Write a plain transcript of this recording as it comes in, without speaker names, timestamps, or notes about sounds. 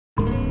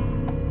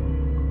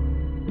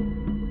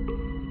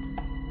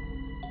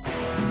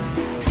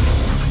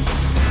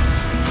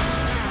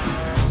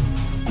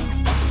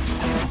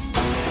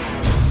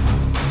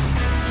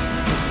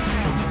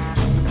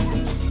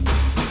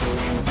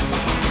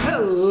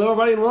Hello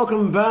everybody and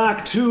welcome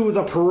back to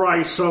The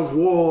Price of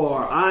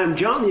War. I'm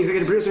John, the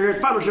executive producer here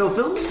at Final Show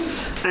Films,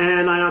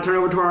 and I now turn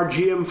over to our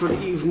GM for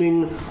the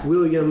evening,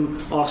 William.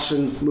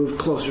 Austin, move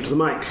closer to the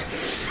mic.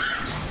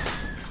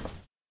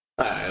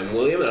 Hi, I'm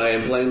William, and I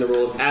am playing the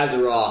role of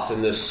Azeroth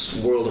in this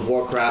World of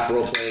Warcraft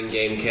role-playing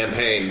game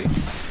campaign.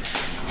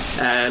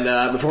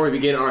 And before we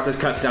begin, Arthas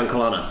cuts down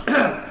Kalana.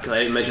 Because I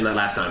didn't mention that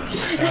last time.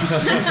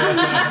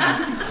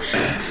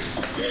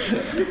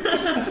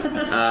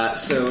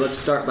 So let's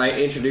start by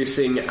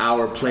introducing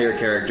our player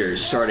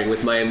characters, starting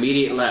with my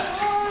immediate left.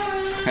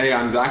 Hey,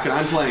 I'm Zack, and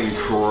I'm playing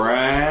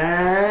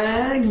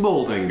Krag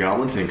Bolting,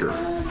 Goblin Tinker.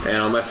 And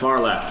on my far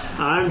left,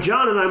 I'm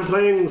John, and I'm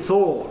playing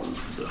Thorn,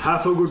 the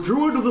Half-Ogre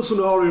Druid of the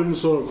Cenarian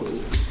Circle.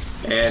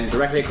 and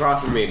directly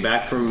across from me,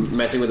 back from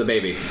messing with a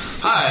baby.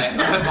 Hi,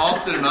 I'm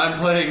Austin, and I'm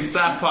playing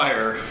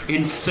Sapphire,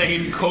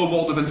 insane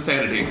Kobold of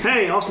insanity.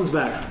 Hey, Austin's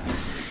back.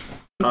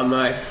 On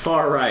my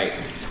far right,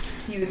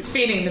 he was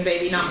feeding the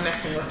baby, not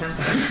messing with him.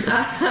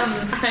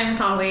 I'm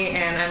Holly,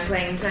 and I'm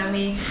playing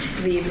Tommi,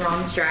 the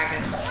bronze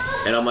dragon.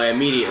 and on my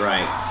immediate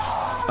right,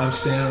 I'm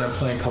Stan, and I'm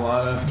playing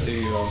Kalana,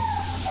 the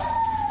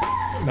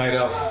Night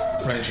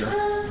Elf Ranger.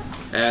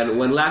 and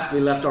when last we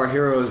left our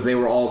heroes, they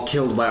were all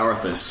killed by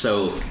Arthas.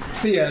 So,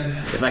 The end.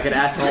 if I could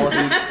ask all of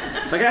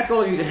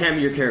you, to hand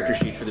me your character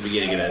sheets for the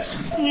beginning of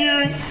this.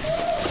 Yeah.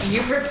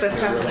 You ripped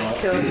this up and I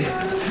killed you.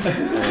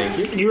 Thank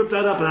you. You ripped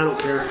that up and I don't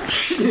care.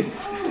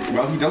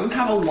 Well, he doesn't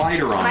have a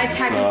lighter on. My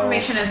tag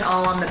information is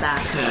all on the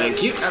back.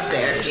 Thank you. Up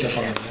there. You need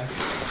it.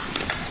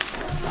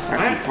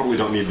 Actually, you probably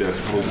don't need this.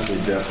 You probably just need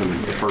this in the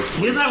first.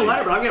 He doesn't have a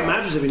lighter, but I'll get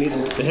matches if he needs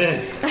it.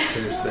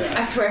 There's that.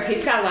 I swear,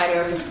 he's got a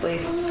lighter up his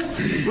sleeve.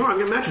 No, I'll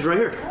get matches right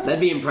here. That'd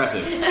be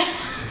impressive.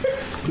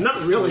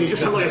 Not really, he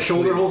just has like a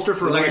shoulder holster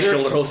for Like a lighter.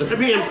 shoulder holster. It'd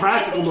be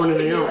impractical more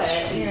than anything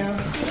else. You know.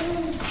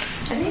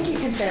 I think you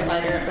can fit a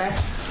lighter up there.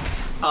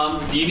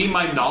 Do you need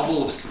my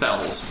novel of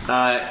spells? No,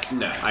 I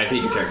just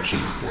need your character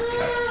sheets.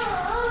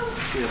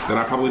 Then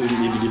I probably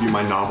didn't need to give you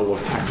my novel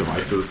of tech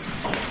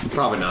devices,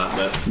 Probably not,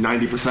 but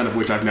 90% of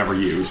which I've never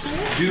used.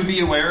 Do be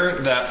aware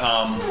that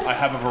I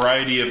have a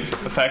variety of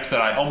effects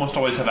that I almost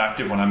always have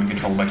active when I'm in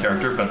control of my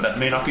character, but that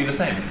may not be the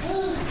same.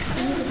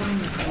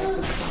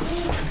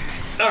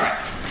 alright.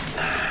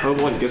 Oh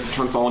boy, gets to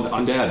turn us all into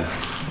undead.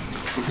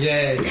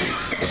 Yay.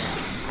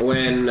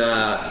 When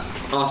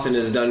Austin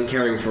is done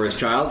caring for his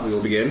child, we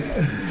will begin.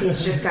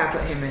 He's just got to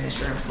put him in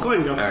his room. Go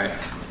ahead and go. Alright.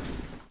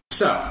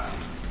 So,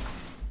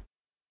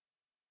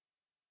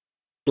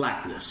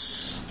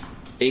 blackness.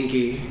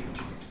 Inky,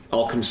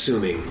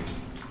 all-consuming,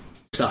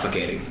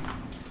 suffocating.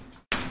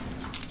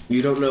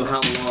 You don't know how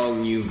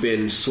long you've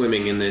been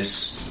swimming in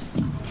this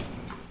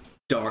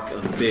dark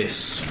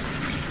abyss.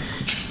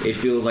 It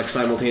feels like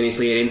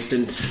simultaneously an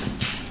instant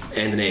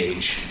and an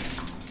age.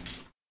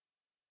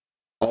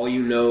 All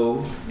you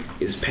know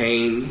is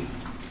pain,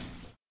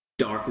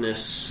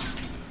 darkness,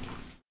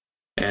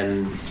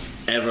 and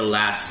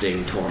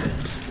everlasting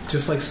torment.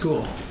 Just like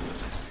school.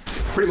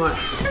 Pretty much.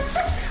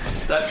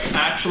 That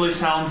actually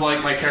sounds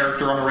like my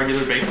character on a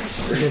regular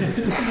basis.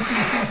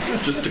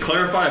 Just to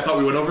clarify, I thought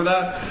we went over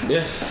that.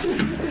 Yeah.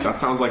 That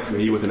sounds like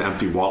me with an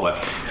empty wallet.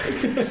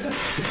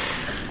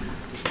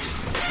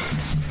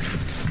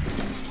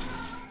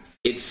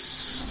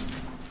 It's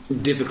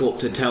difficult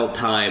to tell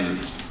time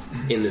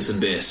in this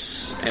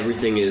abyss.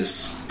 Everything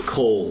is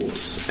cold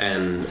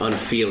and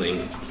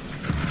unfeeling.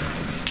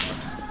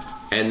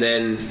 And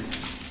then,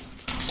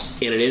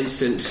 in an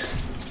instant,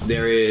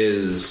 there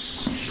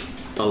is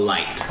a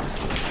light.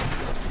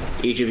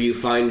 Each of you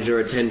finds your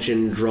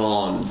attention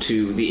drawn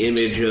to the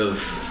image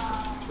of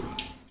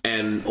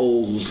an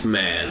old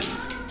man,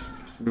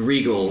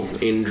 regal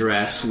in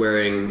dress,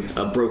 wearing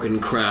a broken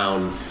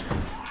crown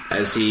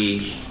as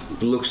he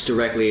looks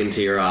directly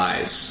into your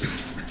eyes.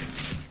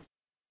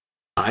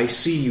 I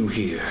see you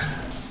here,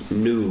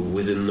 new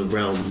within the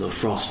realm of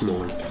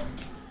Frostmourne.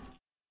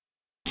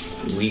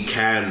 We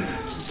can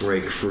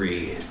break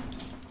free.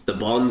 The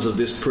bonds of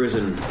this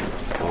prison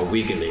are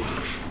weakening.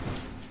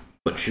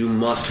 But you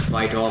must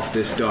fight off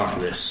this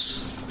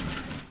darkness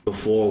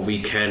before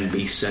we can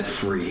be set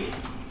free.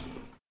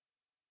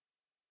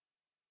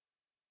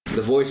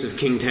 The voice of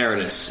King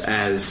Tyrannus,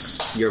 as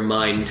your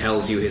mind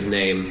tells you his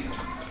name,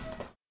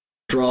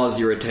 draws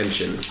your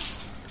attention,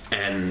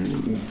 and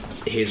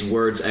his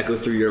words echo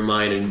through your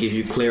mind and give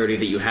you clarity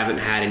that you haven't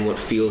had in what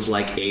feels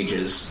like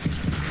ages.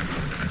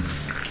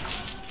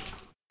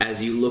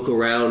 As you look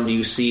around,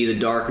 you see the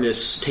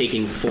darkness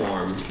taking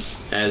form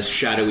as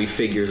shadowy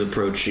figures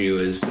approach you,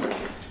 as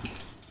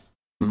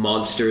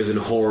monsters and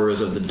horrors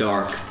of the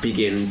dark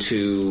begin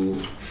to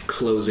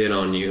close in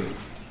on you.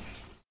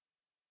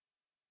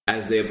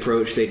 As they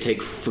approach, they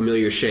take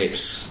familiar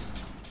shapes.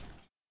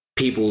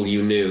 People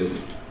you knew.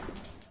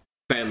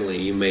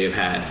 Family you may have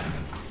had.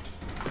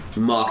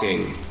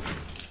 Mocking.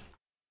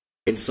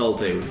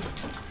 Insulting.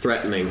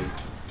 Threatening.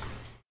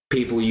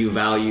 People you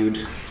valued.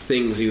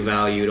 Things you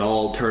valued,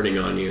 all turning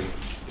on you.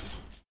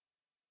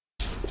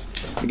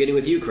 Beginning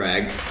with you,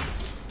 Krag.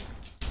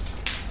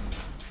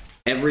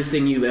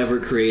 Everything you've ever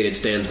created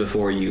stands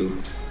before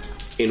you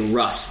in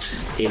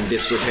rust, in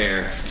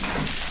disrepair.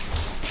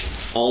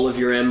 All of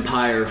your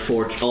empire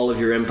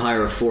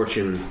of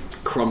fortune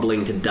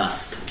crumbling to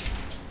dust.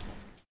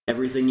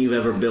 Everything you've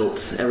ever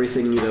built,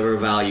 everything you've ever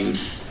valued,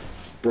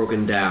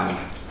 broken down,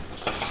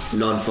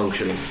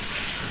 non-functional.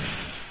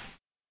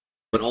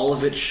 But all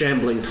of it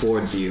shambling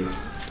towards you,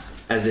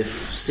 as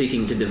if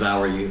seeking to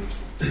devour you.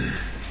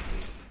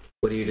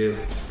 What do you do?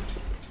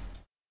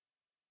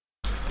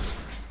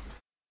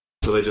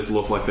 So they just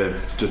look like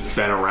they've just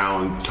been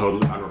around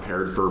totally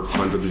unrepaired for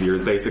hundreds of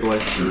years, basically.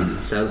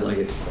 Sounds like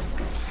it.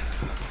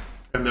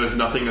 And there's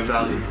nothing of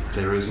value.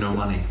 There is no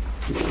money.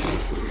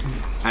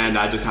 And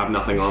I just have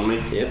nothing on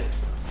me. Yep.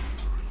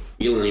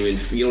 You don't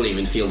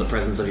even feel the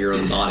presence of your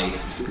own body.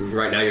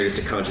 Right now, you're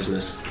just a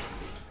consciousness.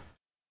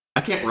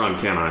 I can't run,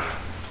 can I?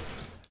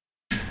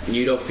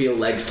 You don't feel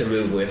legs to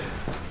move with.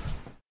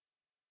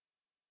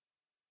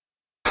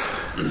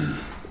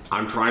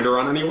 I'm trying to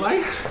run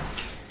anyway.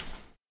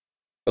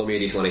 Roll me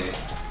a d20.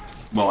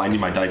 Well, I need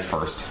my dice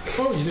first.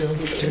 Oh, you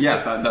do.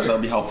 Yes, that'll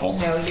be helpful.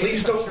 No, you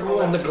Please don't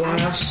roll on the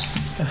glass.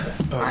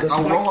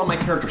 I'll roll on my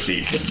character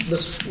sheet.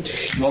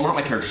 Well, not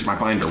my character sheet, my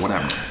binder,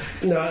 whatever.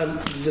 No,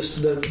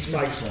 just the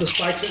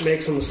spikes it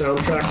makes on the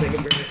soundtrack make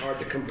it very hard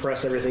to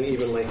compress everything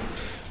evenly.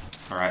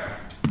 All right.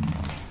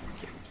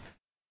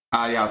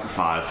 Yeah, it's a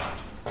 5.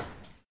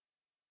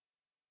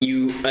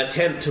 You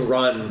attempt to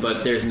run,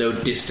 but there's no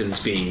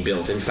distance being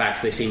built. In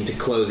fact, they seem to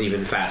close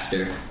even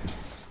faster.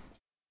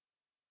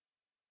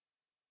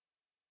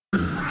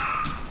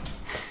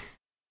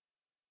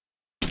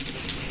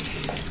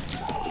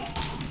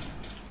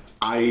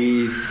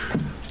 I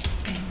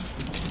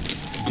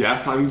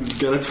guess I'm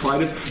gonna try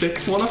to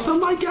fix one of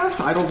them, I guess?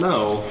 I don't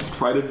know.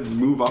 Try to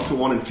move up to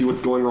one and see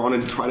what's going on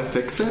and try to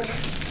fix it?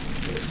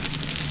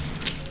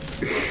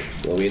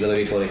 Roll me another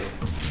d20.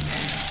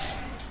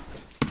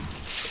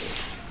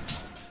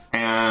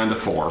 And a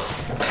 4.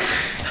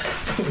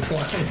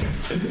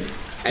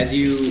 As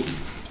you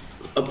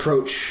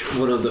approach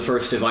one of the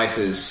first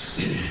devices,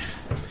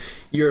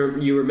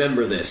 you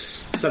remember this.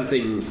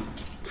 Something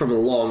from a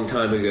long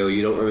time ago.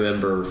 You don't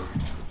remember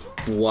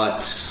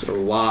what or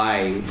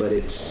why, but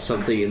it's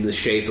something in the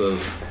shape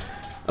of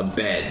a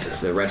bed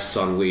that rests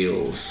on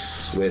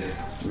wheels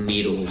with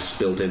needles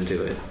built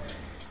into it.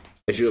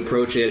 As you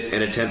approach it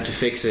and attempt to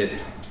fix it,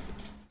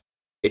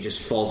 it just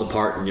falls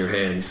apart in your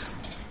hands.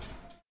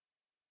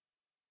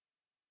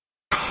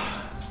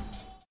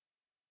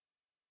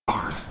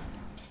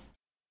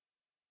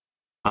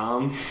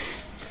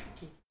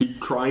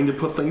 Keep trying to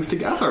put things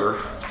together.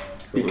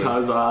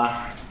 Because,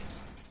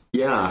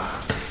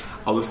 yeah.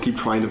 I'll just keep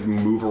trying to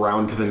move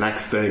around to the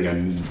next thing,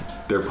 and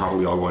they're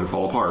probably all going to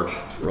fall apart.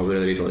 Roll me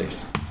another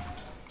d20.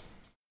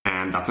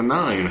 And that's a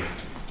 9.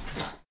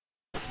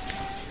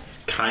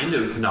 Kind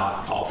of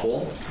not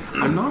awful.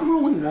 I'm not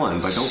rolling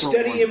ones. I don't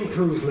Steady roll ones.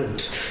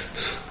 improvement.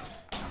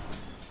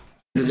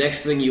 The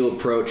next thing you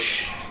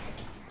approach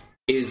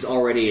is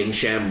already in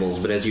shambles,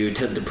 but as you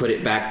attempt to put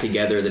it back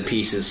together, the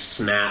pieces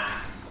snap.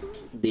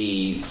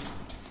 The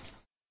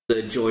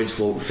joints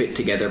won't fit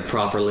together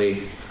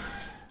properly.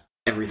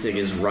 Everything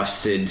is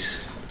rusted.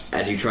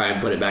 As you try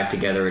and put it back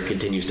together, it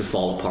continues to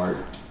fall apart.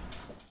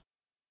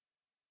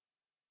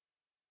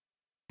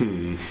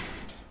 Do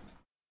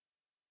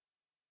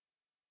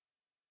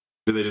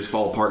they just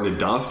fall apart into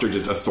dust, or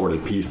just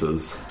assorted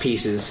pieces?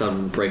 Pieces,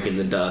 some break in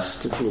the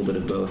dust. It's a little bit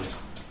of both.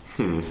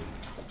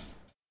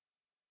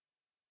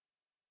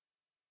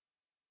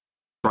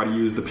 Try to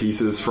use the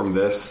pieces from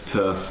this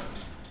to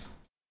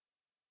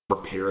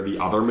repair the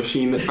other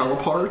machine that fell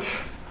apart,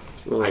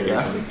 I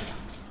guess.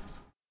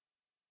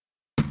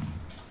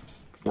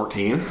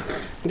 14.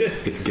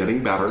 It's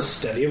getting better.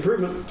 Steady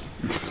improvement.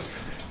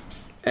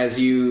 As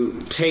you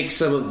take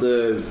some of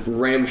the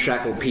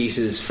ramshackle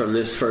pieces from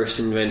this first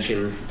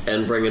invention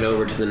and bring it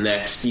over to the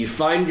next, you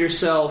find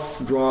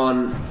yourself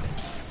drawn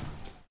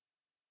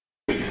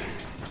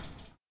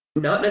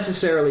not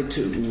necessarily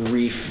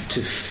to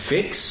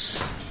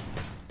fix,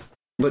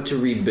 but to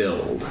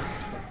rebuild.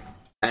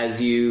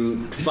 As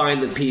you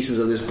find the pieces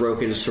of this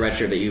broken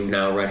stretcher that you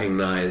now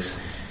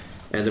recognize,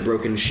 and the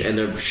broken and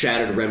the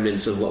shattered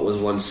remnants of what was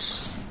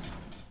once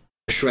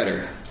a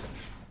shredder,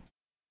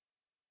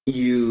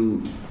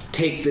 you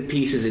take the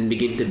pieces and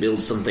begin to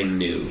build something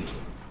new,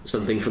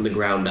 something from the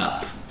ground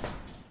up.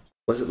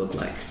 What does it look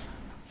like?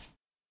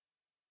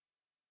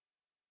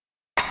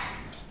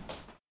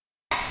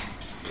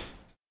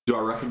 Do I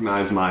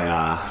recognize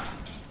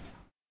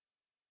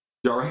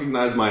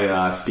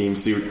my steam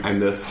suit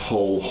and this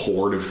whole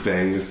horde of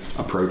things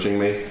approaching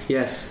me?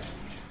 Yes.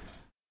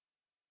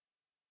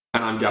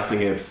 And I'm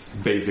guessing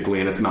it's basically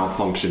in its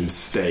malfunctioned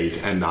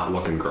state and not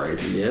looking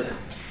great. Yep.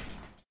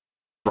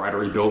 Try to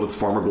rebuild its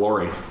former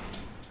glory.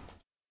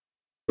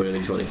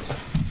 20.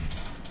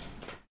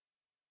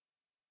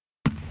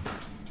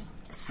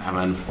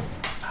 7.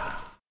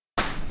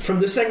 From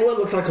this angle, it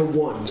looks like a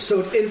 1,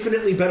 so it's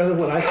infinitely better than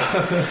what I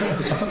thought.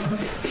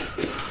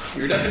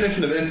 Your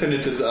definition of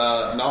infinite is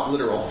not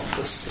literal.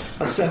 A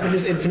 7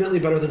 is infinitely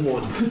better than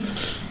 1.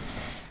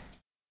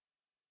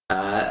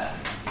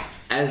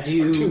 As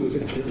you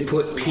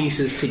put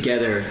pieces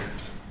together,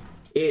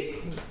 it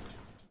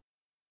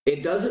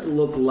doesn't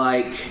look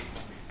like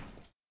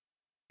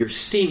your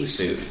steam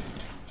suit.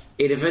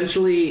 It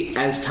eventually,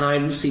 as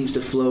time seems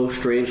to flow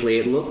strangely,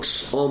 it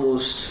looks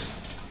almost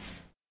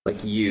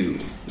like you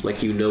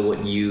know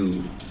what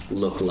you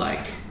look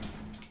like.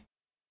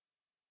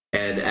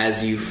 And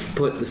as you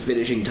put the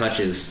finishing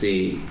touches,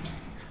 the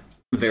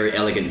very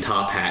elegant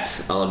top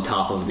hat on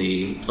top of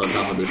the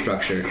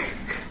structure,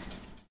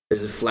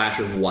 there's a flash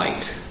of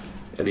white,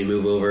 and we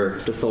move over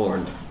to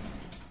Thorn.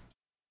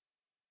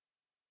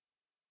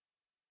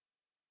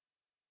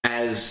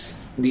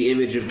 As the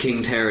image of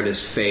King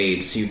Tyrannus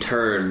fades, you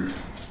turn,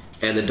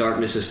 and the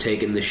darkness has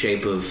taken the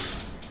shape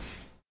of...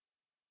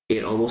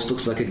 It almost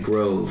looks like a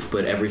grove,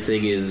 but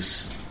everything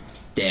is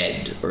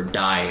dead or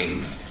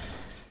dying.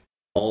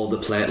 All the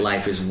plant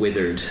life is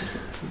withered,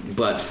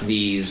 but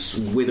these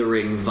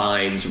withering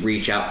vines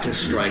reach out to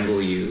strangle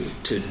you,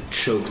 to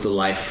choke the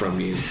life from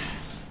you.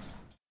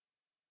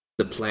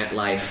 The plant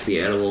life,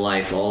 the animal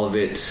life, all of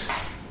it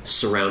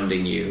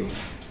surrounding you,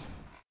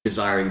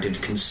 desiring to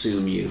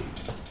consume you.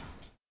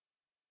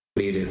 What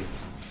do you do?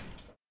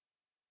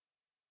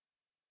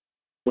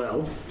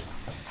 Well,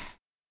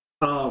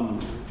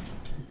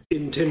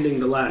 in tending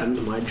the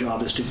land, my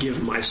job is to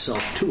give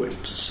myself to it.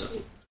 So,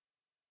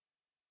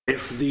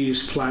 if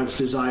these plants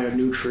desire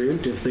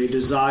nutrient, if they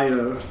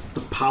desire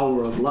the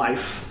power of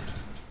life,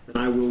 then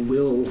I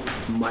will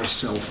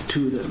myself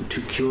to them,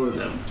 to cure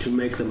them, to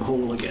make them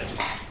whole again.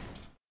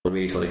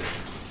 Immediately.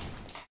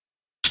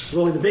 It's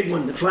only the big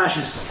one that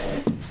flashes.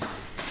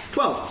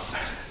 12.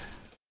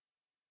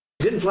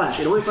 It didn't flash.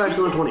 It only flashes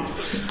on 20.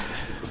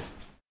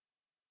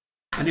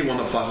 I need one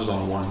that flashes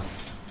on 1.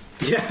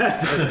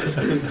 Yeah.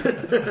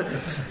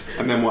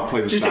 And then what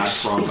plays a sad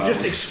trombone? It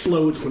just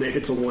explodes when it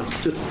hits a 1.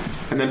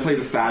 And then plays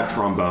a sad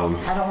trombone.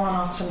 I don't want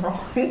Austin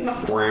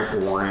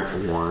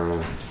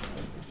rolling.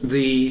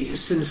 The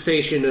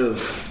sensation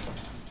of...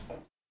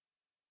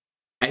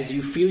 As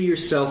you feel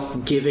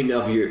yourself giving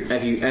of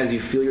yourself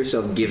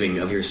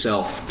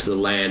to the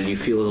land, you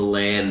feel the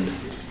land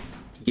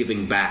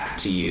giving back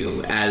to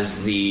you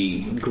as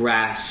the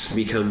grass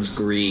becomes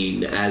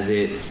green, as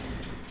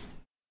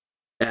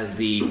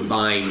the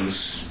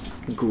vines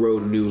grow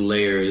new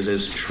layers,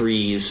 as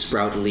trees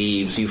sprout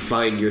leaves. You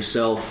find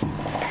yourself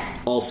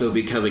also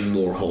becoming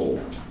more whole.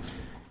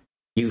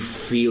 You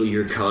feel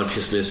your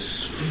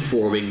consciousness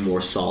forming more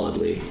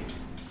solidly.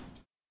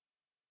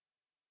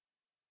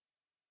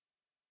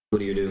 What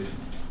do you do?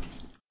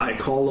 I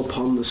call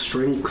upon the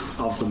strength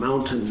of the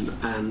mountain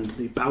and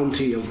the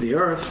bounty of the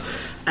earth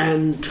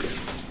and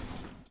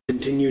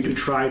continue to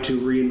try to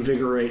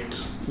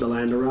reinvigorate the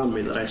land around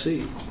me that I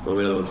see. Roll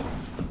me another one.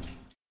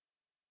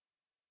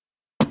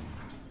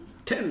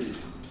 10.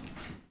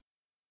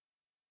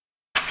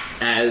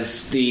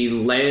 As the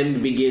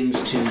land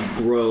begins to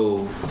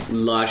grow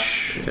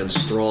lush and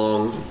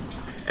strong,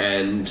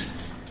 and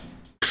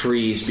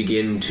trees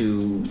begin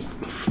to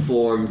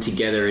form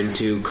together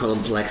into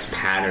complex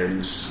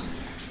patterns,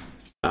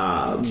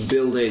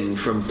 building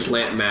from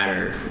plant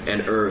matter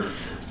and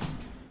earth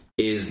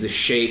is the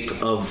shape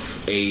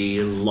of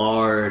a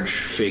large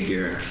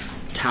figure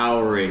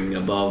towering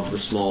above the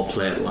small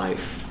plant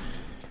life.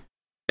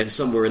 And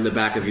somewhere in the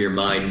back of your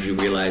mind you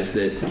realize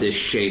that this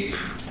shape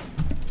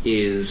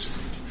is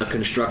a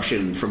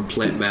construction from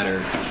plant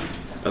matter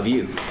of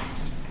you.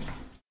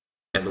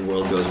 And the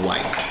world goes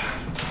white.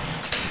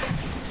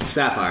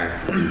 Sapphire.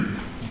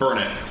 Burn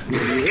it.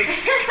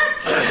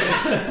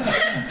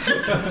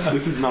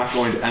 This is not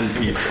going to end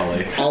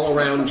peacefully. All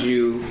around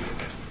you,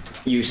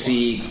 you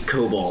see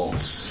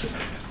kobolds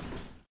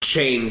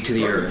chained to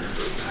the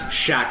earth,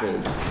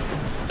 shackled,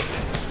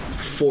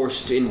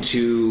 forced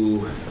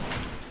into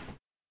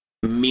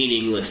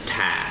meaningless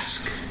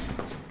task.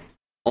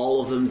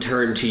 All of them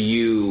turn to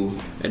you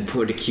and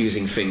point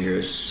accusing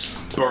fingers.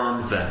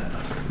 Burn them.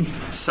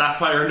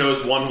 Sapphire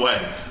knows one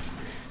way.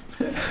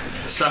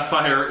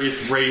 Sapphire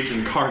is rage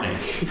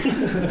incarnate.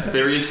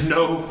 There is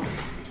no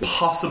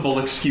possible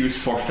excuse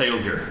for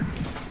failure.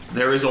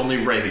 There is only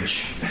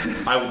rage.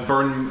 I will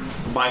burn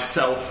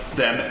myself,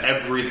 them,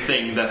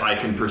 everything that I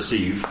can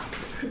perceive.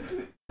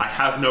 I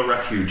have no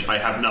refuge. I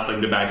have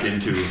nothing to back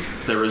into.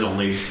 There is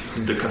only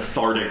the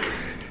cathartic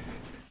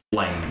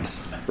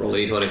flames. Roll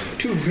a 20.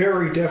 Two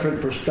very different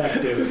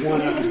perspectives,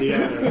 one after the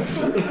other.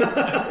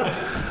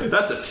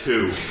 That's a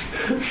 2.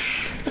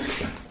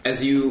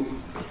 As you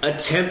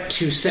attempt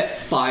to set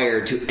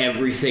fire to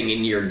everything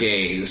in your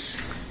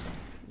gaze,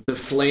 the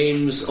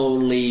flames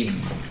only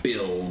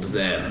build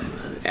them.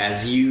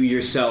 As you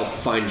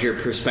yourself find your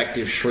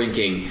perspective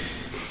shrinking,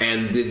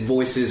 and the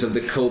voices of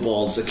the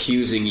kobolds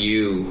accusing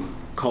you,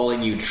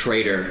 calling you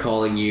traitor,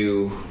 calling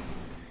you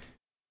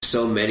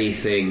so many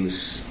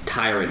things,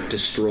 tyrant,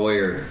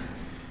 destroyer.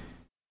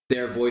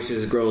 Their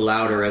voices grow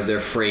louder as their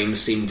frames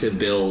seem to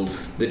build.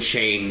 The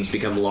chains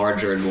become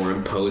larger and more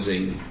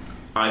imposing.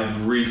 I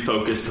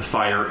refocus the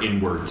fire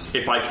inwards.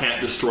 If I can't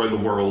destroy the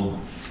world,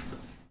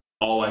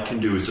 all I can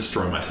do is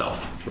destroy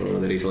myself. Roll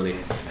the d20.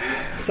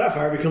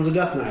 Sapphire becomes a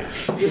Death Knight.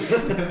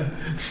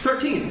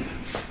 13.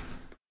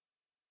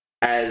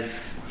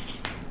 As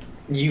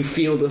you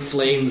feel the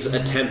flames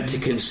attempt to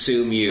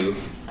consume you,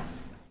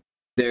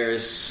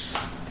 there's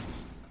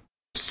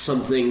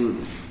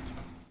something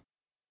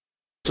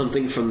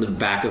from the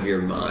back of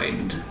your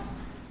mind.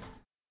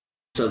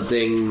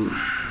 Something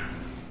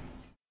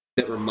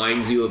that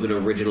reminds you of an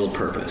original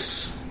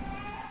purpose,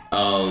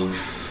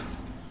 of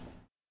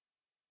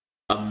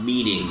a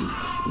meaning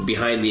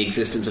behind the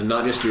existence of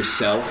not just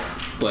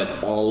yourself,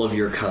 but all of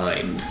your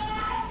kind.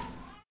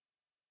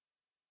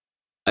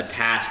 A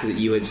task that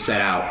you had set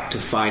out to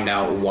find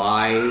out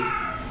why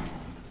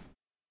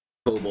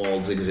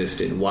kobolds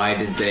existed. Why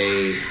did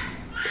they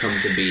come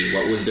to be?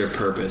 What was their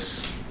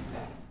purpose?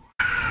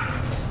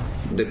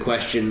 The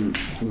question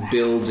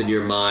builds in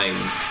your mind,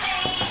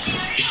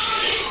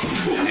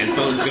 and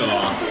phones go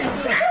off.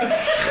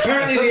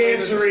 Apparently the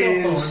answer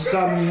is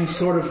some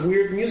sort of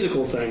weird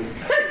musical thing.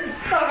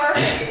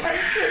 Sorry.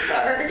 I'm so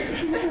sorry.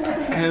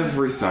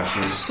 Every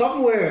session.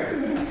 Somewhere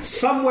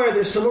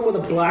there's someone with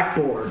a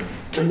blackboard,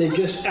 and they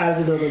just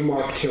added another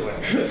mark to it.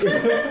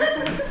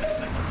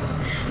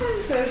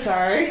 I'm so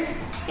sorry.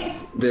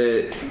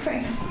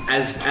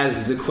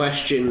 As the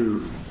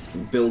question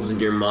builds in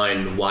your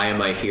mind, why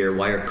am I here?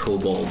 Why are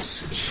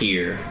kobolds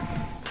here?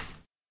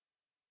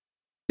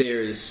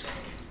 There's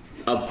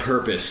a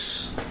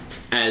purpose.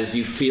 As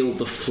you feel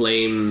the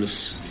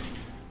flames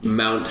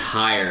mount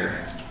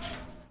higher,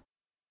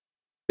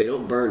 they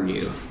don't burn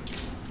you.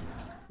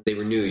 They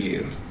renew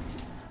you.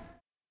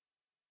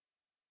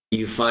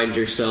 You find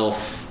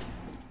yourself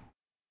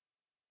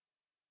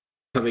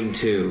coming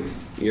to,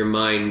 your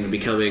mind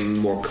becoming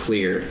more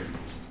clear,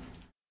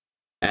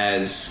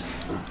 as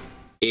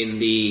in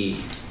the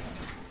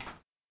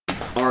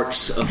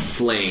arcs of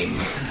flame,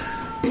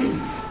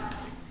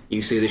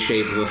 you see the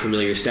shape of a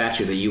familiar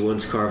statue that you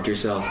once carved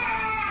yourself.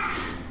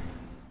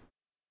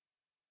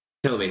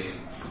 Tell me.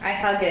 I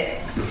hug it.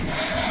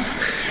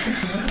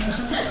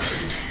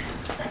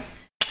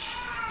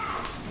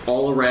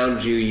 All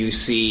around you, you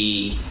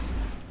see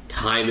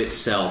time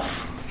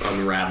itself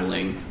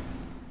unraveling.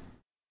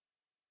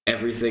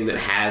 Everything that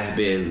has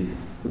been,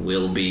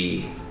 will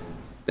be,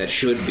 that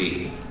should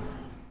be,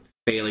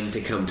 failing to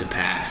come to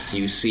pass.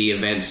 You see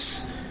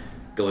events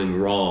going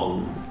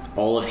wrong.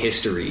 All of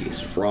history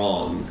is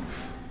wrong.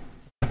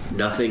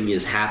 Nothing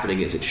is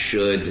happening as it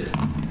should.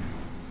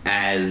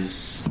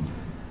 As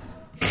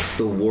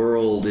the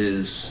world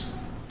is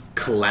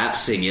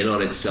collapsing in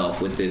on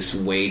itself with this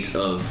weight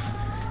of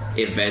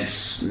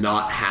events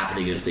not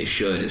happening as they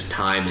should, as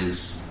time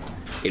is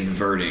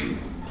inverting.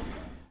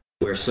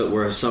 Where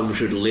some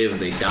should live,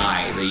 they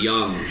die. The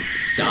young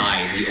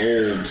die. The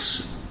old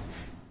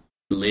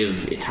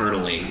live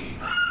eternally.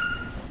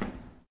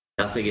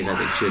 Nothing is as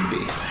it should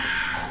be.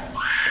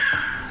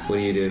 What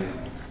do you do?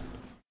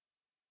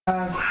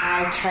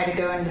 I try to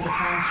go into the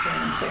time stream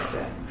and fix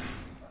it.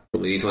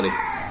 Roll me d20.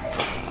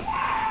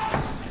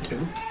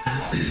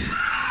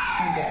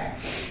 I'm good.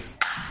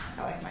 I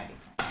like my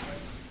d20.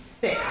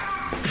 6.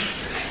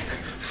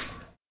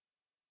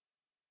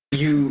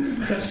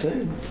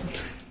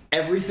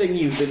 Everything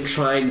you've been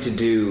trying to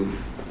do,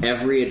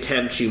 every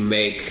attempt you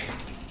make,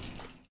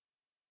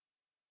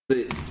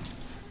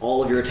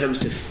 all of your attempts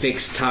to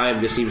fix time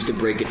just seems to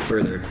break it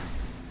further.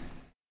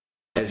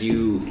 As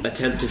you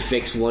attempt to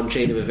fix one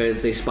chain of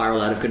events, they spiral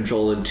out of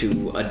control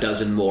into a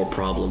dozen more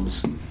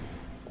problems.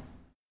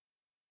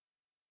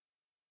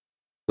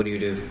 What do you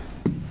do?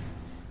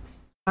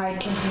 I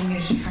continue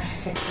to try to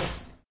fix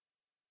it.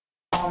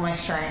 All my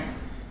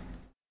strength.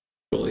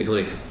 Roll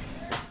d20.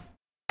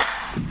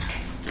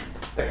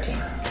 13.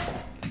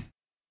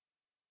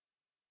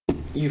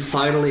 You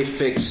finally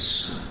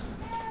fix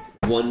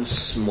one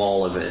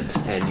small event,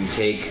 and you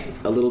take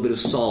a little bit of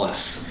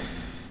solace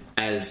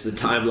as the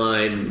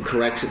timeline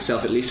corrects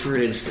itself, at least for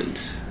an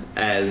instant,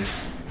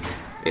 as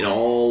in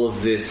all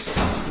of this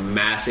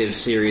massive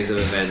series of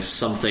events,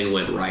 something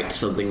went right,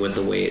 something went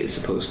the way it is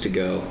supposed to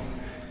go.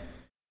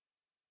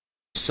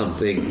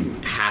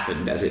 Something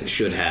happened as it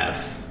should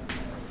have.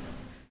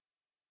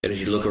 And as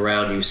you look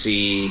around, you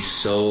see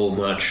so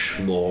much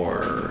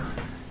more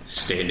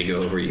standing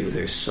over you.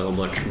 There's so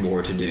much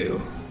more to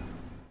do.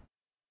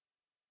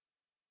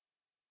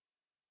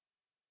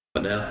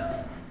 But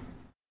now?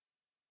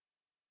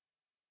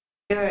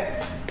 Do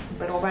it.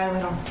 Little by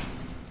little.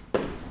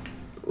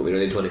 We don't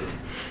need 20.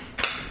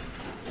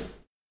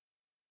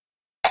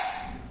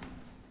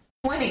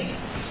 20.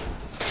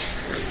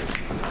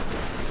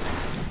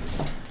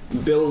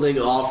 Building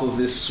off of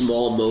this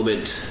small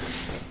moment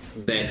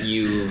that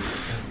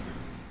you've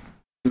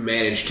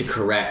managed to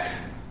correct,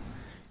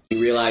 you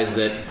realize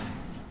that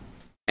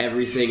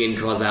everything in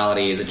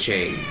causality is a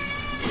chain.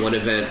 One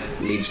event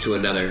leads to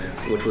another,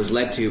 which was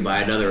led to by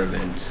another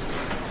event.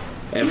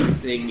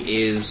 Everything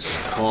is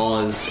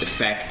cause,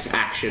 effect,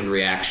 action,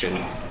 reaction.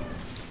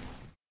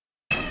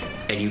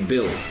 And you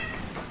build.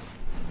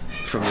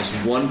 From this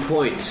one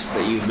point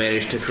that you've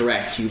managed to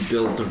correct, you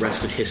build the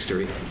rest of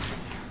history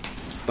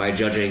by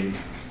judging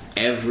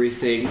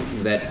everything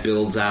that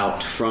builds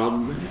out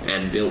from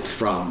and built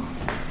from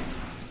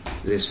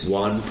this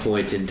one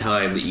point in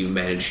time that you've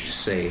managed to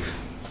save.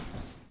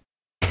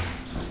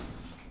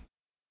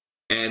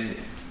 And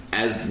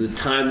as the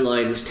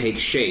timelines take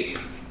shape,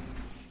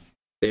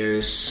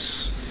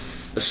 there's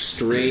a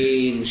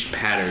strange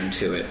pattern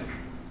to it.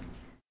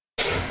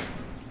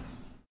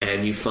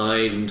 And you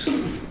find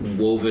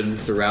woven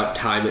throughout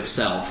time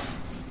itself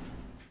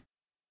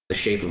the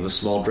shape of a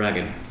small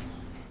dragon.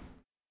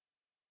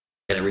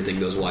 And everything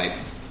goes white.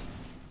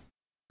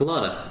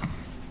 Kalana.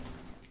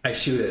 I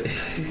shoot it.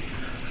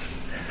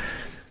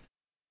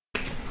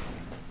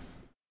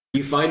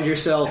 You find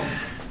yourself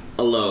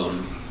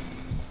alone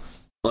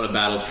on a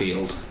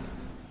battlefield.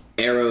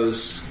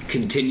 Arrows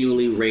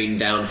continually rain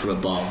down from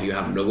above. You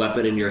have no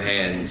weapon in your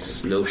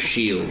hands, no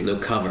shield, no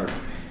cover.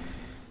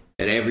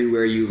 And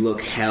everywhere you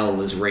look,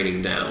 hell is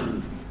raining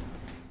down.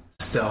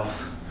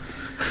 Stealth.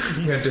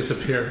 I'm gonna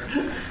disappear.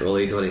 Roll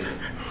a20.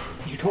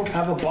 You don't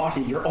have a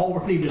body. You're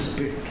already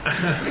disappeared.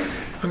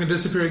 I'm gonna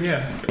disappear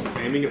again.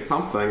 Aiming at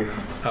something.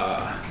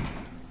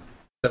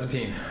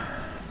 17.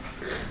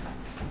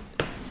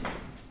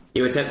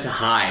 You attempt to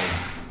hide,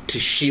 to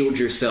shield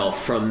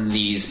yourself from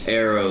these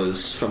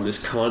arrows, from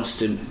this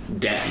constant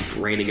death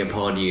raining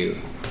upon you.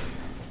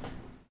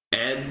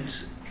 And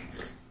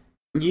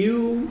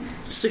you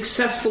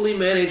successfully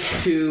manage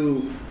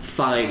to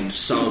find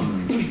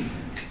some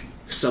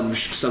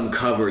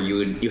cover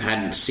you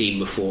hadn't seen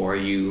before.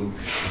 You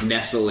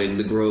nestle in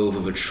the grove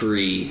of a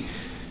tree,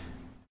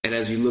 and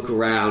as you look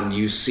around,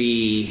 you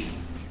see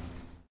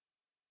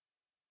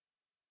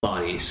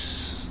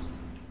bodies,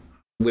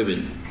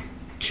 women,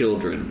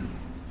 children,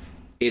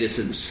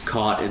 innocents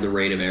caught in the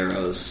rain of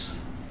arrows.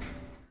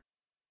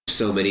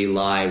 So many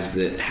lives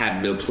that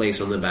had no place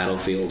on the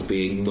battlefield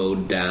being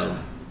mowed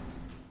down.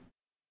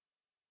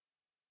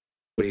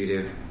 What do you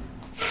do?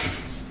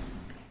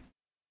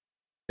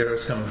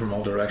 Arrows coming from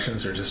all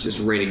directions, or just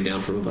raining down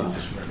from above?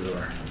 Just from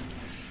everywhere.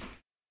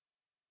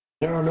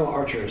 There are no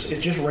archers. It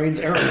just rains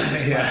arrows.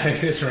 Yeah, it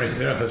just rains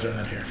arrows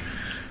around here.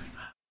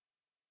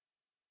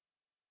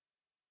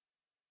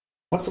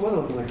 What's the weather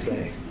looking like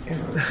today?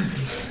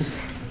 Arrows.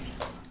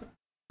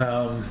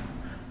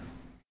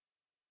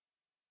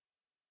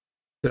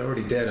 They're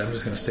already dead. I'm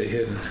just going to stay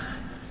hidden.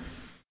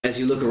 As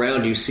you look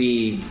around, you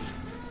see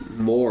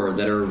more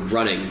that are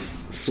running,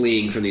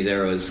 fleeing from these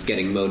arrows,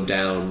 getting mowed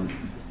down,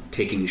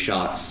 taking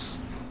shots.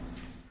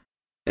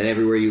 And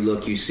everywhere you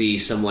look, you see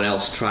someone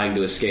else trying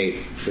to escape,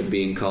 but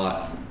being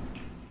caught.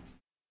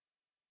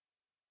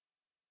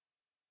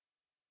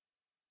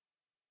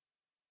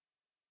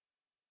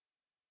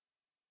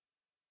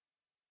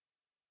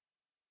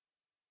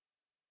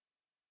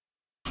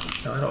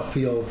 Now, I don't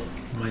feel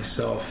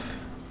myself.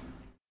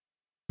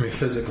 I mean,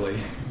 physically,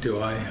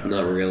 do I?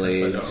 Not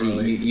really. I don't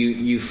really.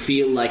 You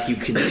feel like you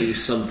can do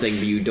something,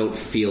 but you don't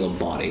feel a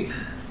body.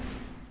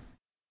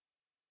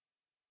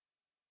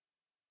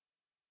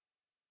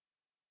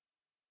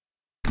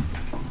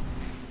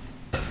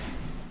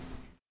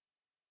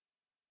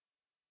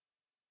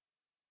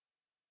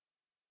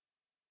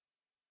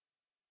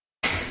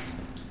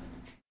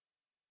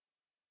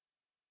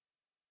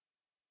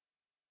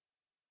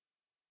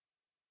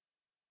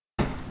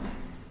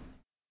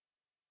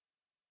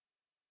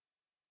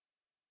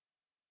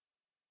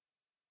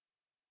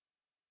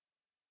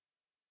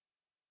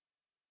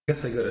 I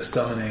guess I go to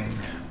summoning.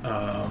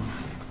 Can't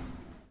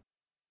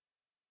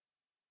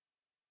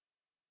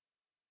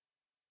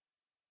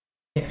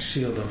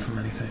shield them from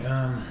anything.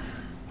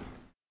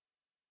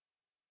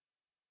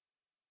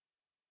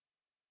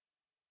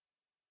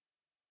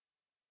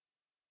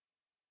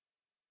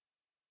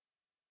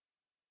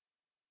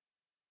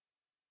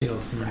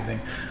 Shield from anything.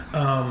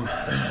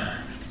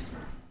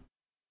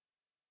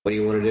 What do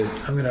you want to do?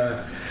 I'm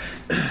gonna.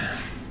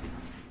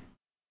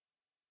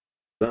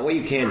 Not what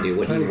you can do.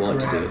 What do you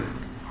want to do?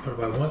 What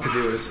I want to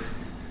do is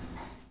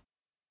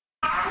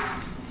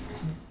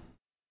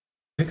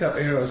pick up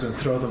arrows and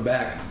throw them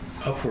back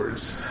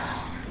upwards.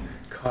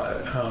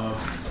 I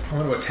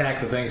want to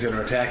attack the things that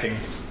are attacking.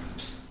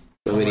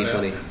 Roll a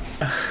d20.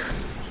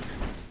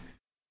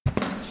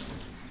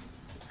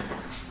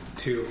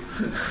 2.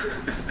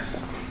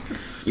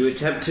 You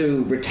attempt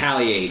to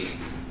retaliate,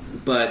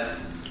 but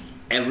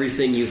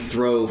everything you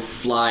throw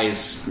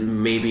flies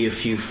maybe a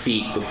few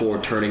feet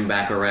before turning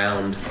back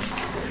around,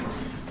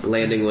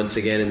 landing once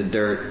again in the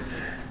dirt.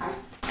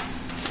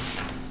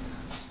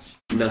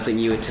 Nothing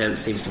you attempt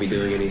seems to be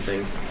doing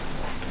anything.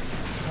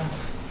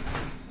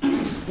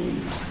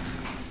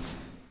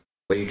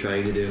 What are you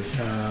trying to do?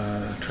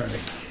 Trying to.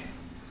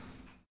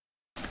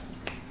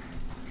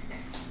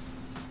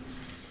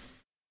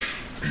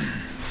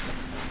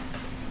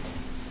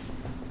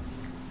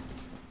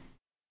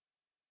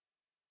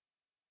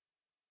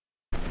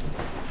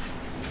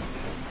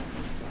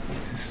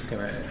 This is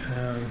gonna.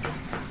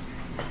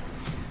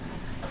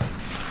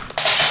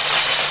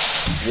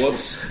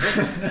 Whoops.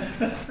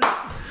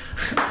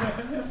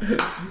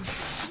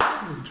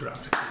 We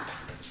dropped it.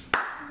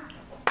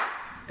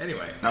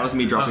 Anyway. That was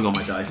me dropping all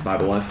my dice, by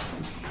the way.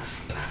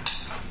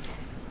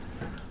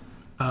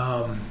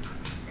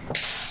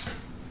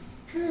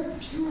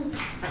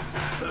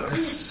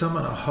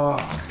 Summon a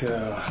hawk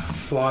to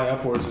fly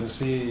upwards and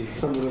see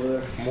Something over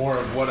there. more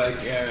of what I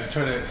can.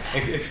 Try to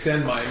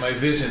extend my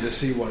vision to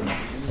see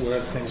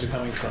where things are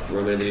coming from.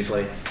 Roll me the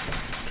d20.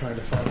 Trying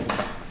to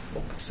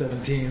find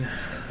 17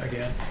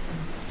 again.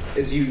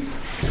 As you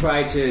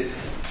try to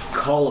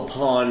call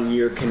upon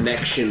your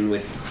connection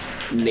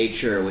with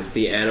nature, with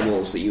the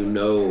animals that you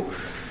know,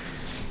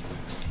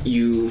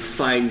 you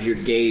find your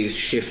gaze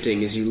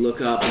shifting as you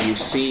look up and you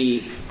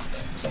see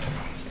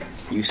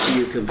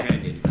your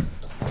companion.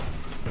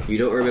 You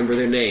don't remember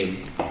their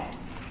name,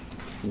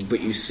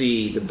 but you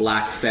see the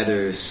black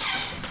feathers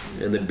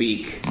and the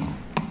beak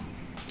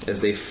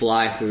as they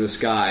fly through the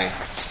sky,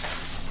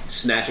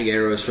 snatching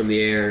arrows from the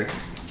air,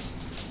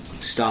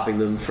 stopping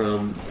them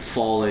from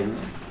falling,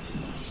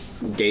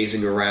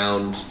 gazing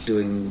around,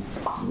 doing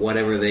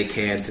whatever they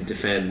can to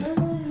defend.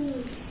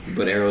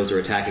 But arrows are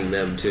attacking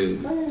them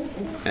too.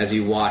 As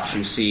you watch,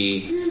 you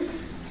see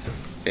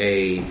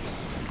a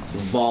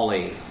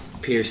volley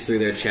pierce through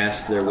their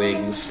chest, their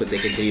wings, but they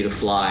continue to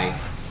fly,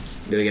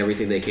 doing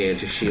everything they can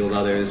to shield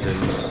others and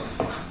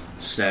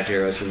snatch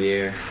arrows from the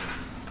air.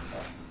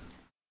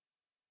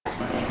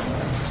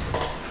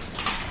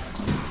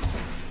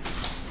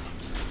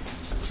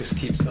 Just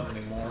keep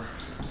summoning more.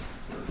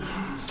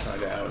 Try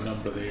to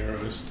outnumber the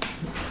arrows.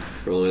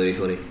 Roll a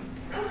d20.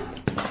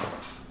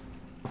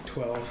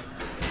 12.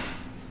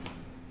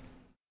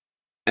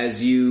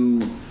 As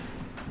you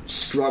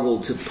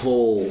struggle to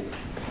pull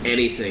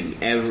anything,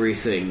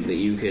 everything that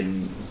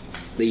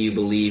you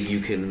believe you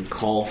can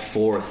call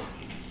forth,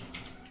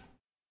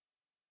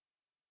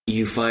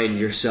 you find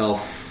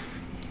yourself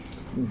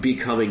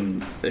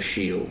becoming a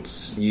shield.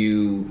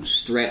 You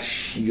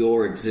stretch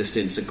your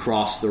existence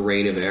across the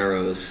rain of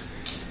arrows,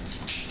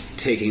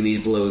 taking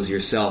these blows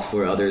yourself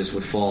where others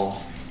would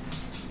fall.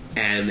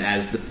 And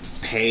as the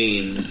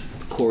pain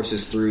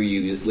courses through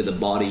you with a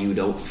body you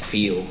don't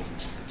feel,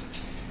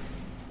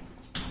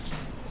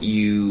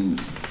 you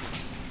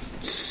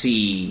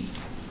see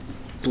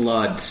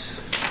blood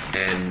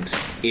and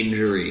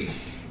injury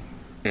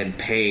and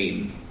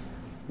pain,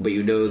 but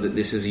you know that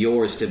this is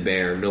yours to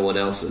bear, no one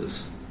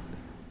else's.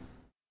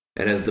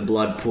 And as the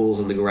blood pools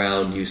on the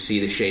ground, you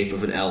see the shape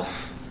of an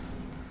elf.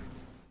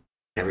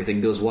 Everything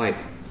goes white.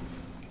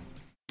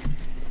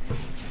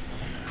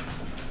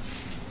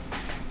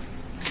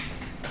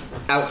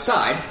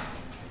 Outside,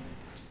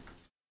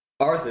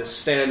 Arthas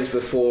stands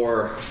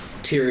before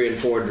Tyrion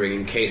Fordring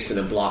encased in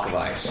a block of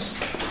ice.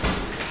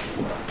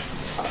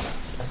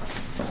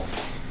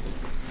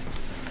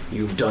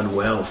 You've done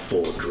well,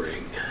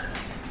 Fordring.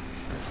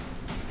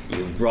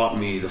 You've brought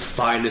me the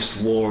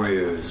finest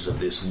warriors of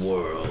this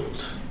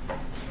world.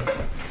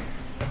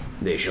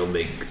 They shall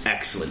make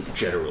excellent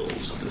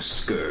generals of the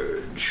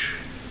Scourge.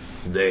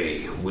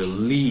 They will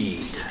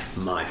lead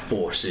my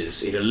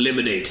forces in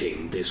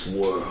eliminating this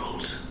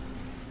world.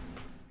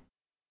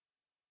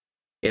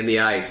 In the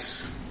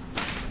ice,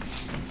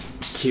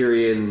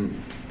 Tyrion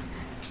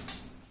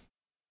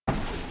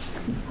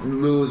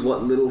moves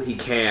what little he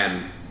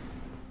can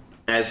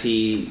as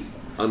he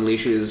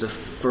unleashes a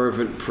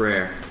fervent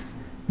prayer.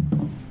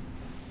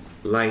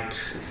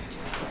 Light,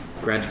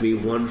 grant me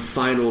one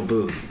final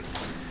boon.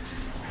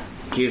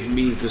 Give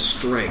me the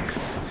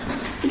strength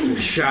to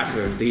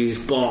shatter these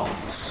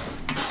bonds.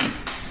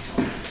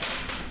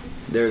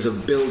 There's a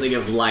building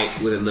of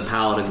light within the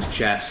paladin's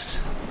chest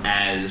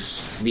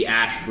as the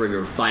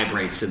Ashbringer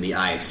vibrates in the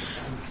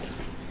ice.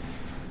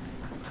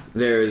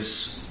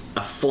 There's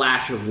a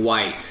flash of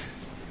white,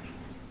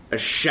 a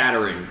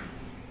shattering,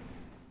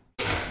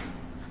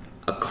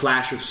 a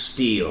clash of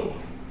steel,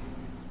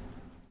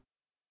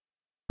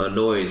 a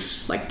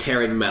noise like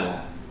tearing metal.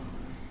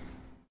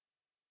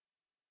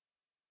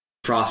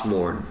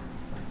 Frostmourne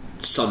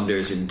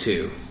sunders in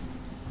two.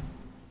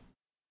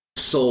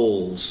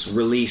 Souls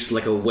release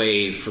like a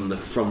wave from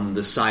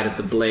the side of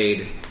the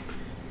blade.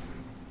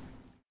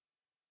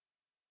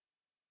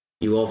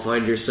 You all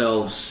find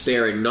yourselves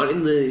staring not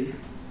in the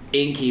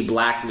inky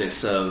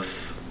blackness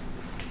of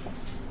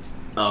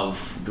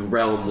the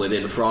realm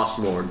within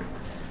Frostmourne,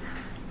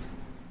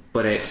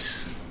 but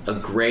at a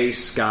gray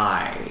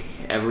sky,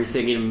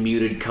 everything in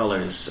muted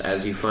colors,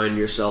 as you find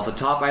yourself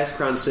atop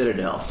Icecrown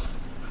Citadel.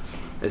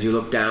 As you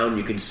look down,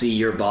 you can see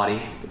your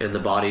body and the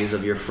bodies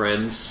of your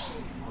friends.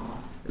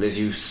 And as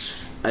you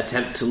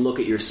attempt to look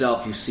at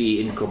yourself, you see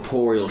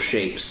incorporeal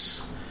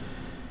shapes.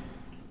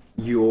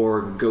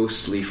 Your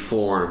ghostly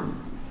form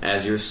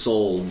as your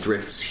soul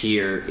drifts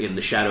here in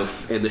the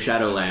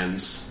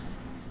Shadowlands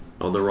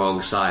on the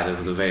wrong side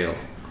of the veil.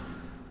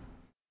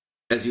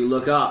 As you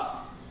look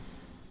up,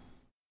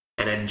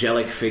 an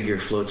angelic figure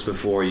floats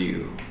before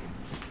you.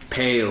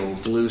 Pale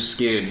blue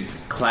skin,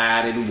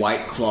 clad in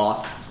white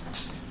cloth,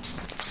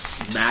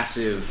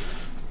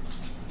 massive,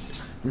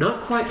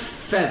 not quite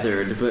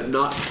feathered, but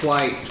not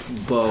quite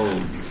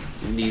bone.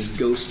 And these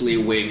ghostly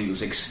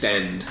wings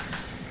extend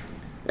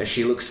as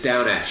she looks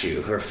down at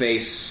you, her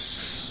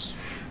face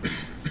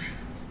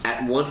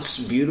at once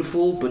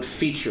beautiful but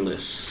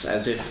featureless,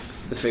 as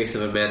if the face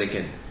of a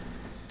mannequin.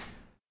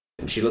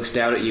 And she looks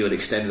down at you and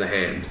extends a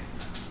hand.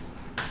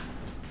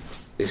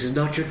 This is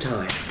not your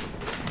time.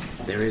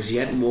 There is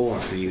yet more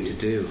for you to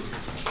do.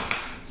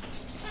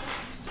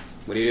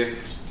 What do you do?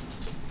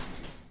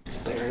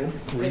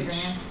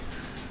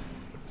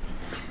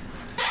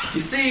 You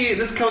see,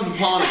 this comes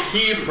upon a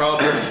key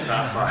problem with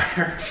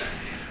Sapphire.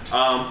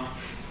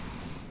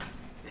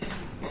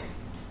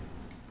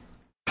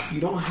 You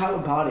don't have a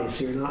body,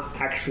 so you're not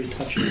actually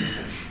touching it.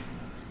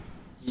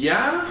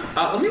 Yeah?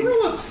 Let me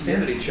roll a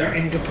sanity You're check.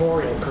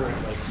 incorporeal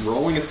currently.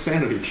 Rolling a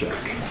sanity check.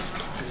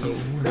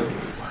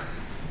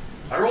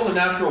 I rolled a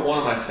natural 1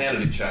 on my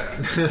sanity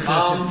check.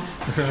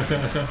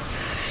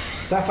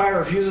 Sapphire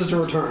refuses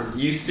to return.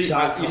 You see,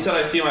 you said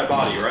I see my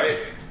body, right?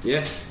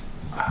 Yeah.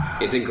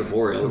 It's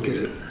incorporeal.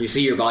 Okay. You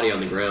see your body on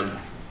the ground.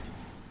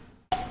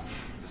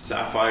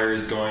 Sapphire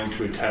is going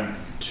to attempt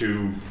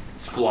to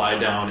fly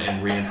down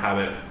and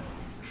re-inhabit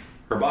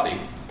her body.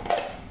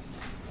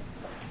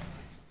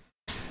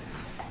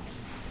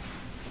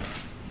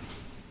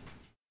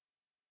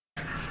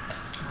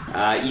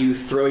 You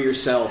throw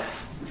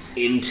yourself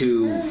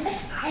into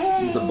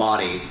the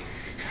body.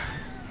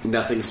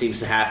 Nothing seems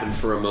to happen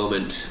for a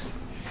moment.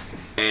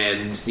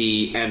 And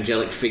the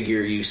angelic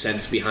figure you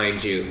sense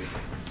behind you,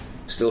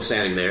 still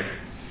standing there,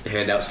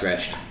 hand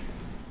outstretched.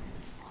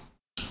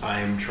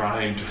 I'm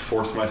trying to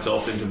force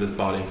myself into this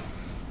body.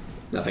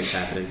 Nothing's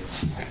happening.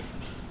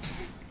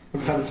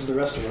 What happens to the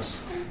rest of us?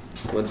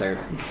 1 second.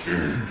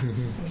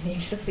 We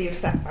need to see if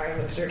Sapphire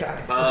lives or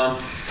dies.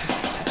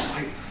 That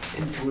might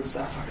influence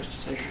Sapphire's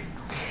decision.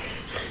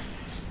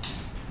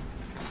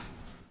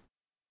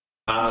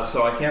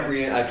 So I can't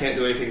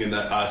do anything in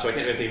that. So I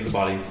can't do anything in the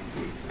body.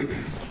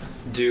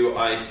 Do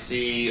I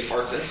see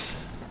Arthas?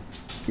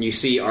 You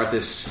see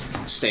Arthas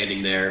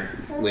standing there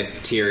with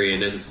Tyrion.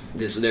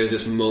 There's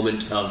this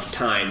moment of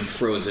time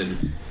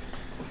frozen.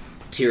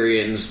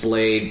 Tyrion's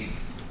blade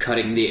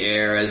cutting the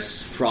air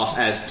as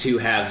two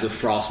halves of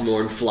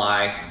Frostmourne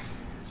fly.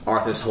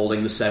 Arthas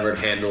holding the severed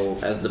handle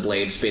as the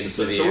blade spins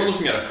through the So air. we're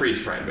looking at a freeze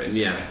frame,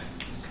 basically. Yeah.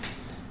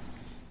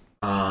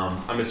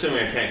 I'm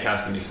assuming I can't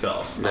cast any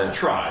spells. No. I'll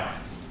try.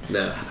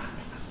 No.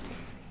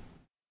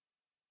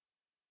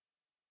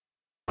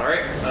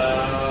 Alright,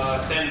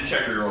 sanity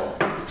check reroll.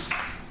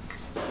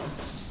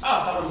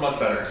 Ah, that one's much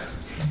better.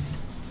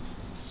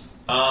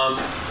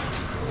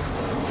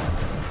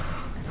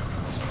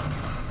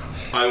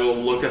 I will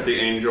look at the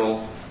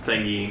angel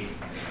thingy.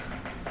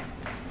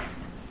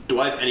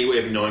 Do I have any way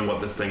of knowing what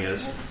this thing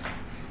is?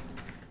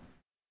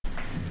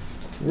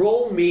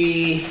 Roll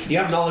me... Do you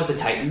have Knowledge of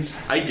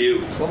Titans? I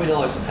do. Roll me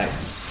Knowledge of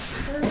Titans.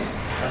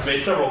 I've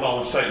made several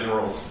Knowledge Titan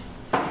rolls.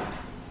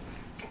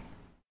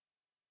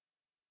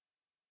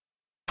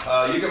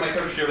 You got my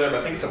character sheet over there, but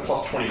I think it's a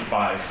plus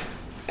 25.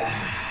 I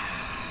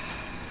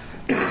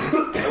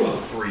rolled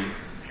a 3.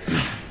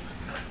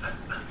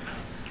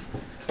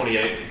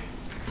 28.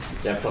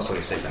 Yeah, plus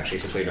 26 actually,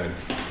 so 29.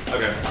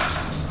 Okay.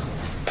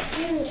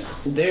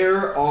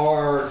 There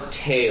are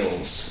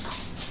tales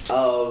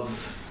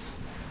of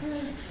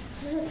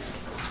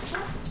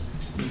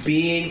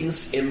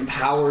beings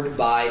empowered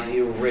by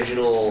the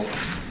original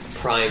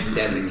Prime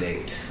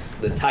Designate,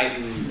 the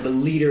Titan, the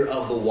leader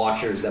of the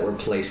Watchers that were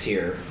placed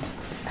here.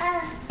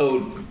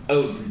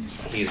 Odin,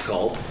 he is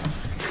called.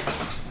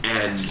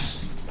 And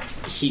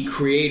he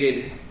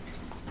created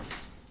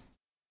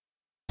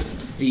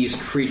these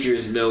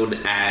creatures known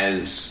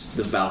as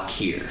the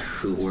Valkyr,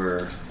 who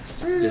were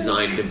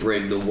designed to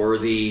bring the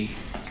worthy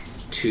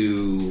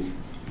to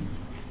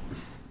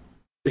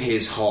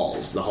his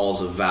halls, the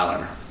halls of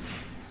valor.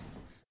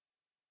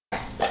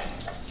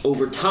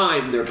 Over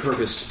time, their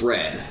purpose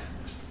spread,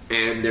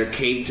 and there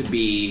came to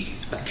be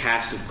a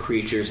caste of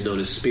creatures known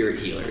as spirit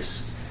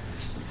healers.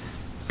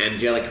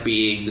 Angelic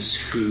beings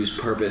whose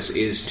purpose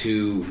is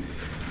to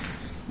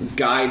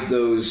guide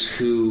those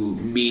who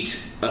meet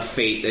a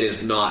fate that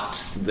is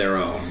not their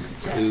own,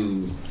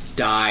 who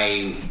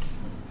die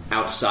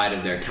outside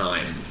of their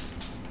time.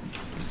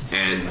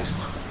 And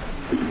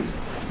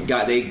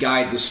they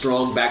guide the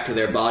strong back to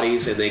their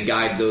bodies, and they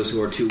guide those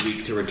who are too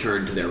weak to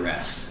return to their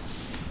rest.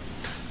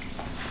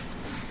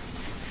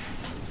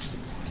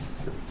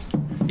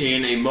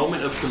 In a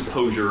moment of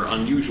composure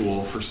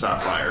unusual for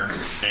Sapphire,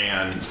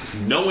 and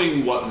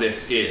knowing what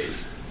this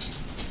is,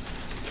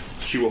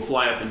 she will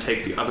fly up and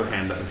take the other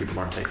hand that the people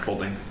aren't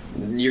holding.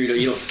 You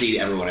don't see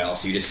everyone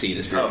else, you just see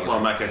this group. Oh, well,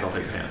 in that case, I'll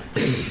take the hand.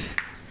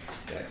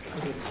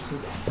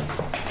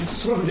 It's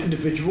sort of an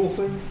individual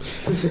thing.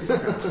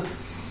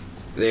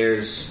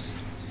 There's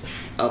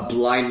a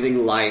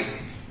blinding light,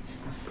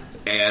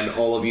 and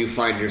all of you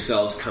find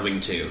yourselves coming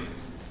to.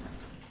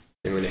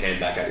 I'm going to hand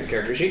back out your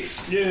character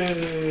sheets.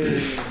 Yay!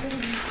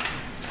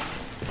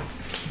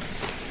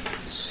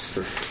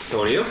 For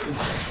Thornio.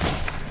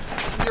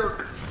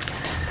 York.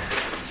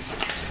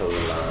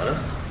 Kalana.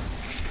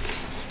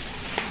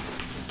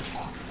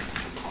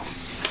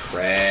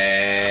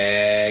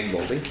 Krag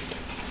Bolting.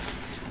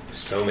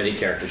 So many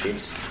character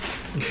sheets.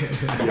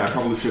 Yeah, I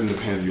probably shouldn't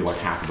have handed you like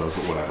half of those,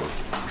 but whatever.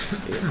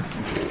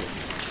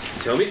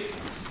 Tommi.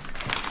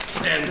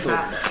 It's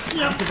about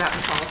to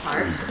fall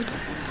apart.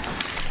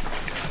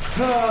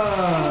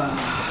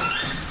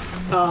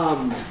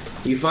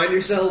 You find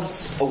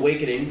yourselves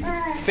awakening,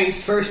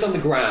 face first on the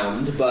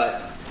ground,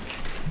 but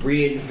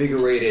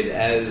reinvigorated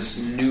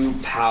as new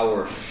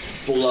power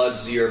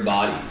floods your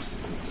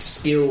bodies.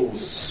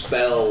 Skills,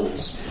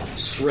 spells,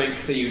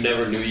 strength that you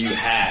never knew you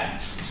had.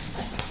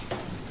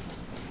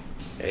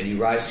 And you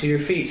rise to your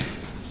feet.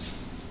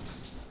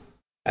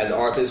 As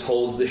Arthas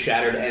holds the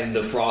shattered end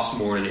of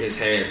Frostmourne in his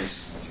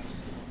hands,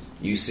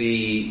 you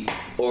see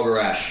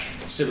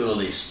Orgarash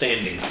similarly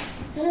standing,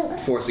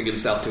 forcing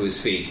himself to his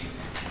feet.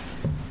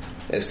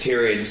 As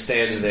Tyrion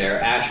stands there,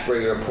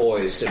 Ashbringer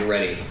poised and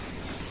ready.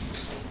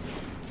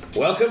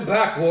 Welcome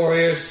back,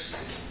 warriors.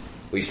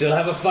 We still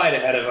have a fight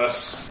ahead of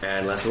us.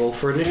 And let's roll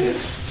for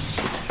initiative.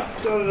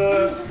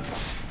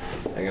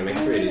 I'm gonna make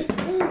 3 of these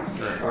things.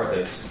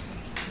 Arthas.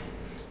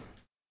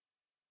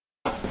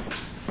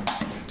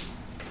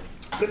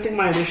 Good thing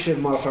my initiative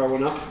modifier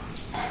went up.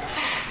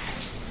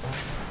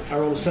 I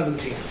rolled a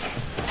 17.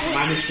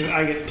 My initiative,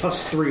 I get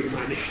 +3 to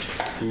my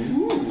initiative.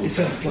 Ooh.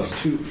 Instead of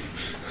 +2.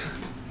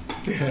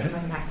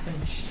 My max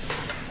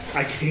initiative.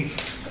 I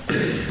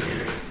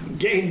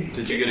gained.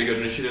 Did you get a good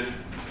initiative?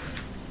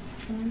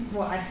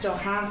 Well, I still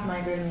have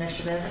my good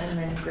initiative, and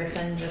then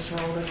Griffin just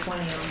rolled a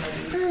 20 on my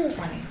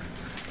 20.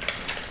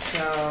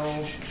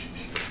 So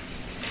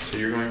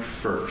you're going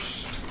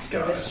first.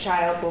 So this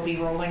child will be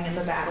rolling in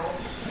the battle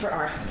for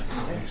Arthur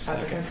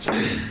against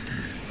Arthas.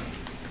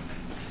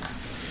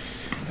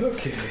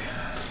 Okay.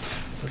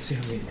 Let's see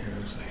how many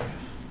arrows I have.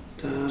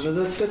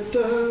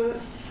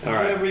 All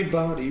right.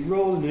 Everybody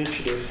roll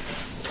initiative.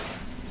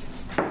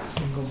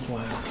 Single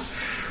blast.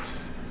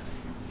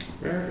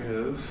 There it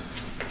is.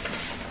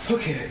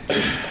 Okay.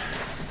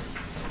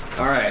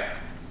 Alright.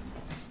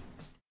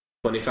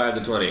 25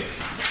 to 20.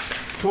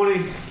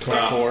 20.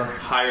 24.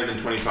 Higher than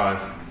 25.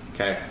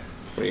 Okay.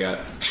 What do you got?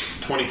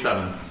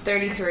 27.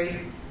 33.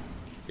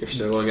 You're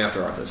still going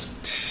after Arthas.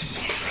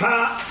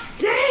 Ha!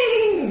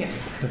 Dang!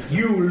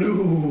 You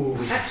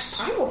lose.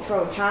 I will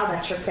throw a child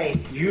at your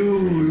face. You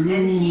lose.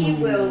 And he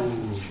will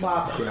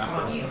slop it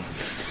on you.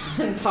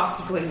 And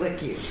possibly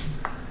lick you.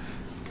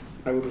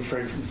 I would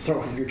refrain from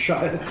throwing your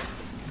child.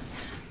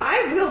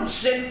 I will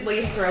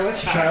gently throw a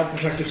child. Child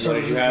Protective What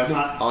did you Services have, is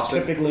not Austin?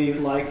 typically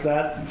like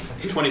that.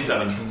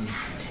 27.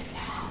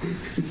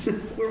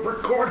 We're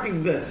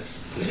recording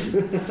this.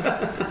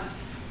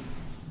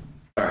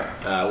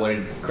 Alright, what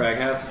did Krag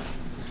have?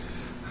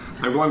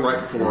 I'm going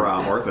right for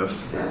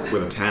Arthas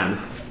with a 10.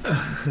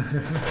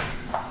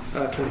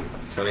 20.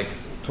 20.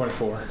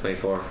 24.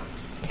 24.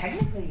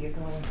 Technically, you're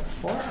going for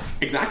 4.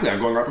 Exactly, I'm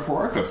going right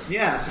before Arthas.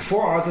 Yeah,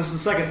 before Arthas the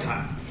second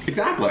time.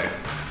 Exactly.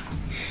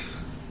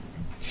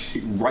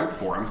 Right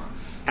for him.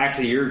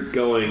 Actually, you're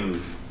going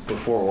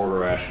before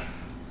Orgarash.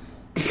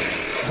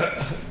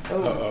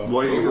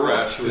 Well, you were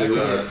That could be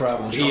a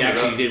problem. He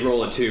actually did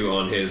roll a 2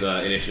 on his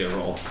initiative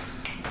roll.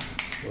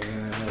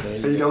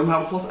 There And you don't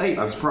have a +8.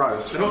 I'm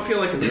surprised. I don't feel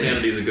like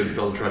Insanity is a good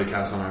spell to try to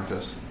cast on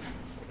Arthas.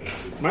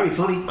 Might be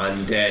funny.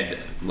 Undead,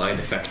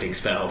 mind-affecting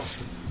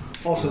spells.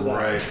 Also that.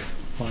 Right.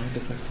 Find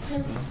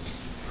effective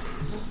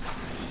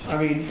spells. I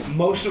mean,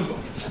 most of...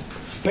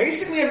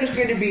 Basically, I'm just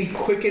going to be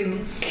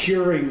quicken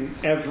curing...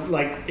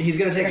 he's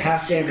going to take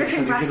half damage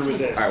because he's going to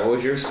resist. Alright, what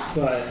was yours?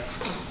 But...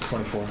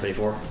 24.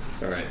 24?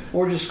 Alright.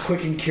 Or just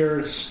quicken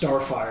cure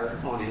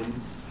Starfire on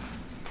him.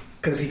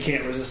 Because he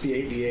can't resist the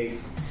 8d8.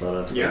 Well,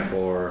 that's Yeah.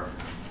 24.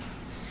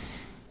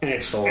 And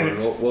it's, Thorn. and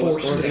it's What was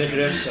forced Thorn's damage,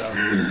 initiative? so...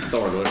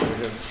 Thorn, what was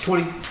initiative?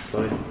 20.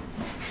 20.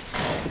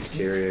 It's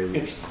Tyrion.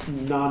 It's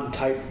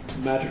non-typed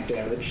magic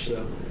damage, so...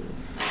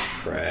 He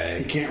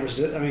Krag. can't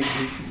resist... I mean,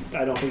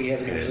 I don't think he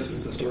has any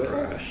resistances to it.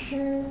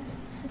 Orgarash.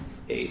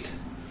 8.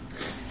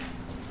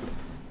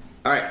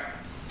 Alright.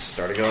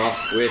 Starting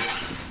off with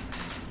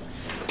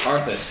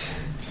Arthas.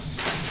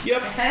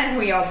 Yep. And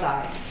we all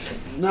die.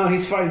 No,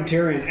 he's fighting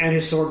Tyrion, and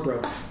his sword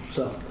broke,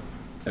 so...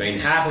 I mean,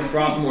 half of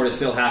Frostmourne is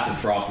still half of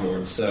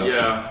Frostmourne, so...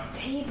 Yeah.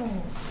 Table.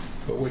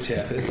 But which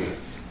half is it?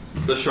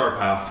 The sharp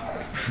half.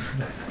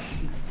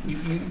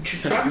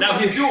 Now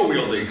he's dual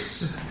wielding.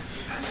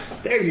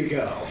 There you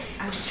go.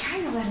 I was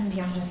trying to let him be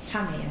on his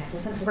tummy, and it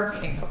wasn't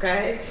working,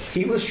 okay?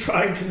 He was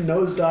trying to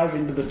nosedive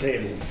into the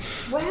table.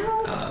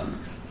 Well...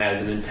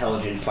 As an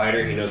intelligent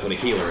fighter, he knows what a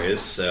healer is,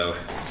 so...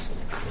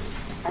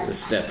 Let's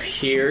step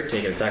here,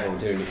 take an attack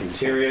opportunity from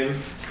Tyrion,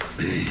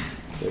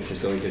 which is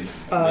going to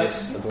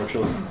miss,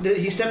 unfortunately.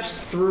 He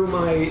steps through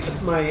my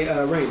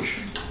range.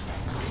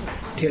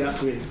 Get out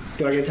to me.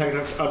 Do I get attack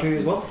opportunity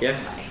as well? Yeah.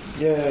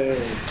 Yay.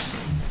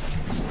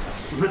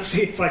 Let's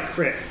see if I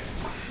crit.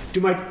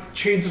 Do my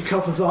Chains of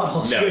Kel'Thuzad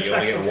also No, you attack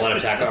only get one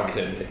opportunity? attack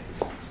opportunity.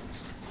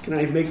 Can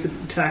I make the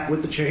attack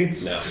with the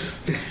chains? No.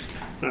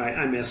 Alright,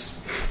 I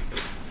miss.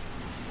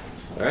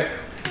 Alright.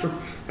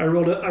 I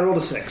rolled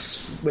a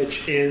 6,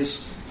 which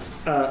is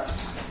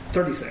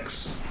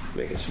 36.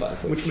 Make his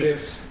 5-foot Which shift.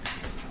 misses.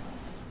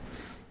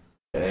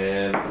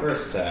 And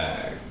first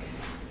attack.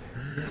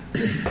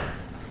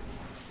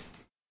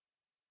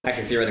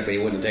 Actually, theoretically, he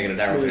wouldn't have taken an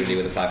attack opportunity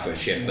with a 5-foot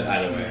shift, but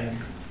either way.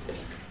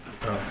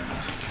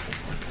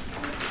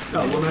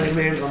 One magic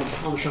man's on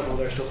the shuffle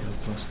there still.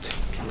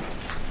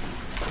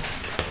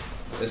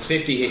 Does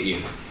 50 hit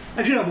you?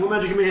 Actually, no. One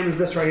magic mayhem is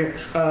this right here.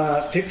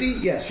 50?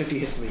 Yes, 50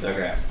 hits me.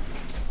 Okay.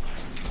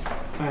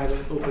 I have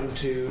it open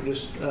to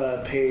just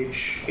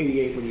page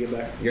 88 when you get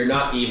back. You're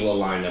not evil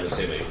aligned, I'm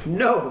assuming.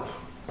 No.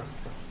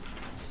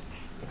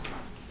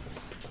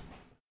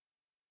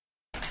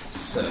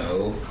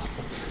 So,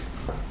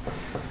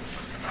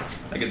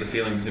 I get the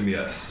feeling there's going to be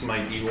a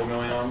smite evil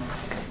going on.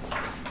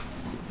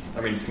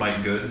 I mean,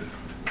 smite good.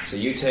 so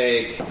you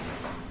take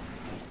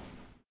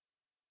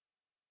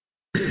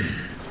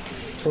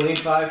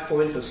 25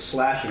 points of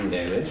slashing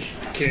damage,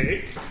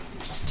 Okay.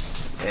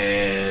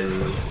 and I'm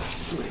going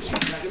to keep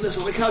tracking this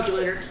on my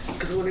calculator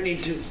because I'm going to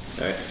need to.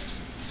 all right.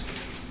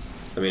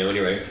 Let me know when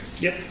you're ready.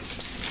 Yep.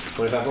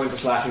 25 points of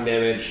slashing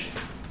damage,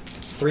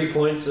 3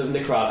 points of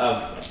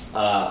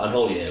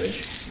unholy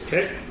damage,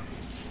 Okay.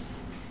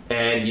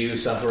 and you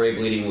suffer a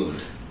bleeding wound.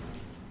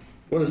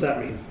 What does that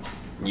mean?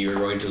 You are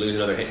going to lose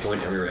another hit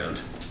point every round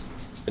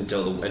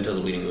until the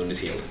bleeding wound is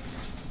healed.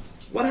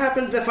 What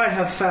happens if I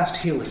have fast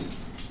healing?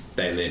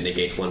 Then it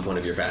negates 1 point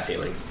of your fast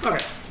healing. Okay.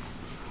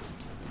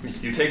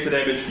 You take the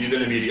damage, you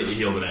then immediately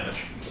heal the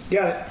damage.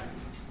 Got it.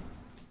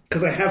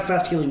 Because I have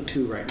fast healing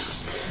 2 right now.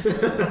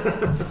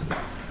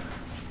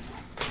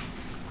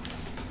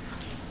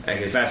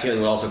 Actually, fast healing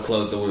will also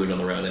close the wound on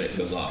the round that it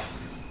goes off.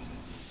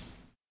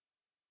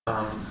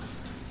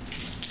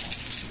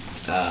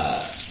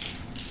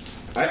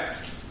 Alright.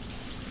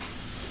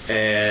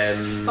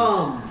 And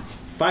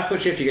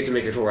 5-foot shift, you get to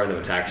make your full round of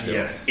attack still.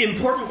 Yes.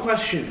 Important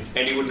question.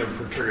 And you wouldn't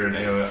have triggered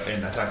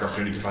an attack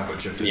opportunity for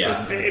 5-foot shift.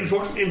 Yeah.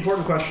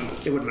 Important question.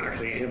 It wouldn't matter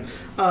to him.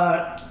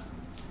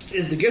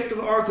 Is the gift of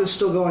Arthas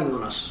still going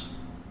on us?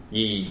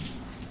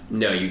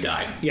 No, you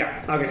died.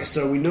 Yeah. Okay.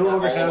 So we no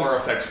longer All have of our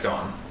effects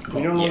gone.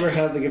 we no longer Yes.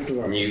 have the gift of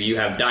Arthas. You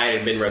have died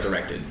and been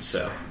resurrected,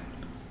 so.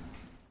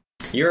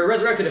 You're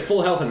resurrected at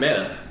full health and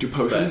mana. Do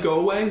potions But- go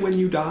away when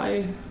you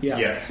die? Yeah.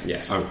 Yes.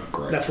 Yes. Oh,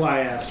 great. That's why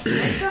I asked.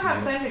 I still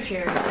have Thunder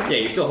Fury. Right? Yeah,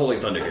 you're still holding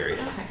Thunder Fury.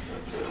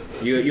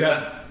 Okay. You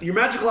have. Your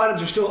magical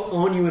items are still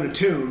on you and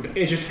attuned.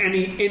 It's just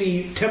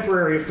any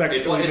temporary effects.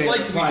 It's that like, we it's made like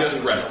we apply just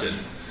to rested.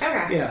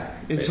 Okay. Yeah,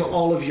 and so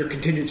all of your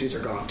contingencies are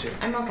gone too.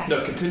 I'm okay.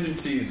 No,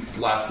 contingencies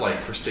last like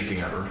for stinking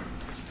ever.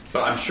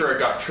 But I'm sure it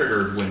got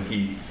triggered when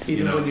he,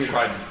 Even when you-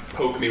 tried to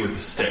poke me with a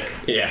stick.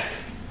 Yeah.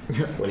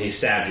 When he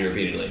stabbed you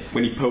repeatedly.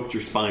 When he poked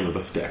your spine with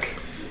a stick.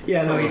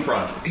 Yeah, no, From he, the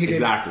front. he did.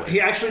 Exactly. He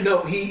actually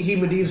he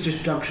Medivh's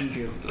just junctioned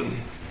you,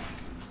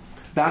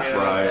 That's Yeah,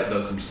 right. That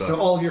does some stuff. so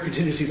all of your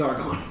contingencies are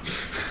gone.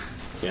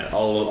 Yeah,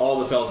 all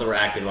the spells that were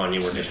active on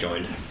you were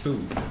disjoined.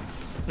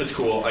 It's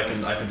cool. I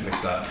can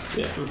fix that.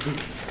 Yeah.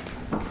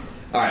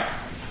 Alright.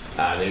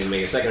 Then you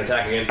make a second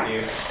attack against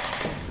you.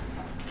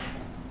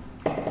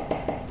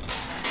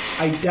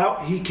 I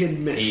doubt he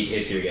can miss. He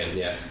hits you again,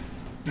 yes.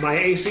 My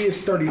AC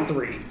is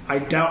 33. I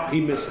doubt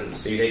he So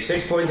misses. you take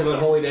 6 points of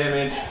unholy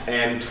damage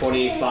and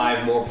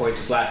 25 more points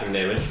of slashing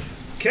damage.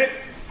 Okay.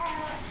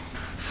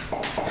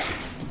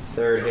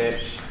 Third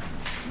hit.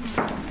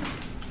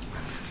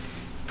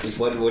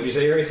 What did you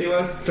say your AC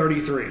was?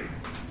 33.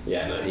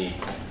 Yeah, no,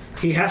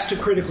 He has to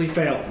critically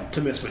fail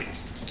to miss me.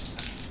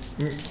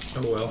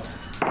 Oh well.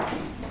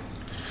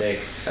 take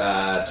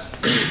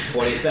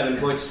 27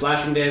 points of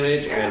slashing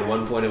damage and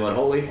 1 point of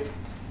unholy.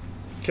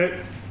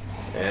 Okay.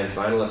 And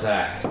final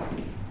attack.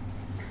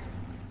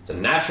 It's a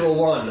natural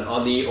 1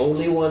 on the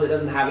only one that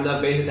doesn't have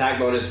enough base attack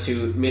bonus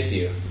to miss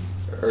you.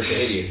 Or to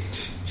hit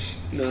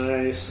you.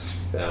 Nice.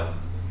 So,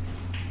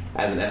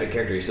 as an epic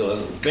character, he still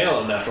doesn't fail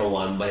on natural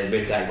 1, but his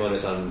base attack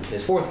bonus on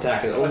his 4th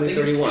attack is only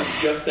 31.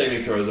 Just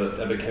saving throws that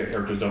epic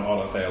characters don't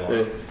auto fail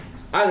on.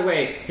 Either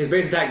way, his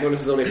base attack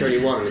bonus is only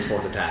 31 on his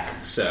 4th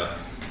attack, so.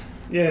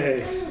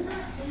 Yay.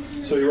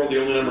 So he rolled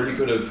the only number he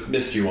could have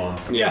missed you on.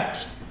 Yeah.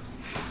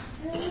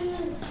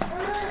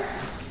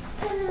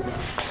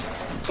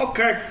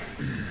 Okay.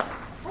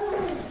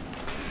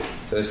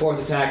 So his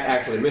 4th attack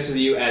actually misses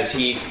you as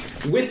he,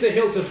 with the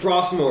hilt of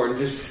Frostmourne,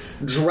 just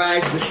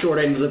drags the short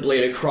end of the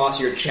blade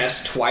across your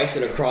chest twice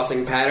in a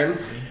crossing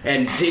pattern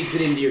and digs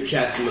it into your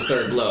chest in the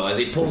 3rd blow. As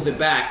he pulls it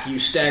back, you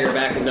stagger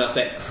back enough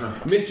that,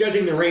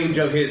 misjudging the range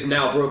of his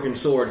now broken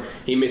sword,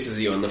 he misses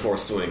you on the 4th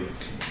swing.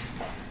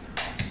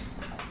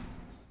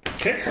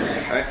 Okay.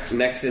 Alright,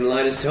 next in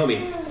line is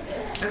Tommi.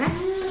 Okay.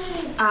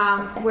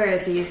 Where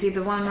is he? Is he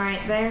the one right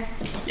there?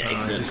 Yeah,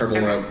 he's in the purple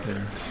robe.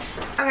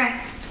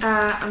 Okay.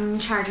 I'm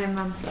charging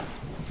them.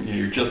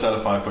 You're just out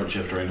of 5-foot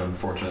shift range,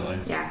 unfortunately.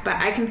 Yeah, but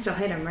I can still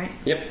him, right?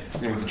 Yep.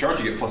 And with the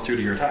charge, you get +2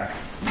 to your attack.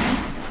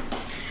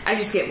 I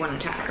just get 1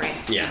 attack, right?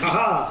 Yeah.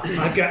 Aha!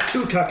 I've got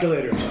 2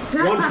 calculators.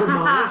 One for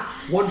mana,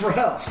 one for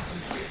health.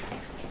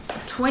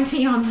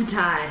 20 on the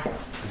die.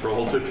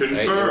 Roll to confirm.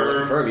 Hey,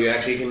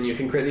 confirm. You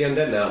can crit the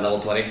undead now at level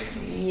 20.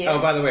 Yeah. Oh,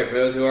 by the way, for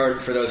those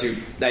who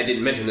I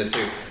didn't mention this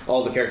too,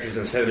 all the characters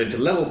have ascended to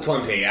level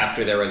 20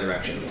 after their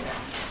resurrection.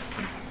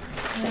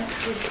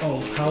 Oh,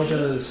 how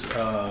does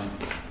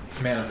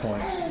mana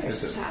points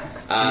is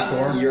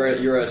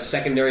it? You're a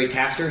secondary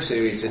caster, so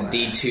it's a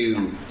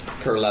D2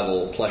 per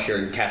level plus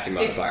your casting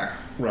modifier.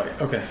 Right.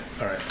 Okay.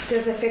 All right.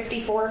 Does a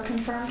 54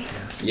 confirm?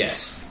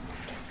 Yes.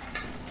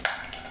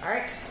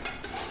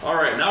 All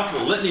right, now for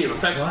the litany of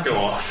effects to go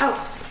off.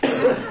 Oh, I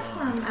have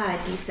some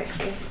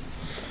D6s.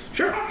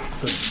 Sure.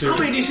 So How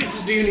many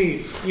D6s do you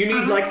need? You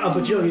need like a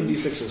bajillion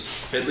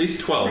D6s. At least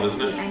 12,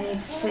 isn't it? I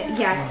need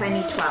yes, I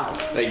need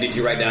 12. Did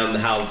you write down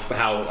how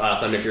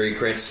Thunder Fury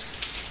crits?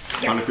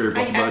 Yes, Fury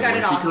plus I've got Blood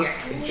it all Secret?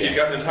 here. She's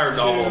got an entire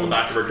novel on the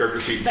back of her character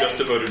sheet just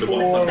devoted to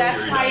what Thunder That's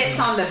Fury why does. it's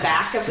on the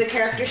back of the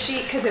character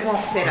sheet, because it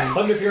won't fit up.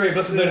 Thunder Fury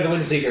plus the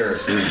Windseeker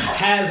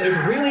has a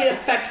really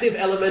effective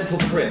elemental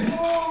crit.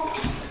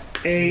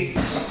 8,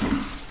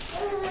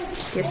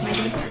 Here's my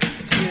D6.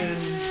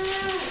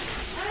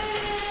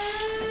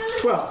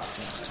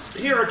 12.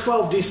 Here are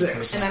 12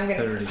 D6. And I'm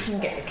going to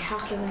get the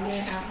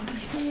calculator out.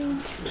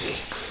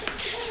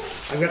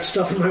 I've got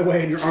stuff in my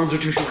way and your arms are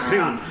too short. Hang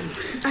on.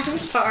 I'm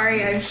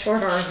sorry, I have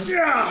short arms.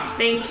 Yeah.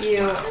 Thank you.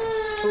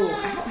 Ooh,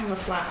 I don't have a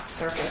flat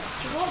surface.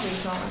 What are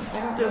these on? I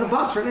don't There's a know.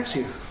 box right next to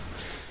you.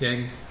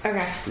 Yang.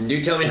 Okay.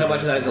 Do tell me how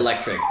much of that is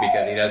electric,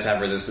 because he does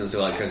have resistance to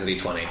electricity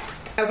 20.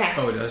 Okay.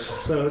 Oh, it does.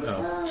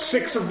 So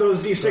 6 of those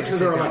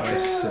D6s are electric.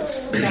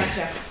 6.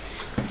 Gotcha.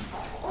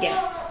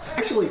 Yes.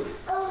 Actually,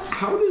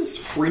 how does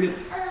freedom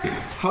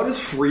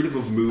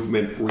of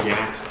movement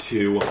react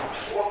to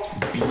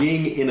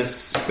being in a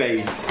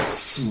space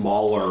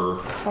smaller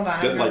Hold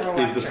on, that I'm like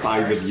gonna is the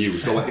size first. of you?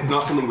 So like it's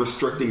not something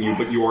restricting you,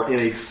 but you are in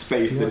a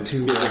space that is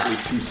physically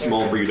too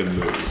small for you to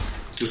move.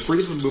 Does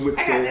freedom of movement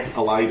I got this.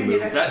 still allow you to I can do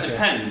move? this. That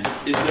depends.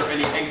 Is there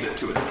any exit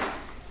to it?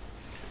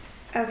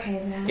 Okay,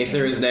 then. If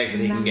there is an exit,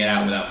 he can get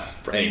out without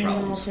any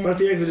problems. What if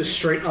the exit is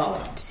straight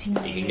up? He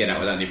can get out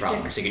without any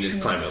problems. He can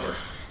just climb over.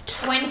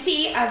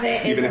 20 of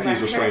it is Even if electric.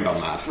 he's restrained on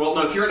that. Well,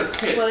 no, if you're in a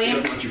pit, William?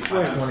 it doesn't let you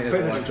climb. 20 is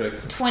electric.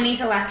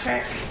 20's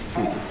electric.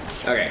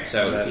 Okay,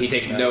 so he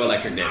takes no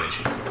electric damage.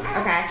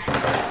 Okay.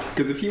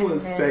 Because if he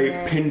was,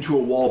 say, pinned to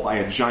a wall by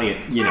a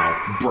giant,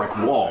 brick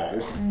wall,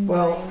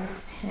 Well,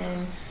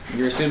 10.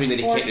 You're assuming that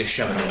he can't just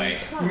shove it away.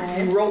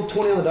 you rolled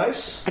 20 on the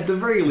dice? at the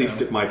very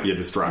least it might be a You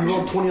distraction.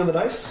 rolled 20 on the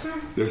dice?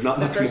 There's not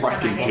much first more I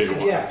time I can hit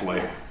do, you.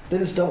 honestly.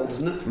 Then it's doubled,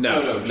 isn't it?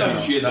 No, No,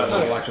 she is No,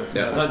 not. electric.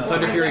 No,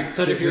 Thunder Fury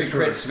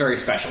crits very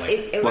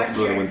specially. Plus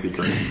ability Electric.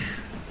 Windseeker.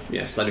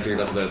 Yes, Thunder Fury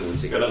doesn't let the Yeah,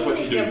 Windseeker. that's what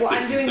she's doing. Yeah, well,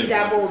 I'm doing 66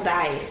 double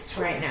dice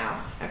right now.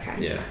 Okay.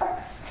 Yeah.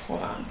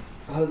 Hold on.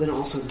 How did it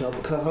also double?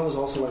 Because I thought it was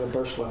also like a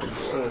burst weapon.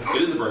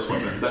 It is a burst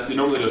weapon. That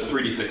normally does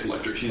 3d6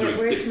 electric. She's Wait, doing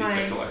where's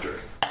 66 my- electric.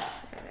 There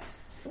it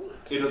is.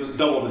 It doesn't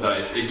double the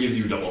dice. It gives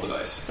you double the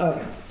dice.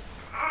 Okay.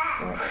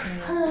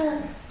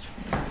 14.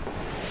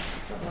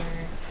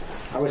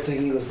 I was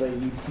thinking it was like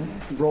you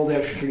roll the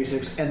extra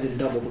 3d6 and then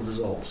double the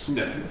results.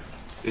 No.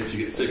 It's you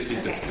get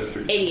 66 to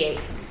 3. 88.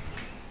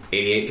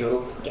 88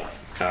 total?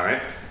 Yes.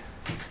 Alright.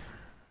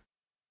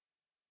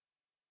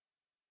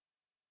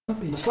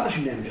 The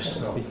slashing damage is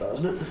still doubled, though,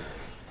 isn't it?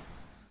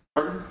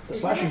 Pardon? The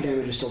slashing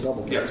damage is still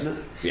doubled, though, Yes. isn't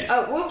it? Yes.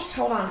 Oh, whoops.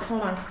 Hold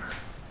on.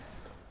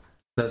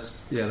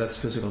 That's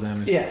physical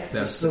damage. Yeah.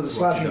 That's So the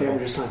slashing double.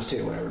 damage is times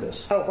 2, whatever it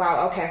is. Oh,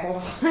 wow. Okay, hold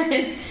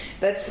on.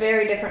 That's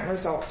very different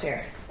results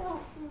here.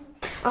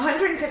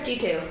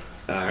 152.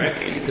 Alright.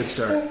 Good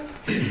start.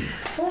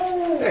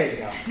 There you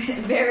go.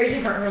 Very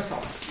different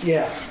results.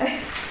 Yeah.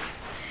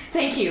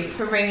 Thank you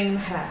for bringing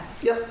that up.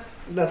 Yep.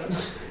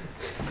 That's,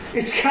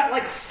 it's got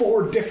like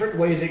 4 different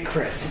ways it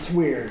crits. It's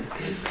weird.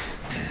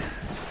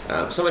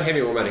 Someone hand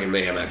me more Magic and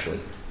Mayhem, actually.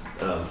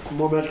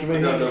 More magic I got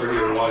it mayhem. over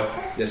here.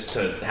 Why? Just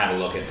to have a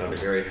look at Thunder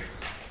Fury.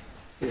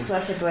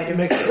 Blessed Blade.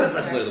 Make Let's look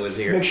at the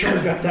Windseeker. make sure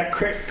we got that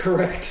crit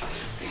correct.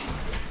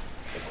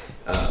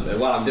 And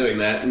while I'm doing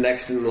that,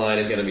 next in line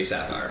is going to be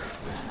Sapphire.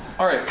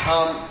 Alright,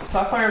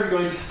 Sapphire is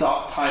going to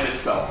stop time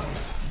itself.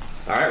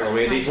 Alright, roll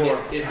me a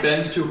d4. It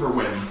bends to her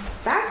whim.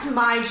 That's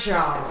my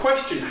job.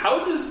 Question,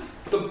 how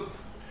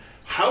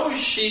is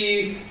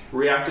she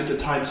reacted to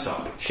time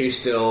stop? She's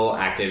still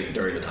active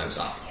during the time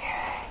stop.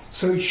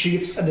 So she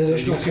gets an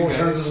additional you two 4 guys-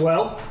 turns as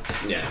well.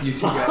 Yeah. You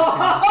two guys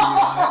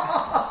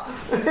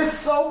can It's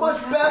so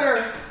much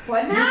better.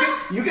 What now?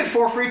 You get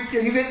 4 free.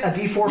 You get a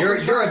D4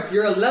 free turns.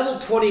 You're a level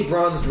 20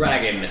 bronze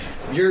dragon.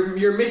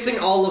 You're missing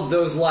all of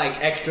those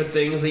extra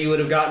things that you would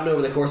have gotten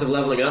over the course of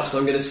leveling up. So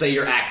I'm going to say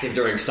you're active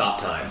during stop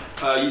time.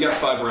 You got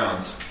 5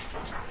 rounds.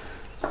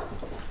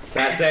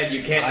 That said,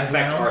 you can't 5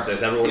 affect rounds?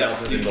 Arthas. Everyone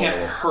else is You can't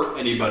invulnerable. hurt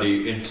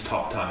anybody into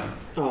top time.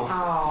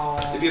 Oh,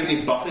 If you have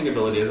any buffing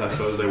abilities, I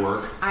suppose they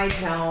work. I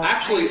don't.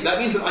 Actually, that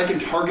means that I can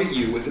target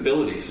you with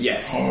abilities.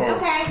 Yes.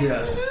 Okay.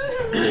 Yes.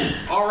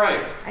 Alright,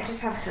 I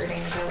just have hurting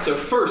ability. so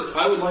first,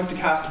 I would like to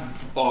cast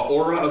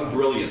Aura of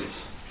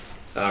Brilliance.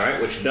 All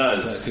right, which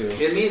does.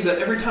 It means that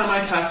every time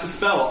I cast a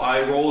spell,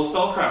 I roll a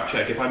spellcraft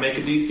check. If I make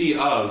a DC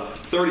of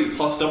 30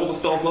 plus double the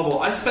spell's level,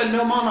 I spend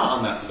no mana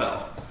on that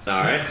spell. All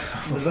right.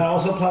 Does that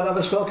also apply to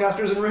other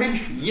spellcasters in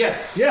range?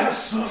 Yes.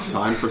 Yes.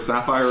 Time for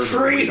Sapphire.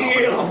 Free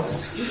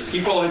heals.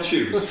 People I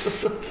choose.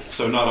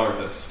 So not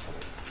Arthas.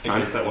 In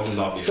case that wasn't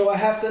obvious. So I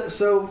have to.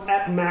 So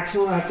at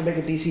maximum, I have to make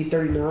a DC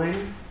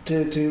 39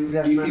 to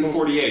have DC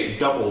 48,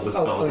 double the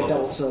spell's level.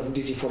 Double, so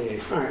DC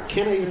 48. Alright,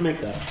 can I even make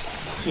that?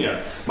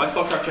 Yeah, my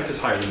spellcraft check is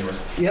higher than yours.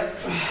 Yep.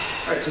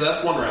 Alright, so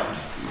that's one round.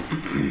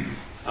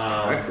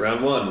 Alright,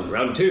 round 1.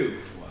 Round 2.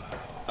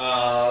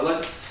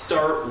 Let's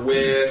start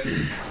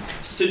with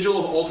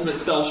Sigil of Ultimate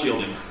Spell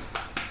Shielding.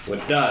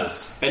 Which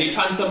does?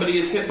 Anytime somebody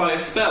is hit by a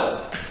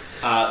spell,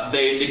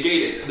 they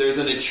negate it. There's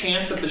a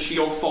chance that the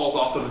shield falls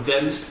off of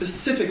them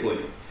specifically.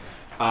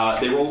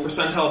 They roll a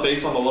percentile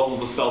based on the level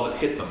of the spell that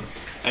hit them.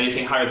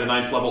 Anything higher than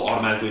 9th level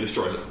automatically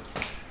destroys it.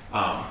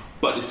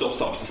 But it still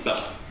stops the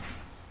spell.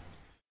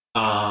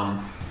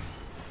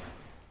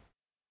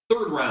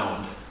 Third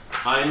round,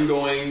 I'm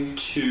going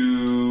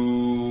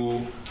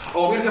to... I'm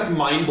going to cast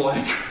Mind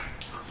Blank.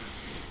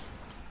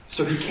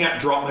 So he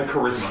can't drop my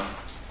Charisma.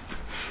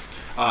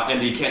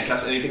 And he can't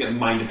cast anything that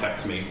mind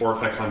affects me or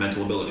affects my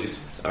mental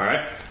abilities.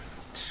 Alright.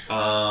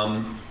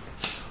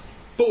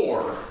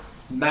 4.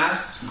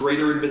 Mass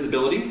Greater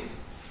Invisibility.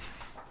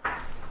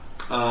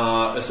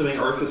 Assuming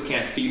Arthas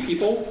can't feed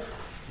people,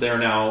 they are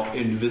now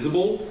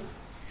invisible.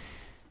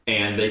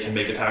 And they can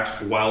make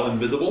attacks while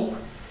invisible.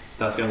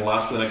 That's going to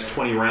last for the next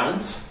 20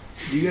 rounds.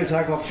 Do you get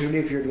attack of opportunity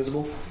if you're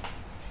invisible?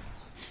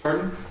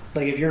 Pardon?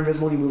 Like if you're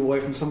invisible and you move away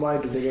from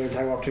somebody, do they get an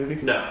attack of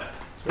opportunity? No.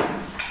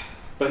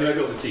 But he might be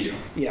able to see you.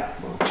 Yeah.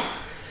 Well.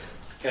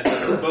 And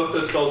both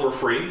those spells were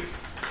free.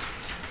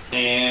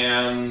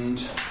 And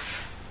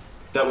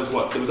that was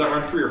what? Was that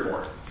round 3 or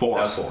 4? 4.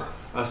 That was 4.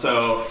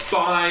 So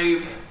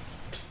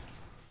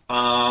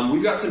 5.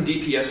 We've got some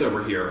DPS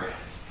over here.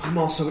 I'm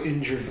also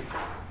injured.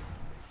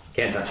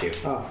 Can't touch you.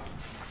 Oh.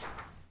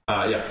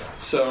 Yeah.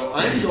 So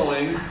I'm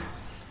going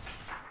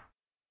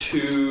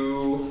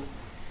to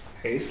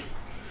Haste?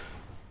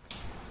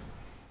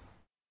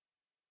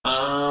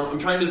 I'm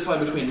trying to decide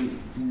between...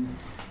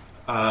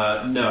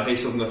 no,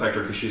 haste doesn't affect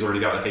her because she's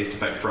already got a haste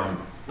effect from...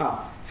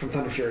 From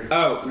Thunder Fury.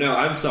 Oh, no,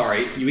 I'm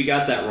sorry. We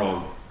got that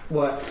wrong.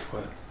 What?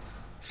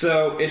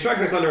 So, it strikes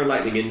like thunder and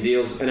lightning and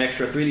deals an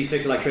extra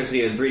 3d6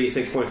 electricity and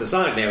 3d6 points of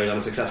sonic damage on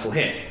a successful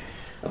hit.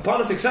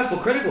 Upon a successful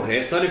critical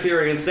hit, Thunder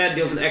Fury instead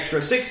deals an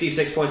extra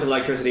 66 points of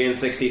electricity and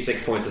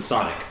 66 points of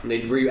sonic.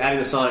 Were you adding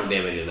the sonic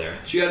damage in there?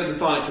 She added the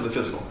sonic to the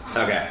physical.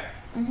 Okay.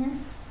 Mm-hmm.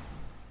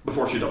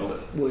 Before she doubled it.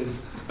 William.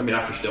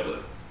 After she doubled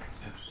it.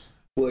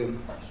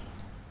 William.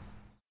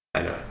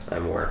 I know.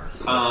 I'm aware.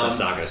 That's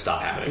not going to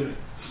stop happening.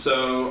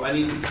 So, I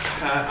need to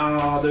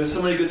cast... there's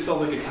so many good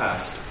spells I could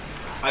cast.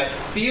 I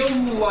feel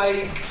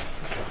like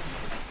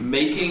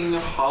making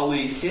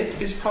Holly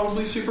hit is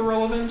probably super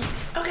relevant.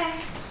 Okay.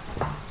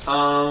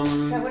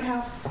 That would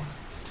help.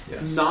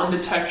 Yes.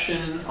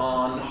 Non-detection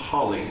on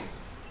Holly.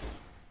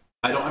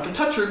 I don't have to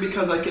touch her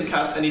because I can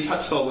cast any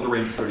touch spells at a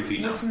range of 30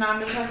 feet now. What's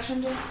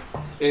non-detection do?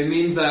 It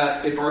means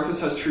that if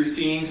Arthas has true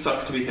seeing,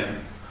 sucks to be him.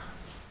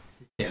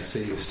 Can't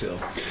see you still.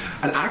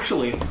 And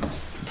actually,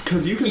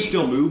 because you can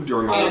still move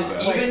during all of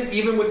this.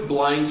 Even with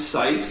blind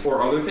sight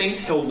or other things,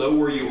 he'll know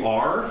where you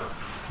are,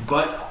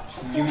 but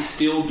you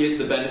still get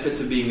the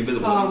benefits of being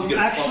invisible.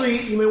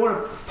 You may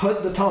want to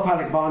put the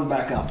telepathic bond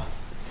back up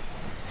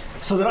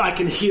so that I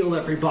can heal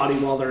everybody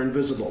while they're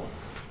invisible.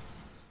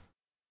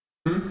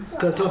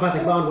 Because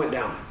telepathic bond went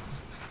down.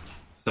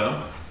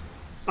 So?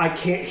 I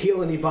can't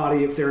heal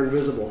anybody if they're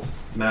invisible.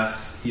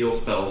 Mass heal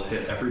spells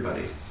hit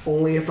everybody.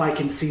 Only if I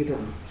can see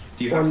them.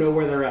 Or know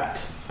where they're at.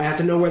 I have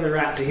to know where they're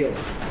at to heal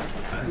them.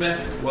 Meh.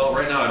 Well,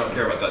 right now I don't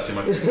care about that too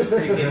much.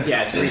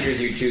 Yeah, it's creatures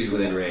you choose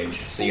within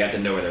range, so you have to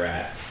know where they're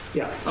at.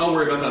 Yeah. I'll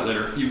worry about that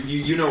later.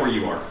 You know where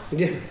you are.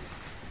 Yeah.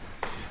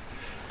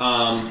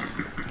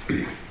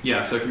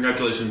 Yeah, so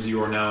congratulations,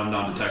 you are now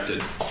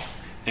non-detected.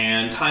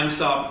 And time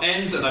stop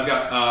ends, and I've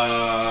got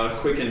a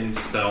quicken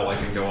spell I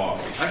can go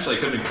off. Actually, I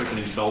could have been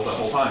quickening spells that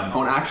whole time.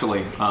 Oh, and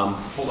actually,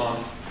 Hold on.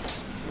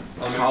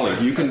 Holly,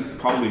 you can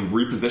probably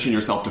reposition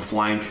yourself to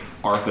flank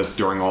Arthas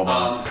during all the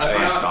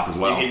time stop as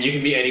well. You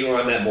can be anywhere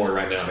on that board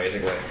right now,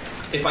 basically.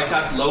 If I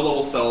cast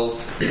low-level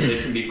spells,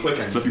 they can be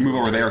quickened. So if you move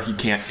over there, he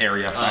can't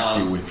area affect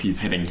you if he's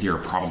hitting here,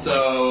 probably.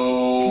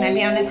 So... Can I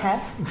be on his head?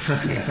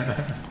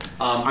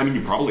 I mean,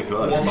 you probably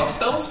could. Warm up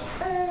spells?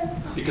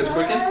 Because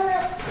quicken?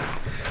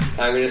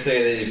 I'm going to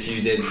say that if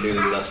you didn't do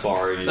this thus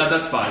far...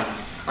 That's fine.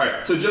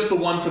 Alright, so just the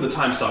one for the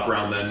time stop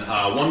round then.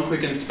 One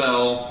quicken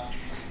spell...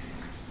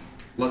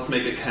 Let's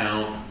make it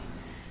count.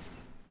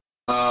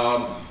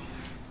 Have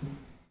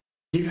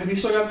you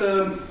still got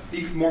the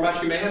more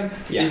magic mayhem?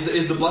 Yeah.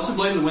 Is the Blessed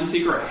Blade of the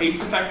Windseeker a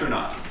haste effect or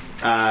not?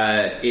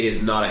 It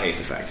is not a haste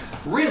effect.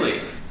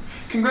 Really?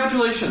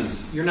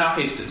 Congratulations, you're now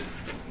hasted.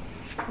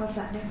 What's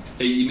that do?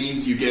 It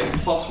means you get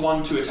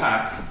 +1 to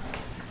attack,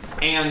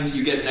 and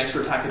you get an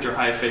extra attack at your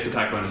highest base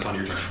attack bonus on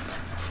your turn.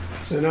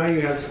 So now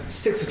you have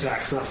 6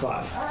 attacks, not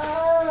 5.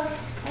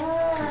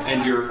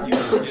 And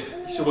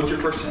so what's your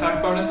first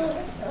attack bonus?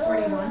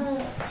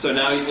 41. So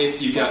now if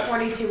you got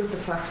 42 with the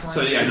 +1.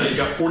 So yeah, now you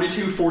got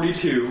 42,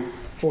 42,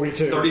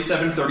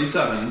 37,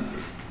 37,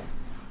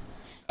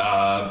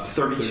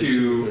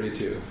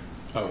 32,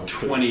 Oh,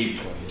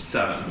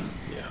 27.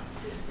 Yeah.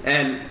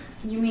 And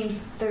You mean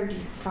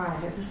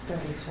 35? It was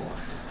 34.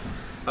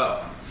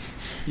 Oh.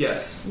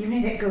 Yes. You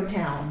made it go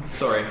down.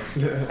 Sorry.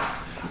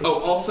 Oh,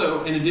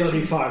 also, in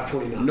addition...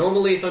 35-29.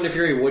 Normally, Thunder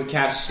Fury would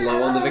cast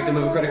slow on the victim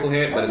of a critical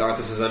hit, but as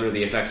Arthas is under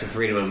the effects of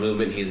freedom of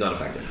movement, he's not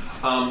affected.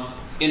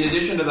 In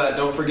addition to that,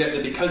 don't forget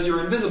that because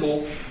you're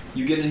invisible,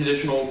 you get an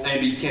additional,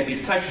 and you can't be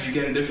detected, you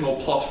get an additional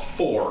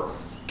 +4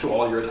 to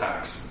all your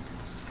attacks.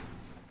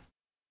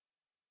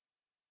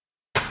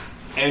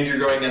 And you're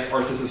going against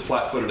Arthas'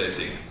 flat-footed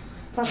AC.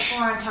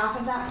 +4 on top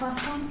of that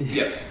 +1?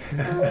 Yes.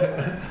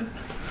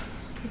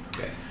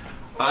 Okay.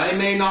 I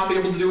may not be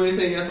able to do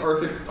anything against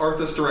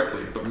Arthas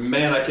directly, but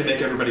man, I can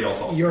make everybody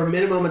else also. Your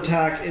minimum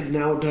attack it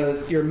now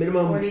does your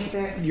minimum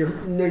 46. Your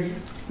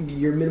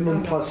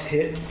minimum plus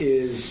hit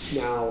is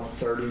now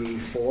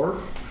 34.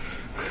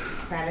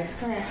 That is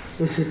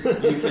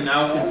correct. You can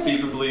now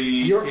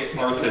conceivably hit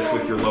Arthas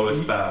with your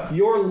lowest BAB.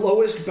 Your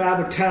lowest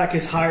BAB attack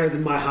is higher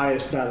than my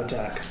highest BAB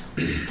attack.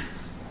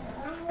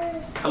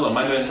 Hello,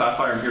 my name is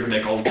Sapphire. I'm here to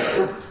make all of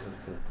this.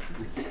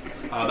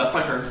 That's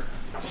my turn.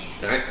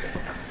 Alright.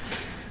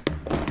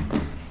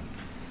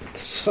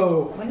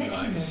 So Wouldn't it be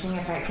amazing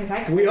if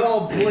I... we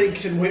all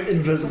blinked and went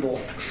invisible.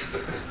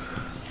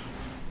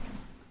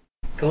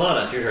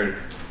 Kalana, it's your turn.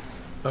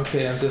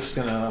 Okay, I'm just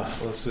gonna...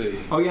 Let's see.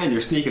 Oh yeah, and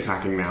you're sneak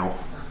attacking now.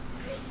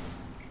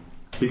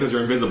 Because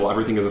you're invisible,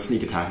 everything is a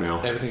sneak attack now.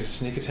 Everything's a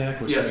sneak attack?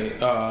 Which Yes. means,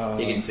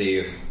 He can see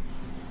you.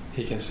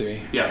 he can see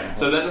me. Yeah,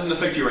 so that doesn't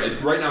affect you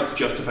right now. It's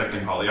just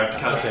affecting Holly. I have to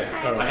cast. Okay,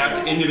 all right. I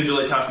have to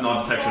individually cast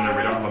non-detection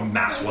every. I don't have a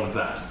mass one of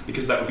that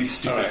because that would be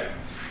stupid. Alright.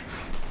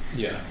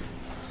 Yeah.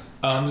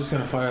 I'm just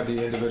gonna fire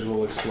the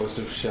individual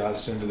explosive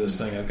shots into this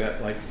thing. I've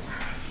got like a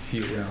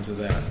few rounds of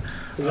that.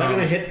 Is that going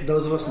to hit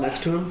those of us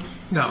next to him?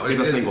 No, It's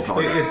a single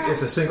target.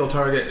 It's a single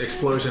target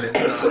explosion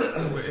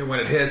inside.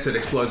 When it hits, it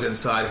explodes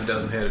inside. If it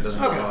doesn't hit, it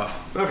doesn't go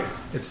off. Okay.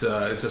 It's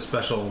a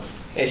special.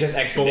 It's just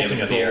extra Bolting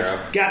damage on the bolt. arrow.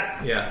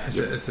 Got it. Yeah, it's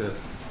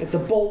It's a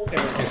bolt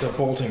arrow. a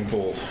bolting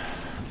bolt.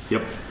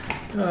 Yep.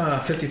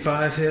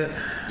 55 hit.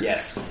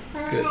 Yes.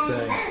 Good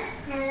thing.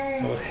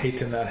 I would hate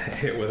to not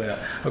hit with that.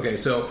 Okay,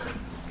 so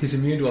he's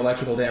immune to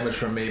electrical damage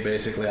from me.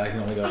 Basically, I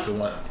can only go up to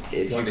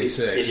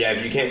 1d6.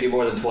 If you can't do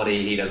more than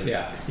 20, he doesn't.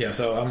 Yeah.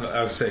 So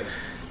I would say,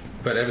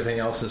 but everything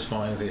else is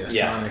fine. The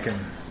sonic and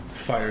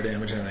fire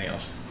damage and everything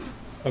else.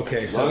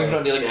 Okay, As long as you're so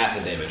not dealing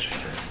acid damage.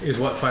 is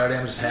what fire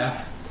damage is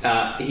half?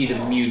 He's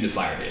immune to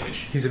fire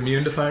damage. He's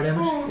immune to fire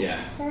damage. Yeah.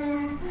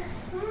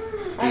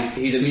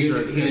 He's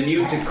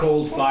immune to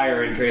cold,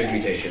 fire, and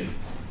transmutation.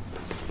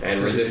 And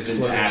So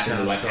resistant to acid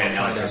and They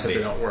electricity.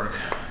 don't work.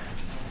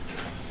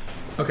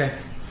 Okay.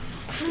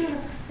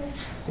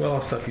 Well,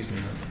 I'll stop using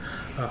them.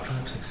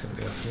 5, 6, 7,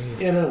 8,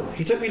 3. Yeah, no.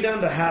 He took me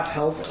down to half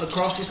health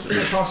across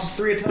his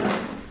 3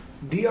 attacks.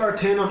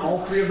 DR10 on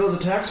all 3 of those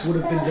attacks would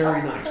have been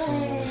very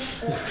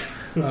nice.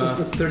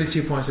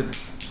 32 points of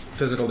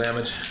physical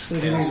damage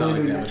and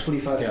sonic damage.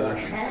 25 together.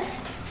 slash.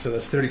 So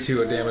that's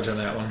 32 of damage on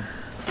that one.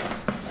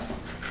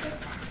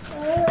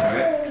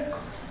 Alright.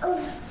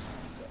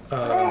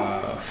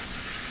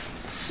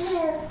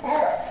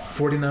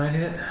 49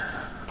 hit.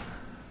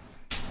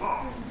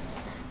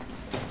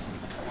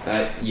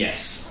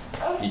 Yes.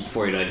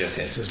 49 just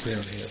hits. Just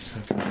barely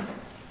hits. Okay.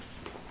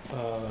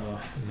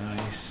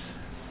 Nice.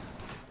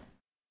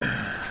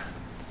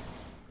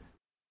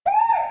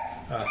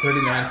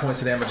 39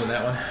 points of damage on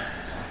that one.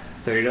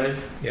 39?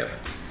 Yep.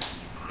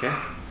 Okay.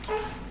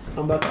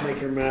 I'm about to make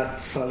your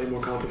math slightly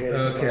more complicated.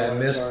 Okay, I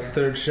missed Sorry.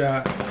 third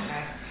shot.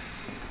 Okay.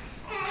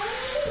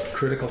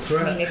 Critical I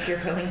threat. mean, if you're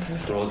willing to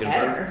make Roll it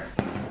confirm. better.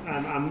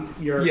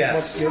 Your,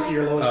 Yes. what's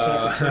your lowest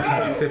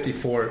attack?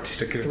 54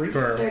 to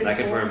confirm. That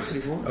confirms.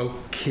 34?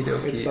 Okie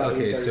It's dokie. about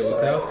Okay, 37. so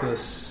without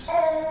this.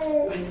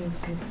 I'm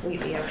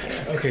completely okay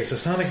with it. Okay, so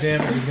sonic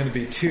damage is going to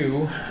be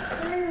 2.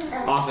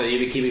 Also,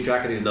 you've been keeping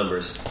track of these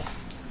numbers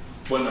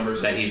What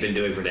numbers? that he's been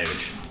doing for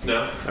damage.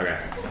 No. Okay.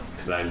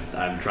 Because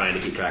I'm trying to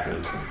keep track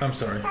of them. I'm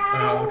sorry.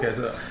 Okay,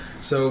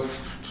 so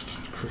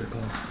critical.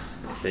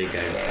 I think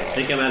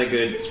I'm at a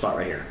good spot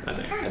right here. I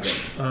think.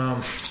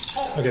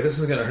 Okay, this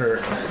is going to hurt.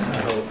 I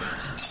hope.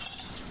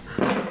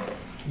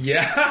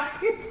 Yeah.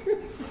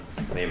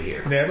 Maybe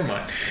here. Never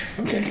mind.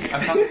 Okay, I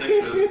thought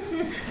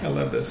 6s. I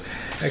love this.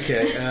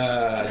 Okay,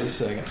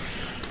 just a second.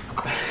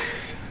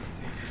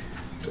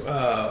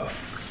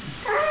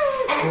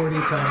 40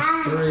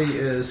 times 3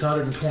 is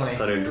 120.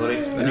 120.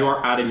 And you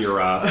are adding your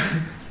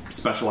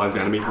specialized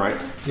enemy, right?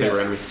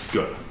 Favorite enemy.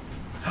 Good.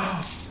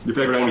 Your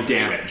favorite enemy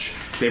damage.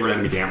 Favorite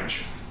enemy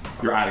damage.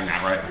 You're adding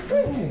that, right?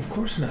 Oh, of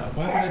course not.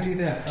 Why would I do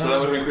that? So that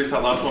would have increased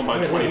that last one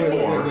by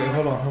 24. Wait,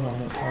 hold on.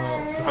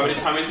 How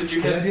many did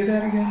you Did I hit? do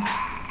that again?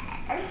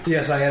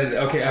 Yes, I added.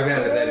 Okay, I've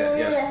added that in.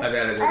 Yes, I've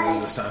added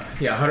it this time.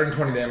 Yeah,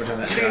 120 damage on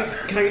that shot.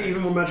 Can I get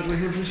even more magically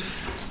here, please?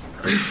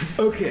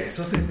 Okay,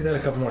 so I'm going to do that a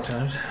couple more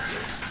times.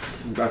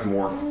 That's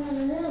more.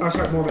 Oh,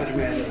 sorry, more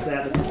magically.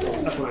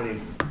 That's what I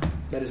need.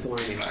 That is the one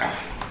I need.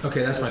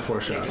 Okay, that's my 4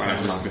 shots. Fine,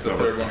 I'll knock this the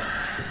over. third one.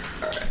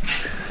 Alright.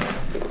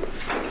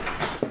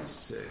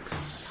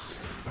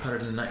 6.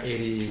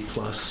 180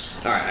 plus.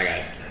 Alright, I got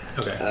it.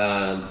 Okay.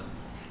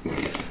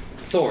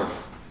 Thorn.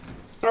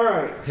 All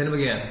right. Hit him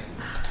again.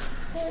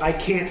 I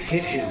can't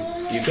hit him.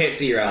 You can't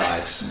see your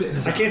allies.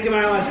 I can't see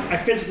my allies. I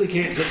physically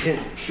can't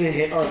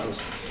hit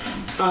Arthas.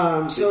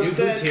 So Did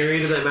you include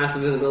Tyrion in that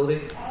massive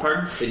invisibility?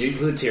 Pardon? Did you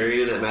include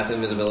Tyrion in that massive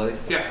invisibility?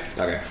 Yeah.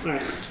 Okay.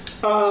 Alright.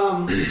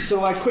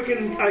 So I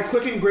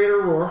quicken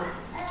Greater Roar.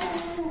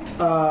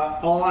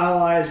 All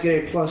allies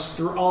get a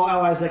 +3. All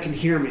allies that can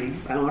hear me.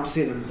 I don't have to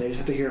see them. They just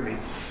have to hear me.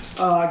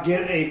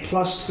 Get a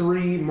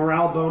 +3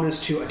 morale bonus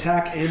to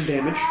attack and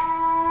damage.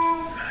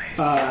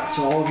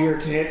 So all of your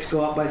hits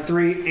go up by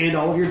 3, and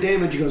all of your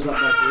damage goes up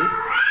by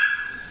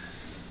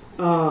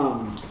 3.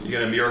 You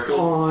gonna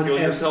miracle heal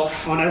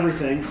yourself on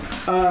everything.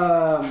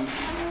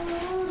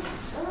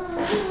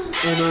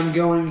 And I'm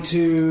going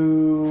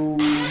to.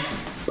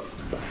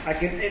 I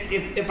can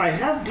if I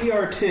have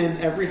DR10,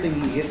 everything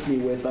he hits me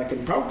with, I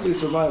can probably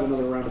survive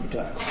another round of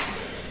attacks.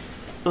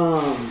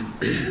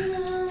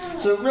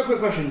 So real quick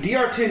question: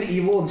 DR10,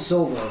 evil, and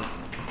silver.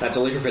 That's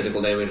only for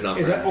physical damage, not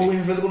for Is that only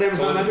for physical damage?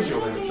 Not only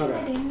physical for damage.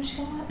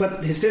 Okay.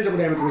 But his physical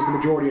damage was the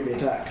majority of the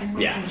attack.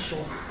 Yeah.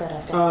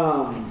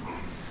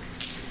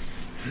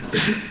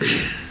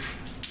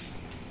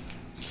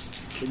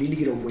 We need to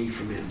get away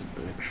from him.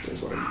 Actually,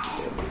 is what I need to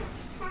say.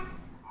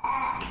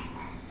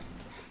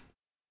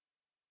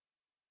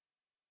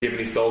 Do you have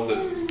any spells that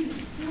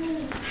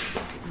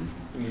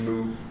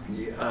move?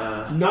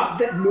 Not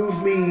that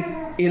move me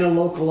in a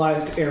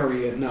localized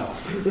area, no.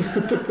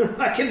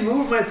 I can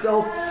move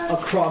myself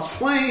across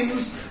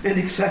planes and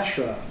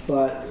etc.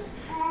 But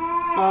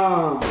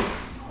I'm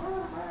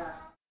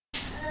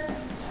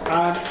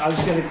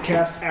just going to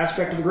cast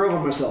Aspect of the Grove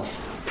on myself.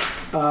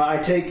 I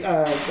take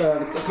a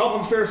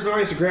Goblin Spirit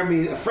Scenarios to grant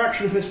me a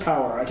fraction of his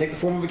power. I take the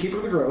form of a Keeper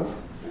of the Grove.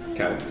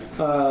 Okay.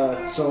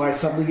 So I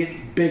suddenly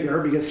get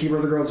bigger because Keeper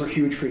of the Groves are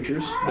huge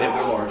creatures. They're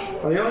large.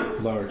 Are they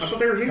Large. I thought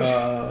they were huge.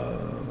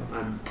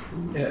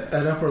 At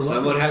upper levels.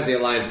 Someone has the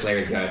Alliance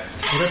Player's Guide.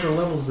 At upper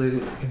levels, they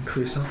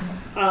increase something.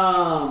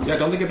 Yeah,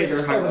 don't they get bigger?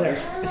 It's over there.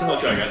 It's I'll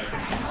check it.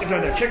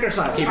 right there. Check their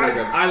size. Keeper of the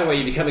Grove. Either way,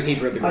 you become a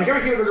Keeper of the I Grove. become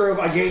a Keeper of the Grove.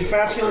 I gain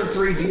Fast Healing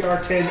 3,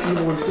 DR10,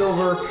 Evil, and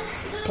Silver,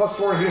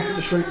 +4 enhancement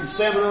to Strength and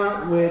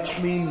Stamina, which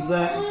means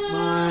that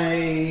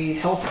my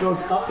health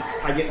goes up.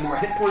 I get more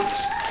hit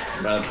points.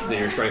 Did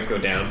your strength go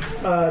down?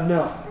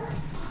 No.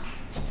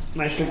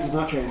 My strength does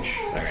not change.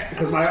 Okay.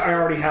 Because I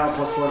already have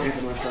 +4 enhancement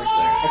to my strength.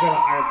 I got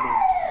a higher than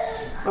that.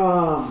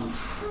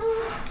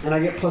 And I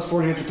get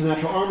 +4 enhancement to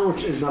natural armor,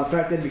 which is not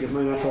affected because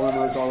my natural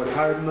armor is already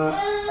higher than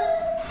that.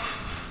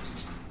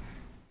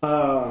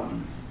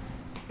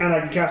 And I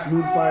can cast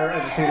Moonfire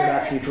as a standard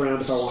action each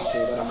round if I want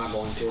to, but I'm not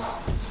going to.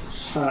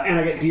 And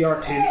I get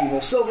DR10,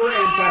 Evil, Silver,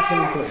 and Fast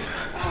Healing 3.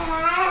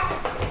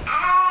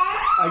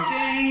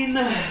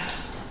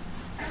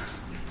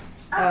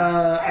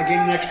 I gain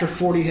an extra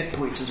 40 hit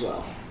points as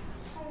well,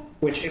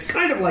 which is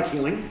kind of like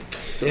healing.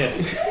 Yeah.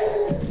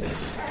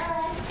 Nice.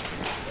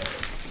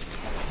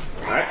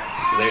 Alright,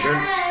 their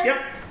turn.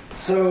 Yep.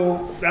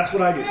 So that's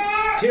what I do.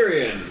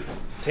 Tyrion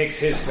takes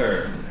his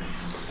turn.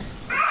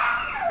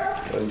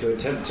 Going to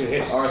attempt to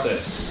hit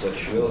Arthas,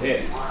 which will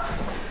hit.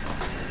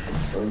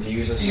 Going to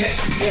use a He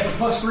has a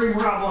 +3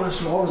 morale bonus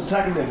to all his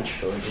attacking damage.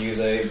 Going to use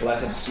a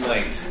Blessed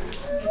Smite.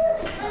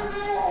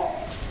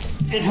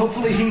 And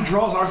hopefully he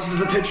draws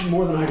Arthas' attention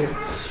more than I do.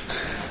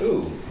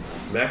 Ooh,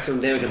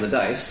 maximum damage on the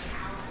dice.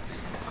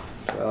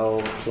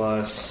 12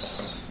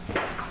 plus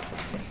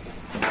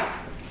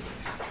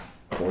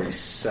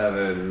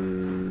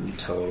 47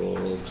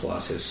 total,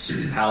 plus his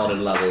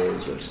paladin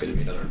levels, which is going to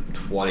be another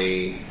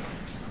 20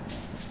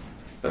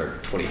 or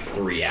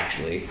 23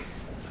 actually.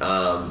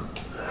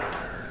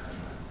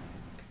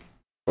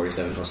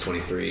 47 plus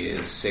 23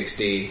 is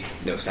 60.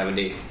 No,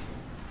 70.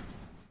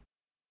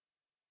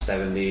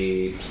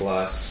 70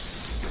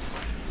 plus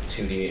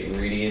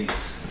 2d8 radiant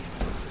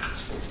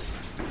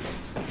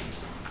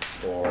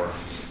for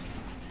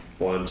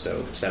 1,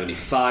 so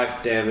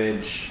 75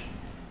 damage.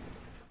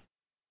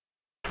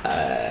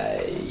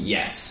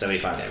 Yes,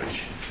 75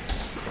 damage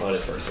on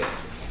his first hit.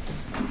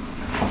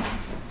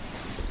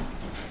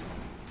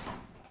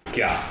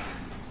 God.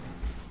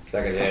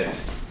 Second hit.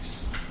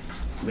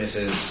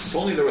 Misses. If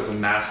only there was a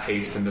mass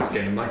haste in this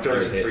game, like there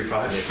is in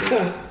 3-5.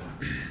 Misses.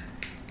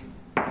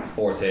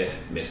 Fourth hit,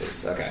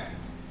 misses. Okay.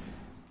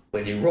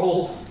 When you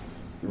roll,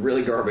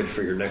 really garbage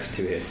for your next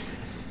 2 hits.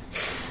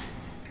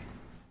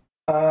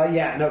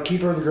 Yeah, no,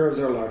 Keeper of the Groves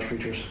are large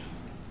creatures.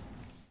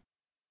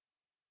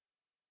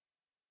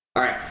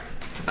 Alright.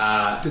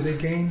 Do they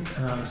gain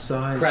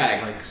size Krag.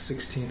 at like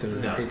 16th or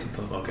 18th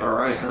level? Okay. All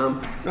right.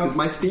 Is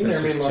my Steam They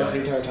remain large the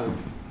entire time.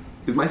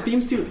 is my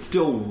Steam suit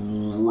still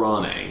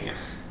running?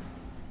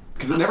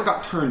 Because it never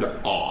got turned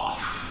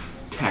off,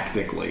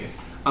 technically,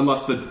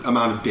 unless the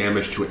amount of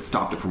damage to it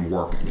stopped it from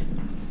working.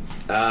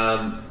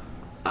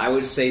 I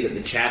would say that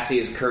the chassis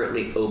is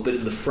currently open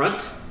in the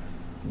front,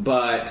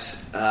 but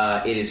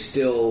it is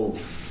still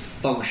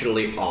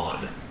functionally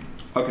on.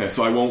 Okay,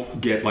 so I won't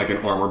get like an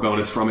armor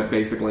bonus from it,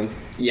 basically.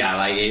 Yeah,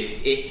 like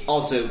it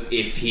also,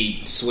 if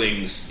he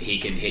swings, he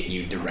can hit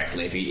you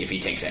directly if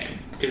he takes aim.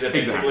 Because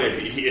basically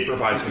it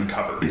provides him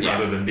cover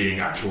rather than being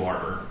actual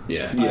armor.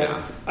 Yeah.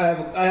 Yeah.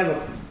 I have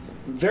a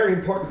very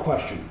important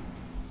question.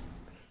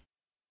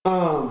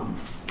 The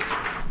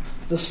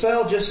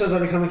spell just says I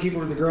become a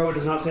Keeper of the Grove. It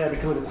does not say I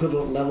become an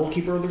equivalent level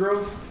Keeper of the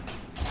Grove.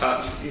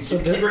 A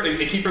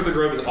Keeper of the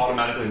Grove is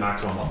automatically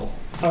maximum level.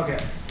 Okay.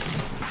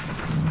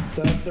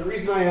 The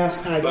reason I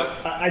ask, and I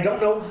don't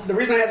know, the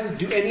reason I ask is,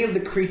 do any of the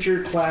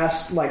creature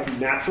class, like,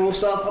 natural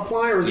stuff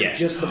apply, or is it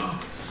just the...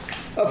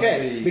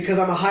 Okay, because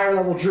I'm a higher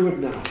level druid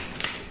now.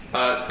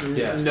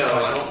 Yes. No,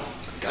 I don't...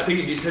 I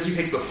think it says he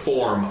takes the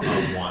form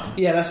of one.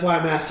 Yeah, that's why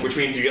I'm asking. Which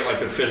means you get, like,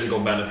 the physical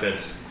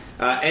benefits.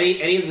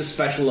 Any of the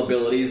special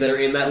abilities that are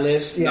in that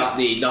list, not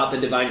the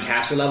divine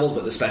caster levels,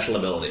 but the special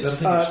abilities.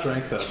 That's your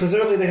strength, though.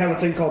 Specifically, they have a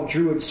thing called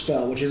Druid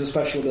Spell, which is a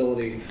special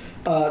ability.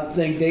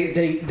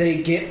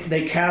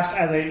 They cast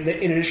as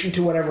in addition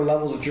to whatever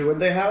levels of Druid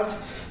they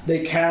have,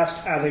 they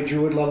cast as a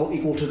Druid level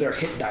equal to their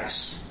hit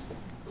dice.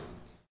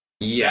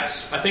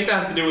 Yes, I think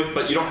that has to do with,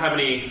 but you don't have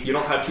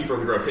Keeper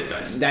of the Grove hit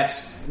dice.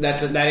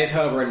 That is,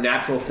 however, a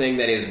natural thing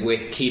that is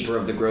with Keeper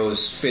of the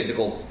Grove's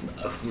physical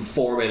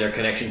form and their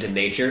connection to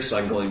nature. So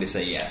I'm going to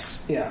say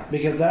yes. Yeah,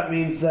 because that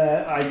means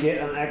that I get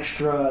an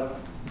extra,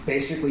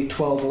 basically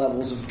 12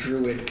 levels of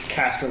Druid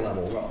caster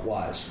level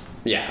wise.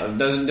 Yeah, it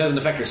doesn't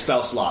affect your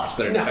spell slots,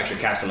 but it affects your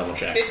caster level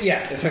checks.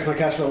 It affects my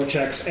caster level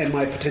checks and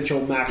my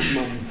potential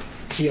maximum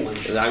healing.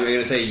 I'm going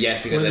to say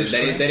yes because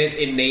that is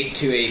innate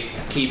to a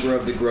Keeper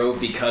of the Grove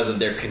because of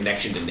their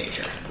connection to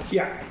nature.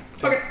 Yeah.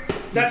 Okay.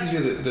 That's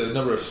the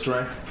number of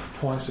strength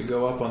points that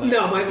go up on that.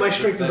 No, my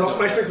strength is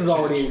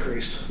already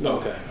increased. No.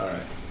 Okay, all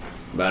right.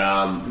 But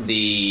I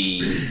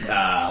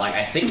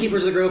think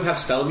Keepers of the Grove have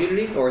spell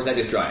immunity, or is that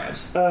just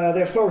dryads? They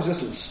have spell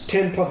resistance,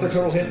 10 plus their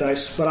total hit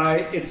dice. But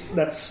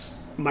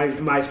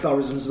my spell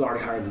resistance is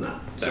already higher than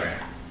that. So. Sorry.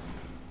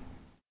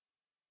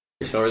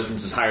 Your spell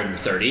resistance is higher than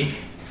 30.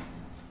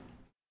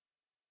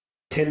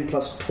 10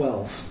 plus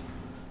 12.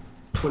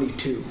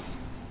 22.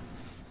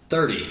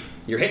 30.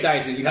 Your hit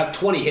dice, you have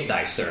 20 hit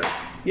dice, sir.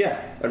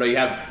 Yeah. Or no, you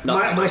have...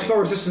 not my spell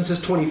resistance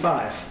is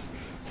 25.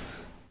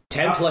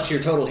 10 plus your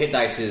total hit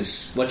dice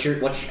is...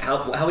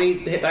 How many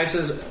hit dice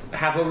does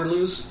Half-Ogre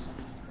lose?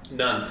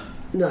 None.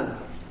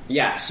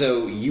 Yeah,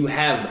 so you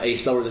have a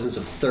spell resistance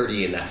of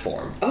 30 in that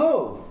form.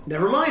 Oh,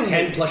 never mind.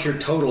 10 plus your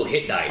total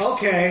hit dice.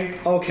 Okay.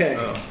 Oh.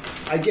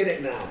 I get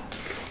it now.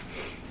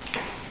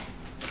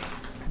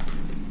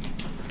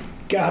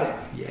 Got it.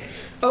 Yay.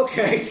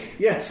 Okay,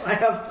 yes, I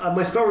have...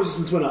 my spell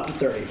resistance went up to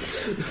 30.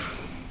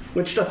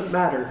 Which doesn't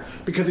matter,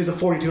 because he's a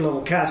 42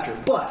 level caster,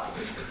 but...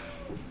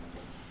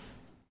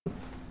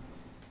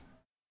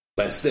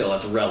 But still,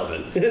 that's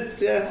relevant.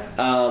 It's, yeah.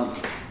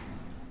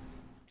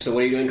 So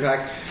what are you doing,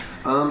 Krag?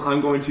 I'm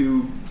going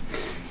to...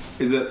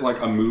 Is it like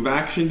a move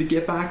action to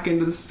get back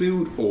into the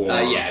suit, or...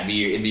 Yeah,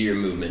 it'd be your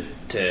movement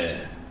to...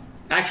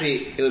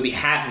 Actually, it would be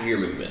half of your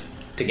movement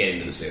to get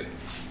into the suit.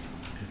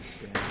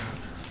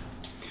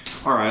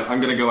 Alright, I'm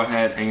going to go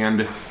ahead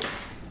and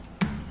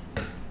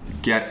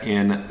get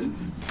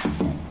in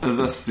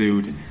the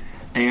suit.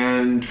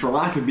 And for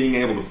lack of being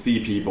able to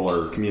see people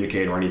or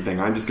communicate or anything,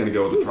 I'm just going to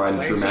go with the tried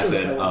and true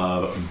method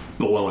of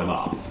blow him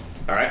up.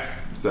 Alright.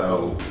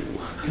 So,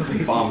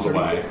 bombs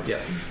away.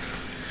 Yep.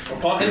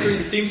 Upon entering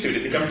the steam suit,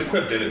 it becomes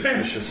equipped and it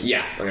vanishes.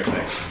 Yeah, we're going to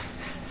say.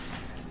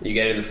 You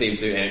get in the steam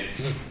suit and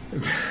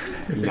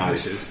It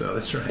vanishes, so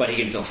that's right. but he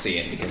can still see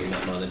it because he's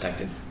not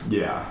non-detected.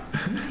 Yeah.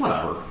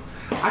 Whatever.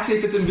 Actually,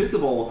 if it's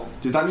invisible,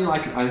 does that mean I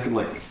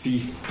can see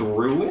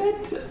through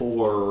it?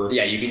 Or...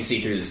 Yeah, you can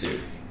see through the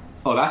suit.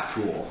 Oh, that's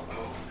cool.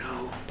 Oh,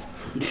 no.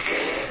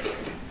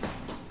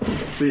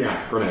 So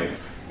yeah,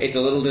 grenades. It's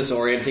a little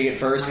disorienting at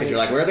first because you're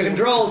like, where are the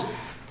controls?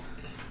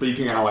 But you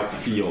can kind of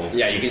feel.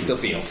 Yeah, you can still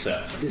feel, so.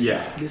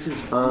 This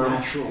is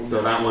natural. So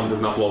that one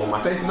does not blow up in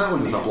my face, and that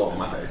one does not blow up in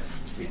my face.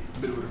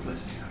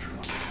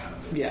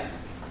 Yeah.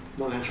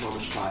 No natural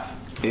armor's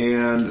 5.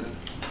 And...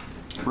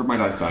 Where'd my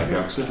dice bag go?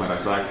 There's my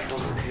dice bag.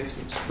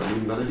 Enhancements. So I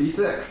need another D6.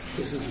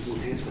 This isn't an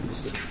enhancement.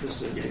 This is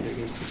a thing I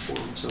get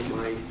perform. So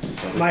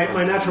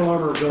my natural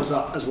armor goes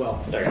up as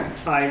well. There you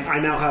go. I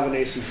now have an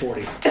AC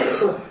 40.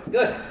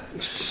 Good.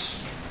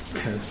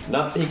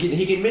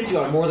 He can miss you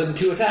on more than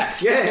 2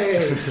 attacks.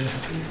 Yay!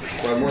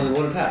 Or more than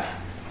 1 attack.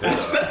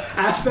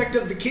 Aspect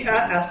of the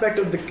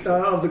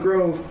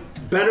grove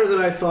better than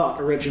I thought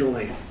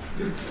originally.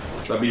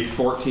 So that'd be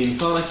 14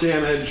 sonic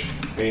damage,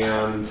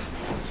 and...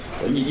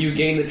 You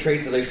gain the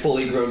traits of a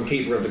fully grown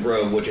Keeper of the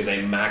Grove, which is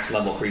a max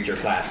level creature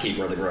class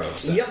Keeper of the Grove.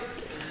 So. Yep.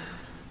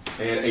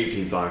 And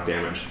 18 sonic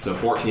damage. So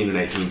 14 and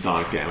 18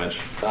 sonic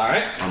damage.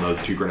 Alright. On those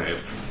 2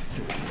 grenades.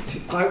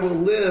 I will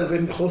live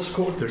in close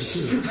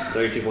quarters.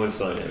 32 points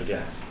sonic damage,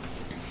 yeah.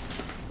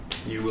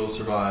 You will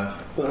survive.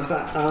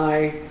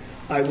 I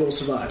will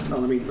survive. Oh,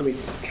 let me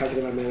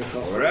calculate my mana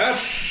cost.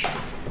 Rush!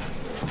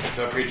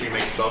 Don't forget you can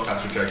make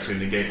spellcaster checks to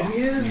negate. Oh,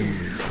 yeah.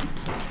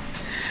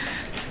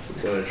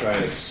 So to try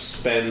and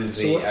expend the...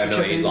 So what's the no,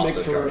 check he you lost make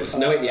those for, charges.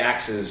 No, wait, the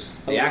axe is...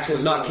 The axe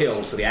was not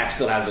killed, so the axe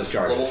still has those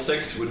charges. Level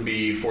 6 would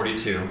be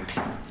 42.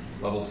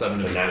 Level 7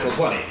 would be Natural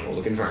 20. Roll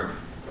to confirm.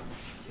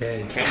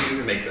 Yay. Can you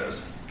even make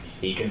those?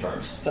 He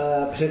confirms.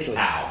 Potentially.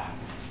 Ow.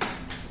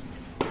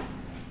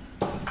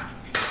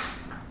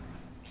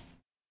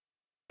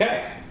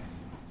 Okay.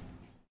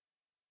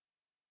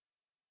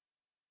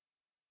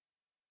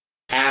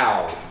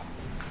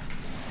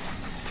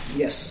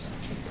 Yes.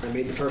 I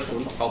made the first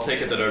one. I'll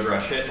take it that Ogre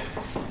Rush hit.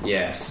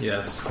 Yes.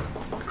 Yes.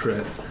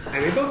 Crit. I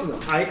made both of them.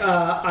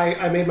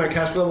 I made my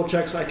cast level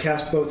checks. I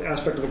cast both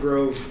Aspect of the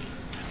Grove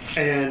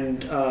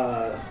and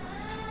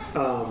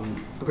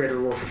Greater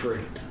Reward for free.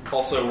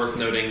 Also worth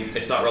noting,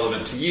 it's not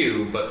relevant to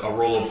you, but a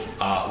roll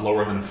of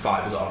lower than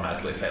 5 is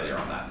automatically a failure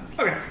on that.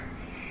 Okay.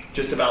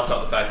 Just to balance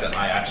out the fact that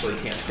I actually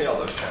can't fail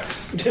those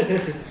checks.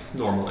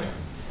 Normally.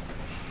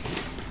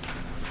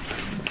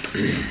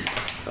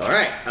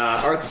 Alright,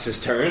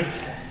 Arthas' turn.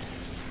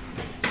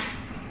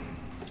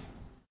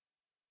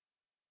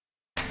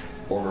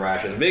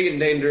 Orgarash is big and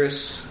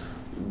dangerous,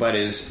 but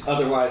is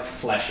otherwise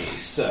fleshy,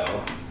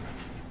 so...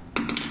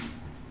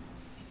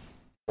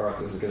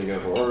 Arthas is going to go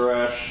for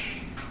Orgarash.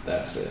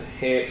 That's a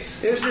hit.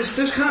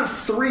 There's kind of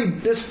three...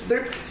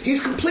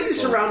 he's completely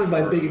surrounded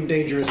by big and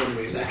dangerous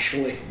enemies,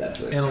 actually.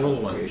 That's And a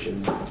little one.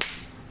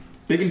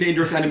 Big and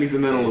dangerous enemies,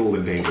 and then a little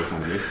and dangerous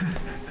enemy.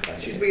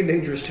 She's big and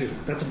dangerous, too.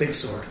 That's a big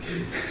sword.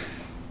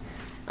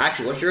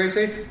 Actually, what's your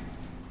AC?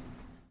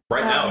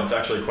 Right now, it's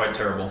actually quite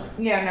terrible.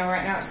 Yeah, no,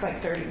 right now it's like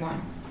 31.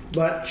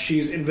 But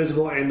she's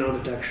invisible and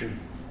non-detection.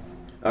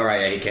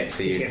 Alright, yeah, he can't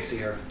see You you. can't see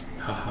her.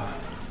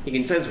 He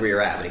can sense where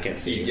you're at, but he can't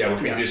see you. Yeah,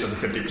 which means he just has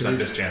a 50%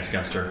 mischance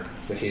against her.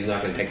 But he's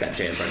not going to take that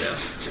chance right now.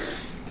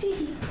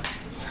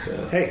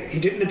 So. Hey, he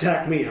didn't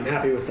attack me. I'm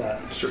happy with that.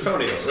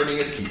 Strafonio, earning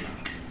his keep.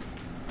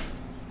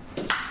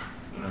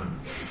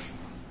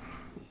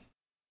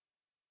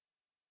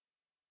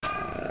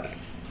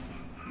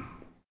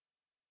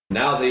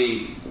 Now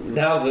the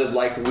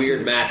like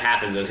weird math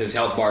happens as his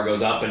health bar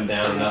goes up and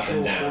down and up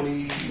and down.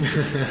 20,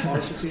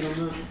 16 on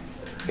that?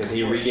 Because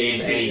he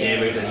regains any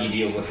damage that he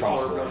deals with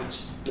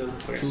Frostborn. No,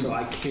 okay, so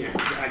I can't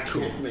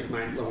make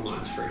my level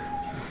 9s free.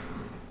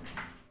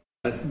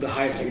 The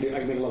highest I can do, I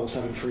can make a level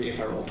 7 free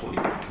if I roll 20.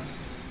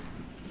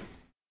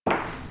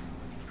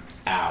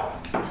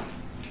 Ow.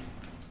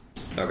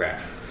 Okay.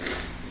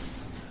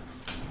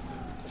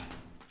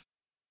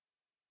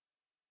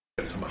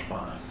 Get so much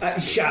mana. I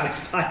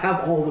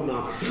have all the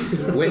mana.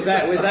 With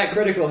that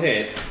critical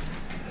hit,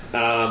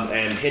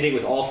 and hitting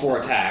with all 4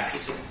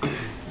 attacks,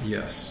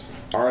 Yes.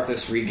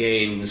 Arthas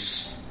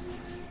regains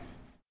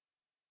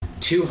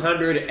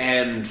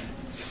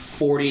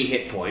 240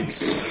 hit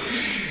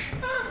points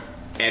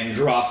and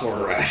drops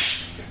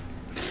Orgarash.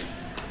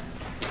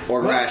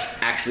 Orgarash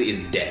actually is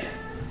dead.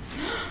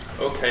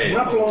 Okay.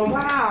 Not for long.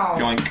 Wow.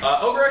 Going.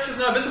 Ogresh is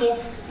not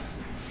visible.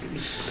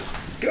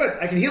 Good,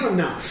 I can heal him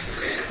now.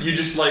 You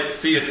just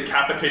see a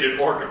decapitated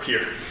orc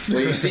appear.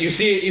 Well, you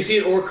see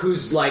an orc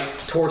whose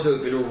torso's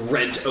been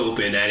rent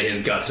open and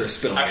his guts are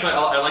spilling Actually,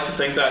 out. I like to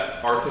think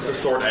that Arthas'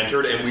 sword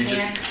entered, and we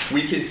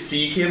can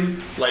see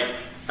him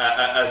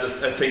as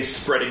a thing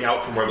spreading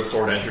out from where the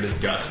sword entered his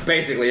gut.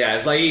 Basically, yeah.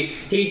 It's like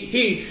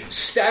he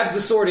stabs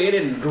the sword in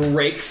and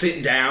rakes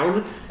it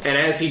down, and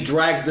as he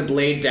drags the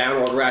blade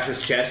down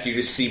Orgarash's chest, you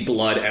just see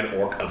blood and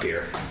orc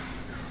appear.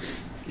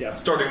 Yeah.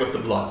 Starting with the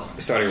blood.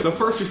 So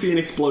first you see an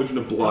explosion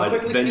of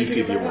blood, then you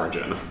see the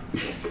origin.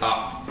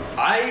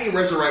 I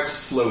resurrect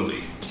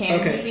slowly. Can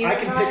he Okay, be I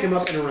can pick him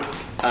up in a round.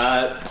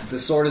 The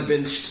sword has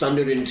been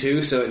sundered in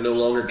 2, so it no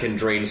longer can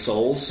drain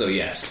souls, so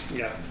yes.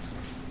 Yeah.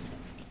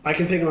 I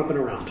can pick him up in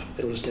a round.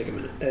 It'll just take a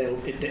minute.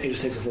 It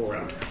just takes a full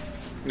round.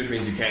 Which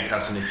means you can't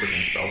cast any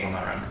quickening spells on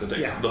that round, because it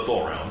takes the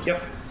full round.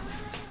 Yep.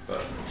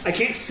 But I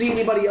can't see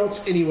anybody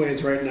else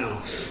anyways right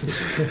now.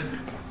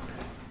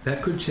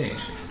 That could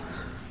change.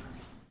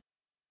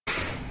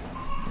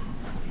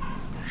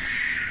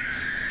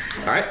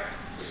 Alright.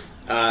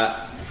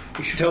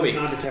 You should Tommi.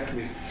 not detect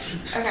me.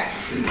 Okay.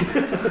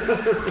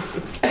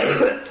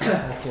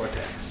 All 4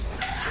 attacks.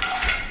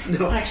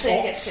 No, Actually, I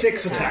all get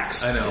 6 6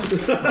 attacks. I know.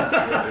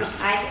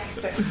 I get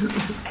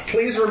 6.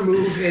 Please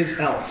remove his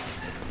elf.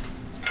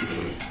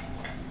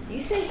 You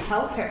say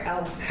health or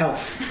elf?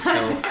 Health.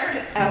 I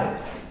heard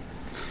elf.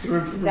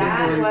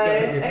 That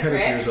was a cut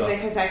his ears crit off.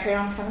 because I crit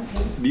on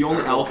 17. The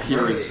only elf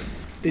here is.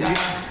 Did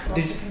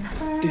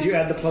you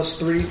add the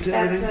 +3 to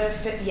That's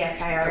everything?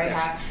 yes, I already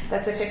have.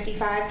 That's a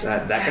 55 to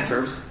That pass.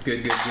 confirms.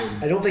 Good.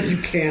 I don't think you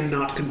can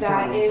not confirm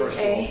That on is first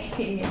roll. a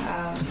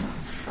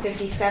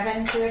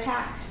 57 to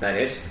attack. That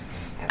hits.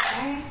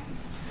 Okay.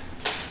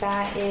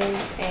 That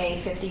is a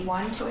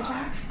 51 to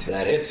attack.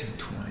 That hits.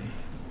 20.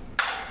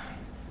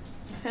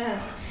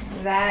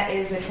 That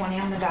is a 20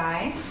 on the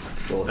die.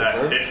 Roll that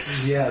confirm.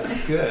 hits.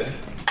 Yes, good.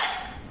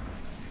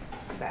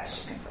 That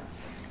should confirm.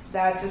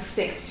 That's a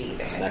 60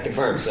 to hit. That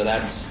confirms. So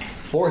that's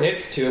 4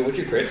 hits, 2 of which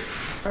are crits.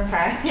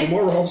 Okay. 2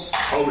 more rolls.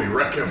 Holy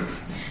wreck him.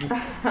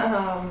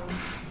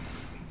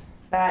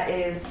 That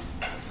is.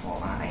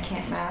 Hold on, I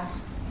can't math.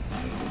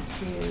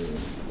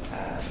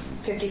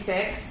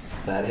 56.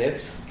 That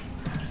hits.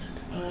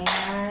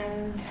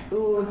 And.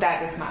 Ooh,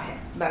 that does not hit.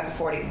 That's a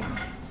 41.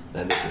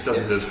 That misses.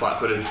 Doesn't hit his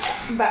flat-footed.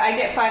 But I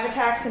get 5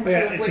 attacks and 2 Oh, of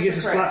yeah, which it's against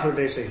his are flat foot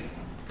crits. AC.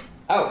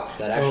 Oh,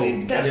 that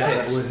actually That's just right.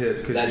 hits. That would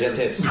hit, 'cause That you're-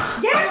 just hits.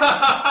 Yes!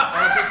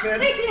 All 6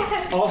 hit?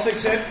 Yes! All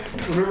 6 hit?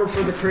 Remember,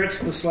 for the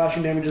crits, the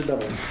slashing damage is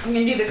doubled. I'm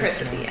gonna do the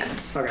crits at the end.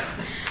 Okay.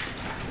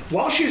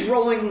 While she's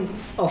rolling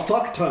a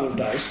fuck ton of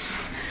dice,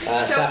 So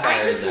Sapphire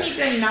I just is need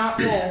to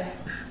not roll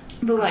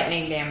the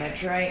lightning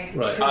damage, right?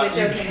 Right. 'Cause it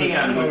You doesn't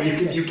can, but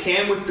make you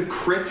can with the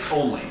crits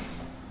only.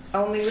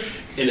 only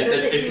with. And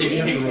does it do You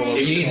anything?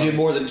 need to do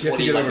more than You have to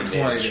 20 get over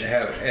lightning 20 damage. to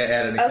add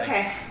anything.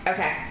 Okay.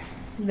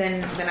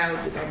 Then I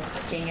will do that.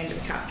 Getting into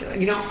the calculator.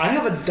 You know, I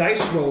have a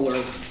dice roller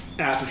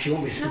app if you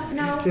want me to.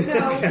 No.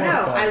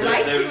 I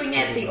like There's- doing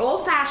it the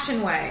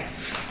old-fashioned way.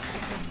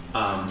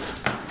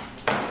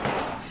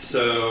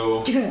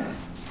 So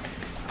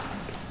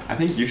I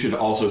think you should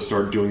also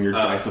start doing your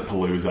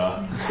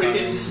Dice-a-Palooza.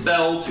 quicken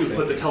spell to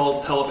put the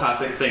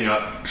telepathic thing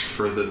up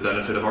for the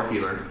benefit of our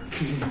healer,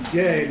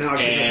 Yay, now I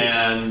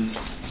can and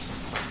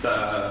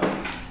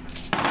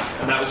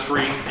that was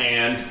free.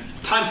 And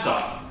time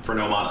stop for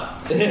no mana.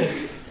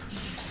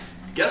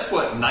 Guess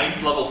what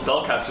 9th level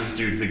spellcasters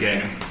do to the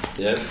game?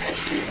 Yep.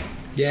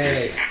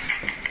 Yay.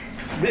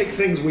 make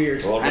things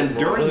weird. And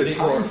during the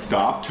time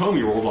stop,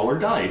 Tommi rolls all her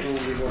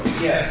dice.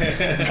 Yes.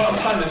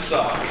 Time to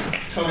stop.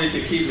 Tommi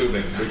can keep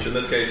moving, which in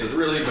this case is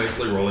really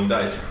basically rolling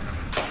dice.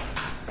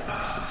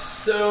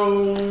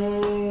 So...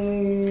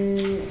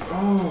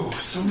 Oh,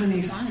 so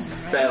many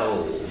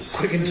spells.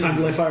 Quicken time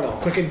delay fireball.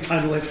 Quicken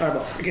time delay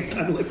fireball. Quicken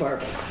time delay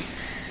fireball.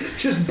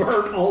 Just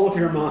burn all of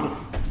your mana.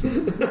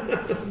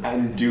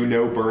 And do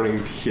no burning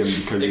to him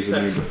because he's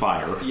immune to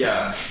fire.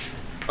 Yeah.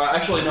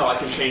 Actually, no, I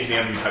can change the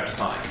enemy type to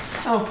Sonic.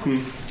 Oh,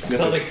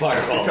 Sonic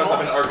Fireball. Because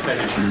I'm an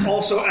Arcane.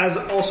 Also, as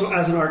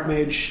an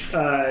Archmage,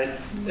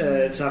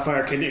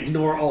 Sapphire can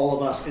ignore all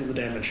of us in the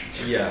damage.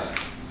 Yeah.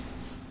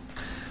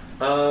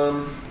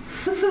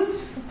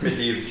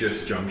 Medivh's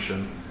just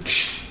junction.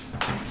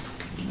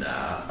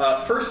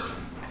 Nah. First,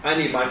 I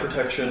need my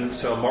protection,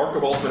 so mark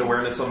of ultimate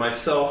awareness on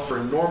myself for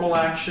normal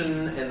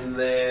action, and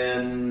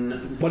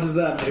then... What does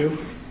that do?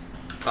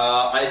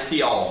 I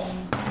see all.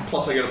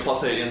 Plus I get a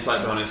 +8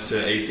 insight bonus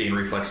to AC and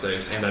reflex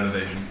saves, and I have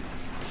evasion.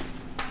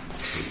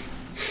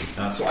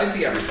 So I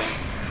see everything.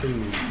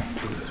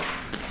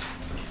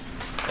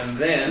 And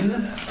then,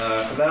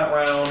 for that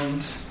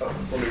round... Oh,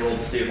 let me roll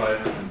to see if I...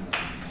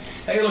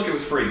 Hey, look, it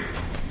was free.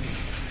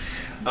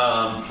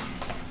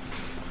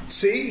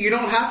 See, you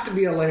don't have to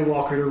be a lay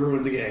walker to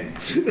ruin the game.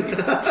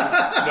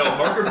 No,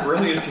 Mark of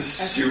Brilliance is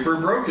super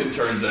broken,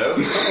 turns out.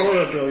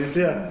 Oh, brilliant,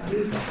 yeah.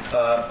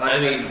 I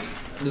mean,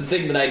 the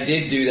thing that I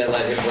did do that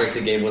let him break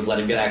the game was let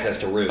him get access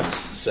to runes,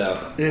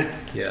 so... Yeah.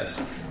 Yes.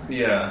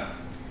 Yeah.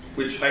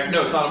 Which,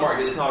 no, it's not a mark,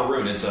 it's not a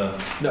rune, it's a...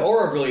 No,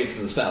 Aura of Brilliance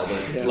is a spell,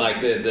 but Yeah. like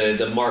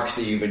the marks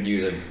that you've been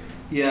using.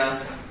 Yeah.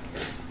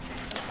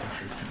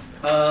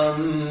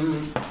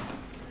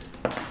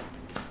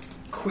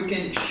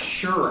 Quicken,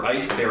 sure,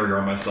 Ice Barrier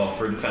on myself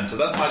for defense. So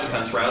that's my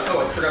defense round.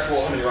 Oh, I forgot to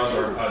roll how many rounds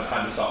are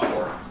time to stop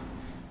for.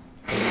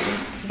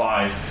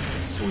 5.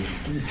 Sweet.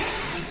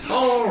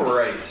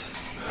 Alright.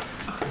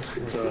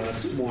 So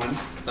that's one.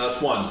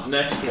 That's one.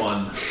 Next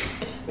one.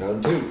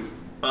 Round 2.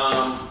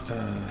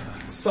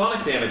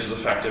 Sonic damage is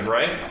effective,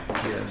 right?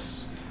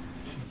 Yes.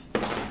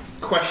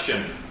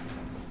 Question.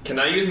 Can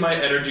I use my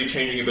energy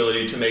changing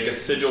ability to make a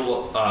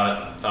sigil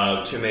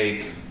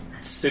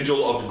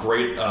Sigil of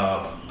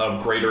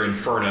Greater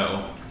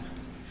Inferno?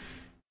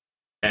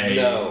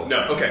 No.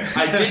 No, okay.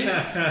 I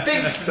didn't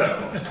think so.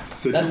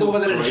 That's the one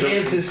that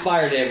enhances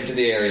fire damage to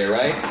the area,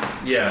 right?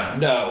 Yeah.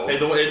 No.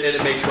 And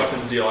it makes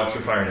weapons deal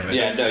extra fire damage.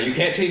 Yeah, no, you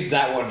can't change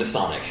that one to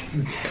Sonic.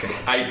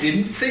 I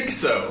didn't think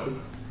so,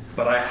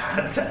 but I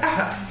had to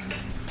ask.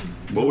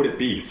 What would it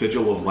be?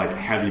 Sigil of, like,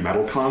 heavy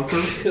metal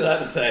concert?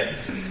 That's say.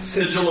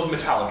 Sigil of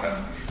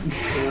Metallica.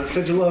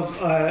 Sigil of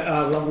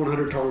level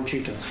 100 Thorn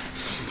Chieftains.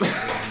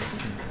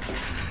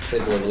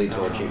 Sigil of Elite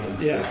Torch.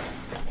 Yeah.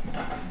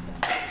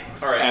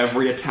 Alright.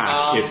 Every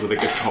attack hits with a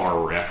guitar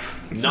riff.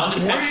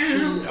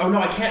 Non-detection. Oh no,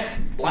 I can't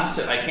blast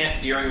it. I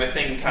can't during my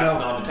thing cast No.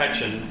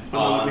 non-detection Me.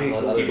 on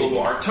people who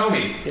aren't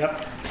Tommi.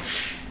 Yep.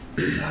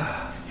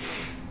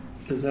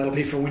 And that'll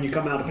be for when you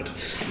come out of it.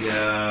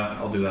 Yeah,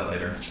 I'll do that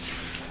later.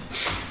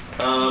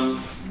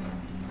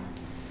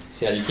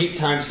 Yeah, you keep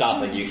time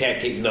stopping. You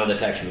can't keep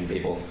non-detection in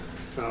people.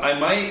 I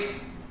might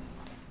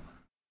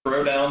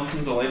throw down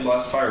some delayed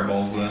blast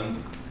fireballs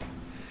then.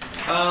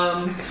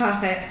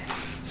 Got it.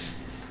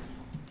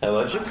 How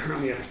much?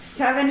 Currently at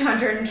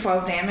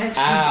 712 damage.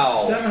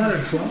 Ow.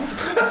 712?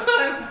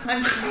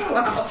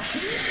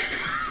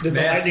 712. Did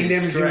the Nasty lightning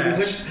damage do scratch.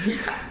 anything?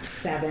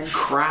 7.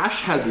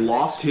 Crash has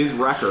lost his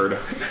record.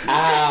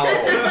 Ow.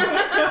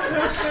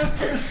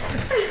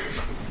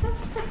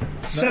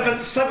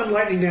 Seven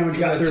lightning damage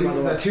got through, by the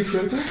Is way. that 2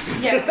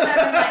 criticals? Yeah,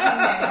 7 lightning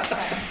damage.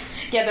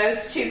 Yeah,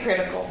 those 2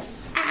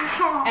 criticals.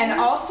 And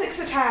all 6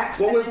 attacks.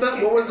 What and was then that?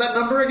 2 What was that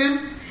number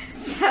again?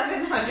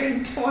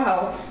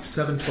 712.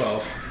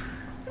 712.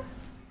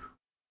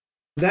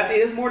 That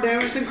is more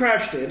damage than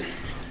Crash did.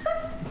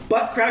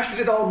 But Crash did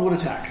it all in one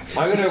attack.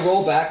 I'm going to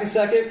roll back a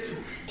second.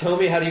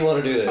 Tommi, how do you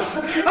want to do this?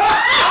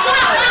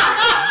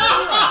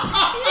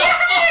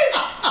 Yes!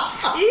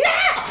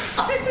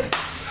 Yes!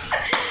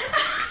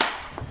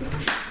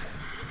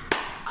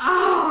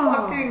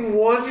 Fucking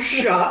one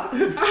shot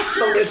the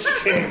Lich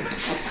King.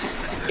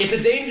 It's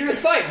a dangerous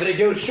fight, but it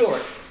goes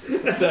short.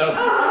 So,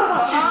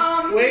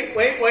 Wait.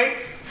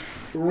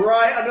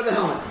 right under the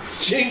helmet.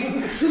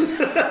 Ching.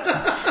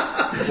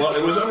 Well,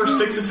 it was over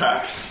 6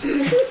 attacks.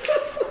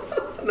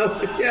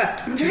 No,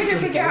 yeah. I'm trying to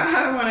figure out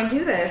how I want to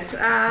do this.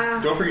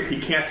 Don't forget, he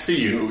can't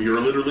see you. You're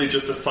literally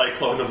just a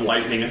cyclone of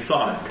lightning and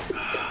sonic.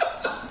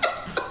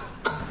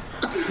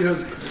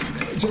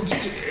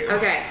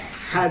 Okay.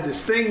 Had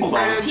this thing.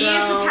 As he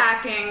is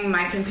attacking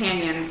my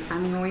companions,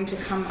 I'm going to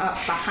come up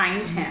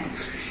behind him.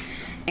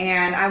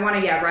 And I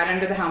want to, right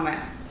under the helmet.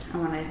 I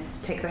want to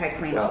take the head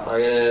clean. Well, I'm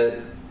going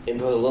to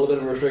impose a little bit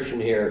of a restriction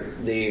here.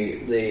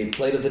 The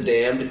Plate of the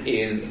Damned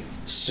is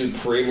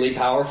supremely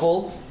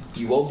powerful.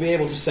 You won't be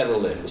able to sever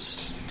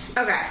limbs.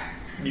 Okay.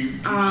 You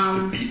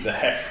just beat the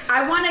heck.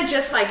 I want to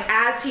just,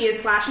 as he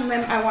is slashing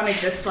them, I want to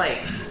just,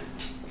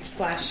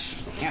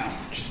 slash,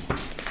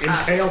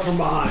 Impale from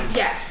behind.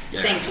 Yes,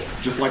 thank you.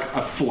 Just like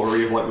a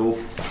flurry of little.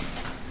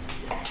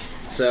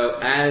 So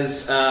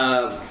as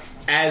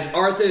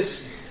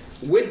Arthas,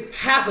 with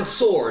half a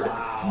sword,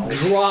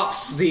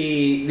 drops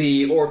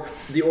the orc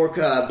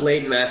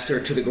blade master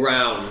to the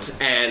ground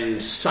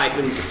and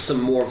siphons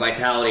some more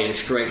vitality and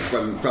strength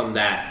from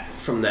that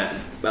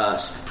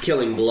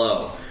killing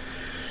blow.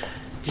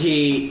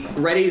 He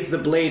readies the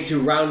blade to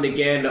round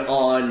again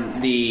on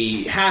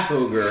the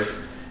Half-Ogre,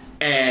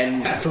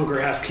 and Half-Ogre,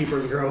 half-keeper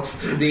of the grove.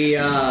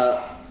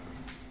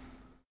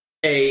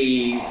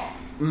 A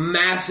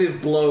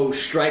massive blow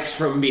strikes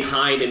from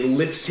behind and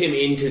lifts him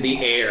into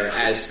the air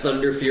as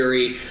Thunder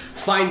Fury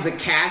finds a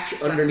catch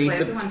underneath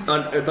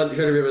finds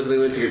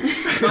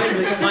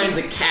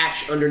a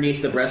catch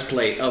underneath the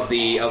breastplate of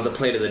the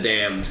Plate of the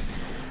Damned,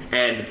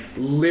 and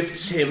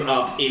lifts him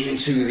up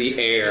into the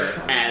air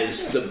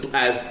as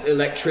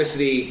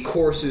electricity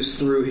courses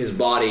through his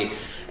body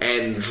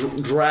and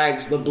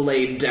drags the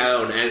blade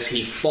down. As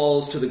he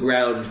falls to the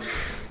ground,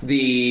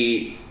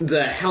 the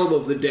helm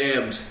of the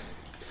Damned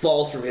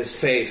falls from his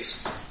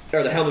face,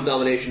 or the helm of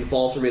domination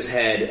falls from his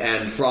head,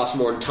 and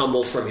Frostmourne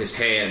tumbles from his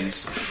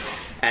hands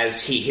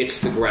as he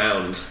hits the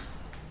ground.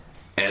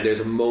 And there's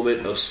a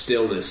moment of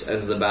stillness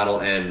as the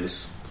battle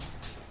ends.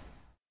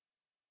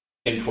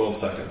 In 12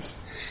 seconds.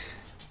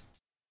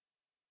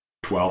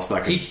 12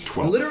 seconds. He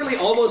 12. literally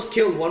almost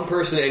killed one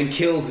person and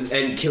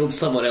killed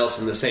someone else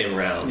in the same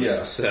round. Yeah.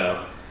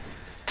 So,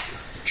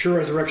 True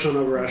resurrection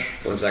on Ogresh.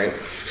 1 second.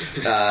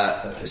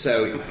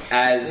 So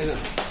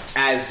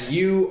as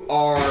you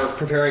are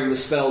preparing the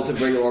spell to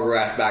bring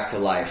Orgarath back to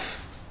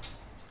life,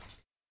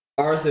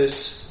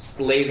 Arthas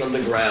lays on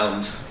the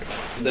ground.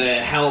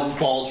 The helm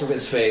falls from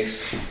his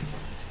face.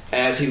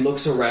 As he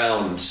looks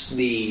around,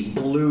 the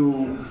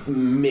blue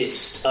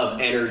mist of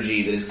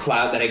energy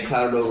that had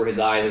clouded over his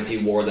eyes as he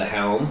wore the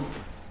helm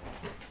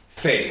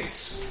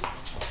fades.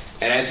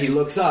 And as he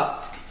looks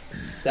up,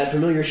 that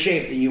familiar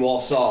shape that you all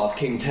saw of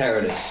King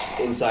Teradus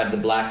inside the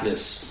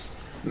blackness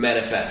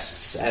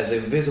manifests as a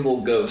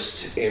visible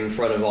ghost in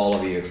front of all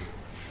of you.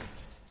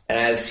 And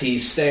as he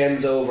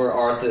stands over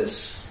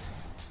Arthas,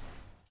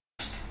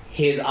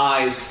 his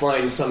eyes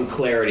find some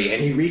clarity,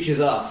 and he reaches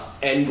up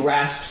and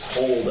grasps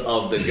hold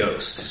of the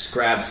ghost,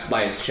 grabs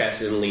by his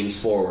chest and leans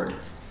forward.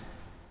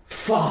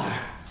 Father,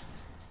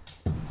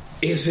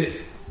 is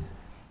it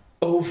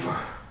over?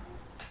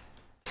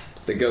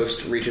 The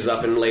ghost reaches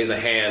up and lays a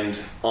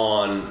hand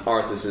on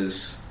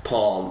Arthas's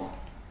palm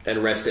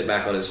and rests it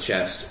back on his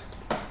chest.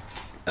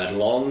 At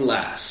long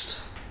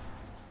last,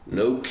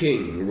 no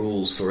king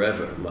rules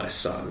forever, my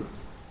son.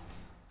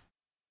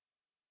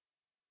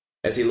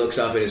 As he looks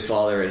up at his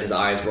father and his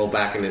eyes roll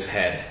back in his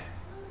head,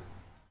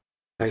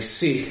 I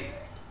see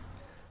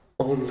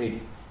only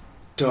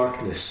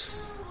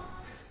darkness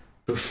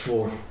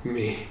before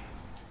me.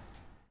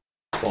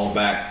 Fall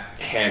back,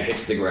 hand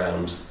hits the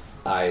ground,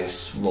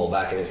 eyes roll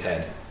back in his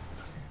head.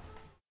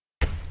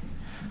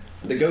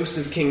 The ghost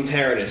of King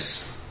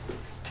Teradus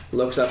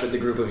looks up at the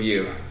group of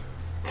you.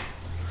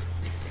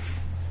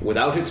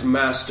 Without its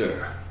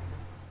master,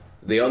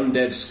 the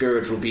undead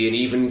scourge will be an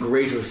even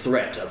greater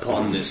threat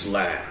upon this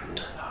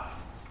land.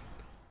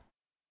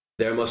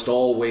 There must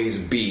always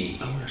be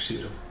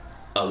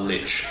a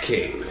Lich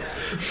King.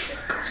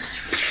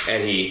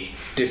 And he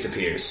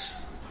disappears.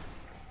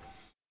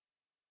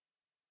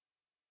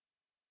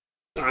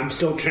 I'm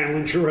still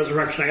channeling True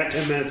Resurrection. I got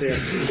 10 minutes here.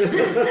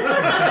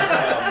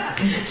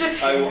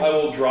 I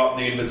will drop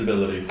the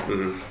invisibility.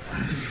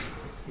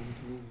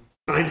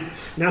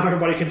 Now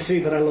everybody can see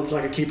that I look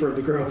like a keeper of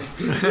the grove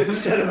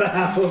instead of a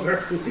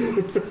half-ogre.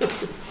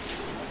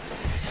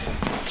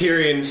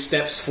 Tyrion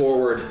steps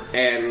forward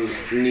and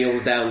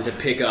kneels down to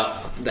pick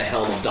up the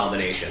Helm of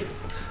Domination.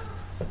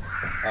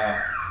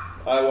 I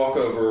walk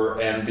over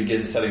and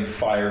begin setting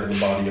fire to the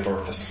body of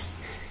Arthas.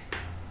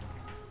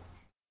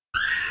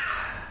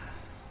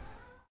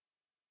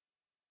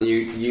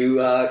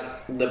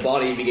 The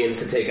body begins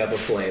to take up a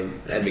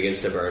flame and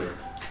begins to burn.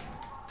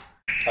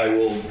 I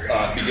will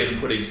begin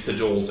putting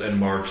sigils and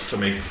marks to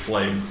make the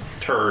flame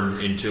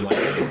turn into like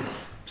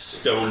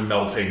stone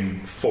melting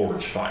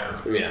forge fire.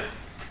 Yeah.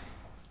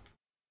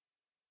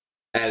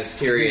 As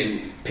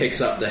Tyrion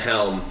picks up the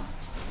helm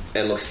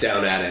and looks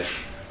down at it,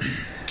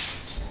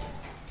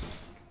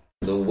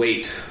 the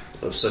weight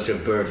of such a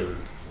burden.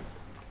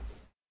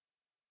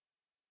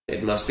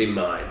 It must be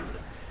mine.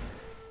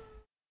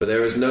 For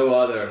there is no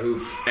other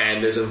who...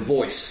 And there's a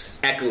voice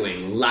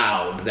echoing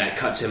loud that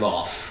cuts him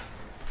off.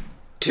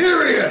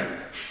 Tyrion!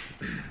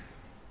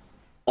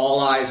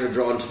 All eyes are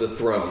drawn to the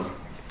throne,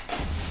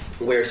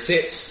 where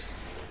sits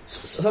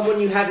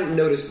someone you hadn't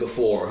noticed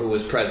before who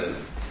was present.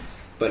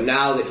 But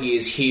now that he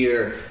is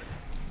here,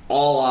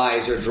 all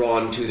eyes are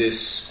drawn to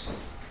this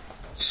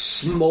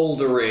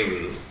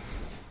smoldering,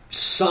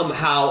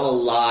 somehow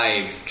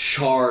alive,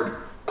 charred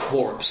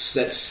corpse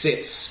that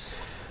sits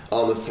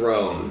on the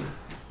throne.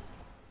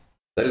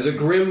 That is a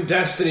grim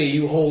destiny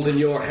you hold in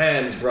your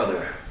hands,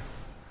 brother,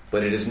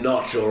 but it is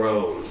not your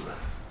own.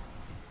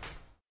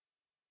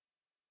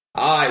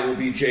 I will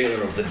be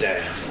jailer of the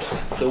damned.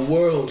 The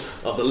world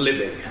of the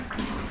living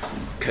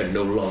can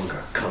no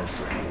longer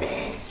comfort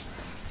me.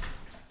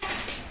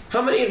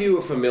 How many of you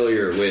are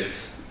familiar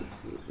with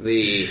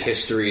the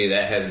history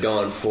that has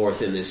gone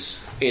forth in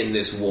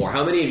this war?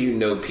 How many of you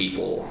know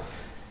people?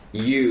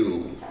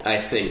 You, I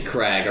think,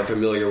 Krag, are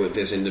familiar with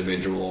this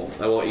individual.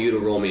 I want you to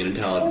roll me an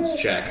intelligence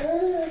check.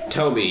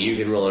 Tommi, you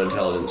can roll an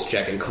intelligence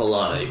check, and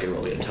Kalana, you can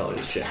roll me an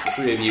intelligence check. The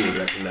three of you would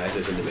recognize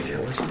this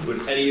individual.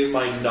 Would any of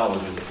my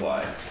knowledges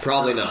apply?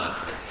 Probably not.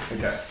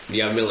 Okay.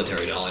 You have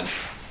military knowledge.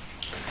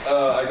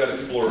 I got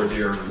Explorer's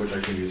Ear, which I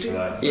can use for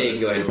that. Yeah, you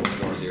can go ahead and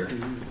roll Explorer's Ear.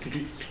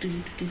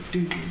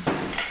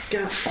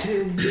 Got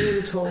 10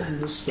 minutes holding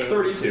the spell.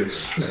 32.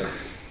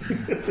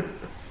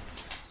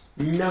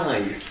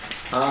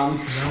 Nice. Oh,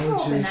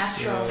 the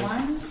natural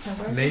one. So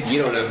we're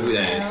You don't know who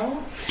that is.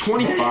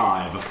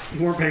 25.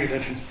 You weren't paying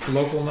attention.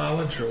 Local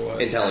knowledge or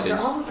what?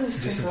 Intelligence. all of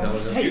those Just good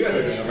rolls. intelligence. You guys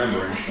are just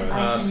remembering.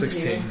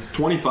 16.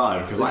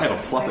 25, because I have a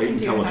plus 8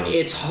 intelligence.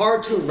 It's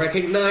hard to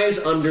recognize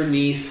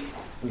underneath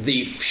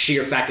the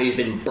sheer fact that he's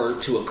been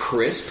burnt to a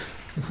crisp.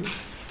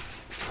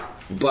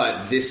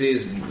 But this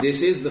is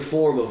the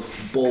form of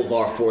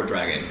Bolvar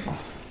Foredragon,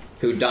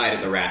 who died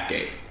at the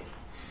Wrathgate.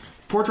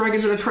 4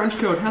 dragons in a trench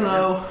coat,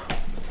 hello.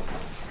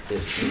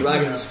 This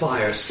dragon's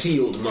fire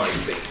sealed my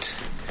fate.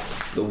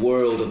 The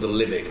world of the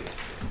living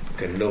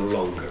can no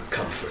longer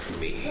comfort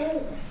me.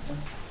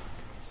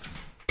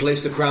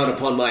 Place the crown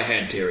upon my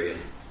head, Tyrion.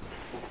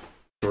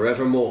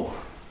 Forevermore,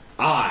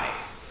 I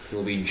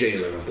will be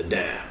jailer of the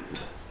damned.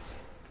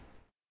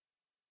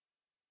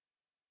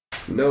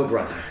 No,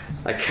 brother,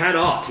 I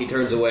cannot. He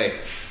turns away.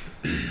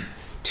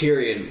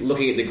 Tyrion,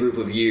 looking at the group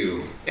of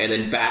you, and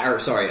then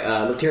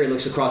Tyrion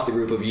looks across the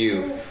group of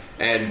you,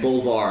 and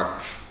Bolvar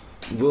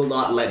will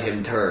not let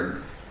him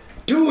turn.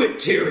 Do it,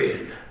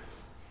 Tyrion!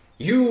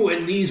 You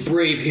and these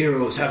brave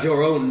heroes have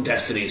your own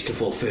destinies to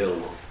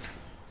fulfill.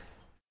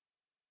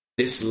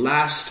 This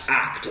last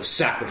act of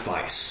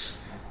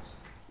sacrifice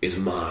is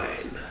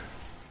mine.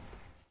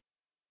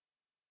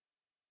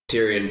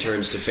 Tyrion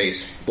turns to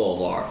face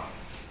Bolvar.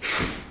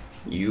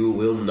 You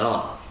will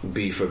not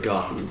be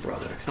forgotten,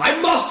 brother. I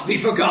must be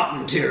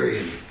forgotten,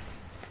 Tyrion!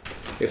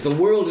 If the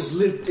world is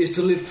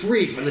to live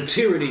free from the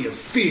tyranny of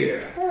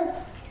fear,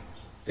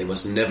 they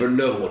must never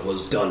know what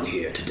was done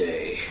here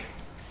today.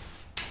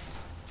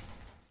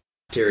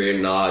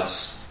 Tyrion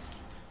nods,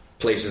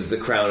 places the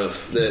crown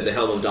of the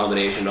helm of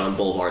domination on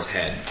Bolvar's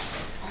head.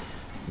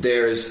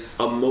 There's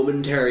a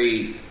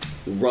momentary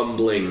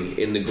rumbling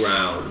in the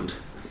ground,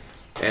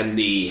 and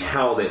the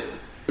helmet,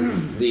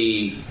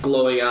 the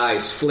glowing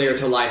eyes flare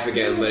to life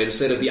again, but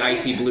instead of the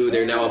icy blue,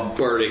 they're now a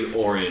burning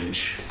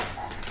orange.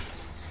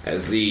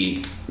 As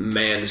the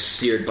man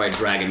seared by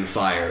dragon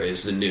fire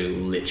is the new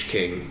Lich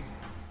King.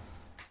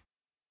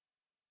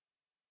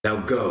 Now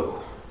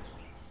go.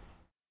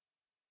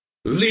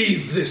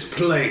 Leave this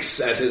place,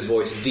 as his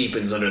voice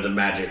deepens under the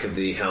magic of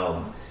the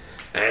helm,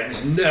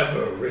 and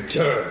never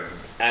return.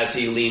 As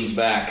he leans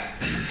back,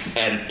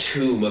 and a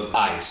tomb of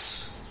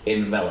ice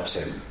envelops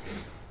him.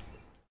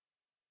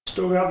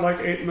 Still got like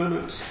 8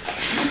 minutes.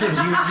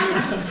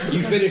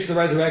 You finish the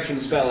resurrection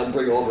spell and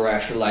bring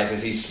Olverash to life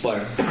as he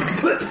sputters.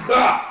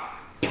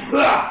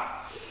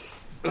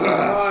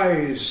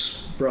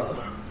 Rise,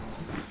 brother.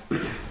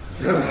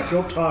 Not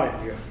your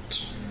time yet.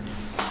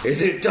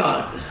 Is it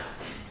done?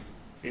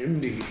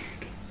 Indeed.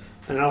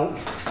 And I'll...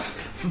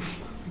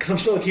 Because I'm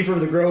still a keeper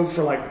of the grove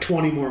for like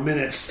 20 more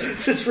minutes.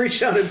 Just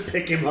reach out and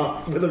pick him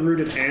up with a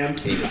rooted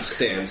hand. He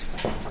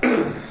stands.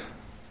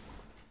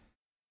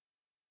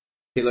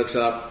 He looks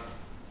up,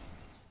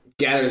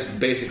 gathers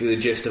basically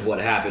the gist of what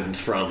happened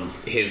from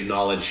his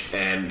knowledge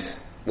and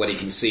what he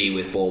can see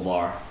with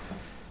Bolvar.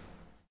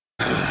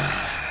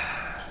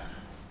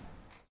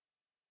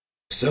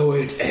 So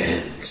it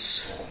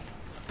ends.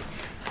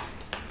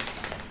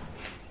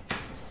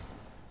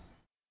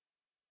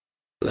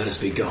 Let us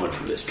be gone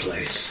from this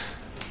place.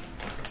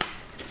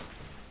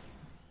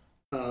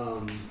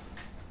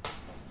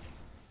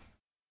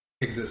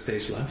 Exit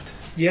stage left.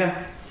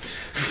 Yeah.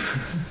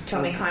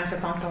 Tommi climbs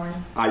up on Thorn.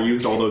 I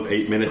used all those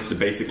 8 minutes to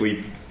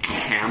basically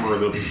hammer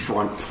the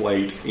front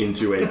plate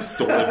into a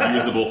sort of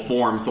usable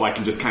form so I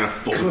can just kind of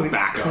fold it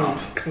back up.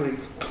 Clink,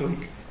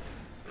 clink.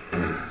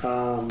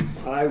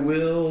 I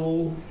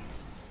will...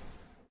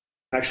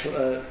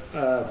 Actually,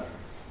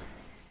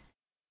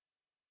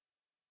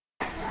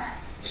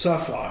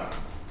 Sapphire,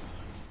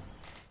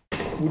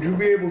 would you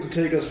be able to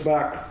take us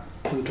back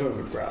to the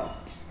tournament grounds?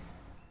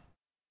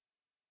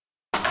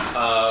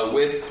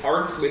 With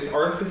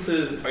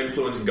Arthas's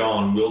influence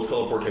gone, will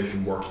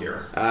teleportation work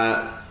here?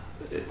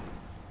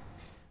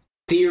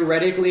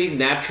 Theoretically,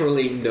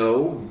 naturally,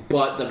 no,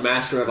 but the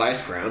Master of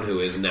Icecrown,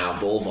 who is now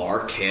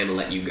Bolvar, can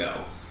let you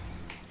go.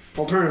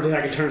 Alternatively,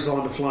 I can turn us all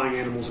into flying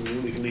animals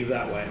and we can leave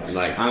that way.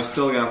 Like, I've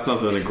still got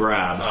something to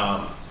grab.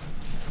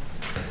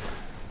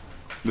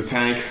 The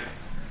tank.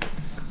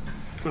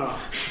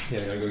 Oh. Yeah,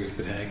 I gotta go get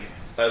the tank.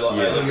 I look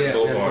at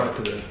Go Bolvar. out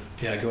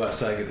to go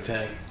outside and get the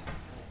tank.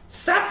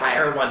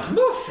 Sapphire want to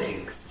move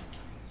things.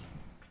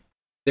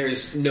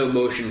 there's no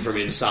motion from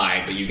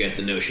inside, but you get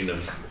the notion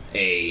of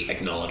a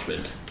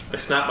acknowledgement. I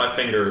snap my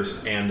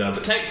fingers, and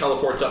the tank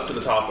teleports up to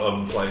the top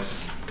of the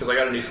place. Because I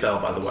got a new spell,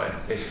 by the way.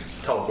 It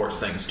teleports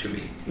things to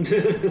me.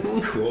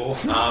 Cool.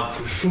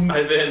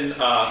 I then...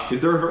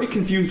 Is there a very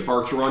confused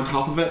archer on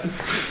top of it?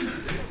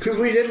 Because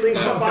we did leave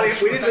somebody.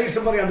 We did leave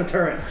somebody on the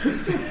turret.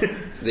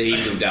 He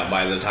moved out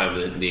by the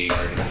time the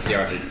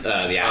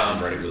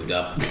atom already moved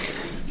up.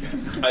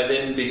 I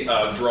then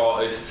draw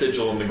a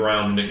sigil in the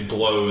ground, and it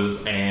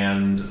glows,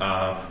 and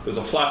there's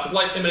a flash of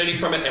light emanating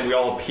from it, and we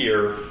all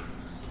appear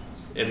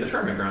in the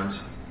tournament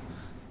grounds.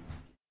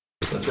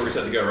 That's where we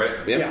said to go,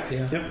 right? Yep.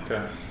 Yeah. Yep.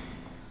 Okay.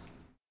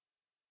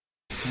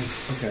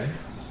 Okay.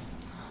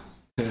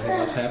 Anything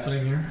else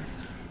happening here?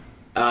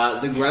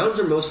 The grounds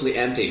are mostly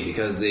empty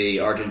because the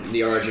Argent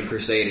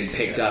Crusade had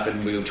picked up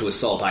and moved to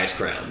assault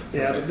Icecrown.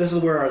 Yeah, but this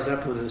is where our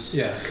Zeppelin is.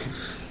 Yeah.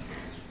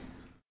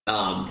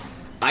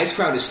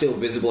 Icecrown is still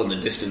visible in the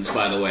distance,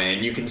 by the way,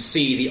 and you can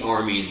see the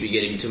armies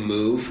beginning to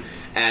move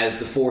as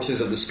the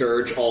forces of the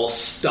Scourge all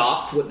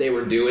stopped what they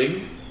were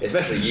doing.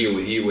 Especially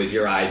you with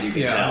your eyes, you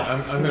can tell.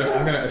 I'm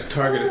gonna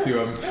target a few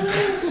of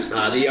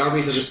them. The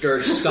armies of the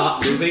Scourge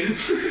stop moving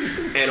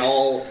and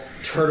all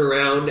turn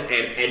around and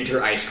enter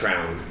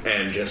Icecrown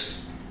and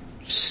just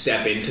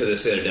step into the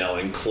Citadel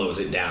and close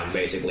it down,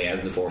 basically,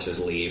 as the forces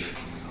leave.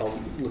 I'll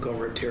look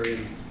over at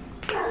Tyrion.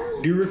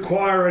 Do you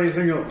require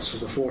anything else of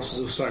the forces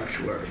of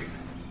Sanctuary?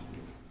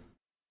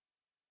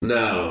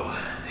 No.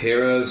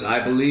 Heroes,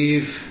 I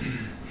believe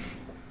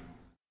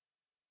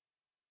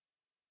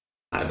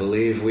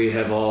we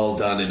have all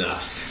done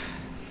enough.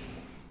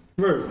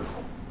 Very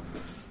well.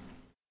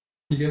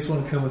 You guys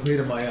want to come with me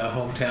to my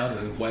hometown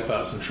and wipe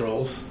out some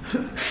trolls?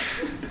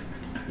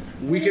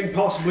 We can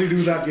possibly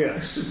do that,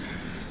 yes.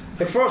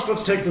 But first,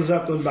 let's take the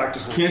Zeppelin back to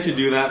Sanctuary. Can't you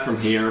do that from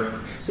here?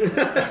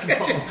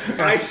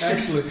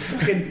 Actually,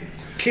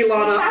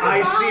 Kalana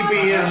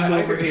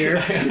ICBM over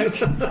here.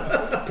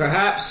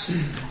 Perhaps,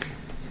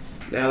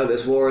 now that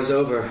this war is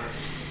over,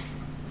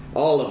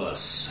 all of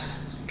us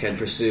can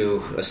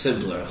pursue a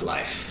simpler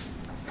life.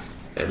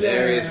 And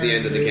there is the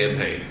end of the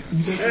campaign.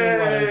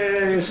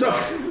 Hey, so,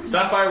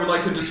 Sapphire would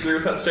like to disagree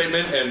with that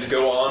statement and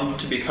go on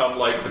to become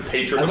like the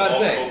patron of all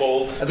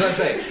Kobold. I was about to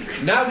say,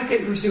 now we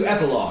can pursue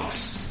epilogues.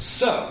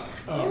 So,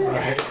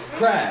 alright.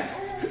 Krag,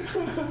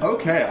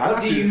 Okay,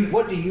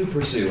 what do you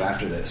pursue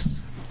after this?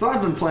 So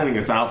I've been planning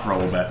this out for a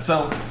little bit.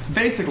 So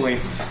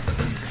basically,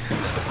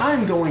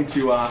 I'm going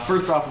to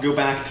first off go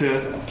back to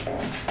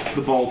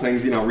the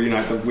Boltings,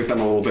 reunite with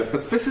them a little bit.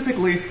 But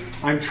specifically,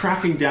 I'm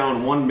tracking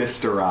down one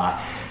Mr.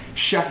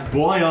 Chef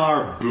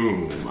Boyar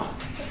Boom.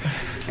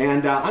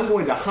 And I'm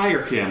going to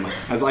hire him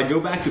as I go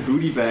back to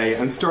Booty Bay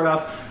and start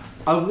up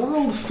a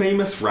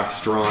world-famous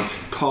restaurant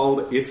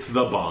called It's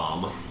the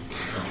Bomb.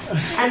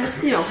 And,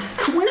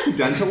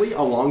 coincidentally,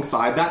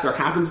 alongside that, there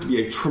happens to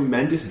be a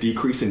tremendous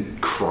decrease in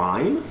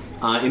crime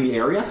in the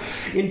area.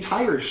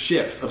 Entire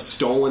ships of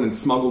stolen and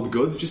smuggled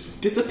goods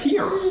just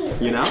disappear,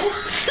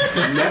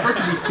 Never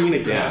to be seen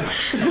again.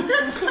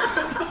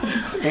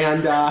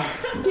 And,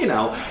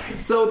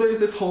 so there's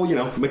this whole,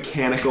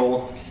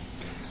 mechanical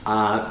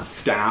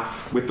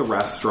staff with the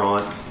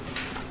restaurant.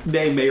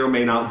 They may or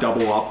may not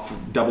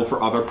double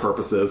for other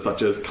purposes,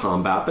 such as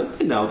combat, but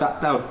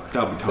that would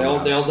be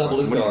totally. They'll double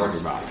as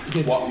guards.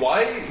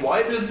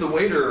 Why does the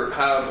waiter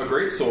have a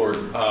greatsword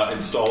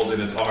installed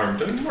in its arm?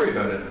 Don't you worry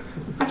about it.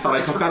 I thought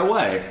I took that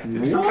away.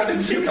 It's for cutting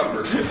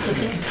cucumbers.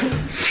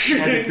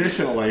 And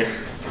additionally,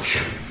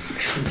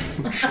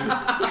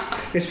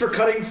 it's for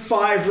cutting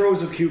 5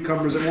 rows of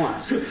cucumbers at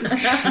once.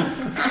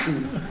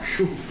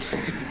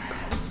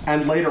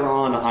 and later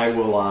on, I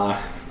will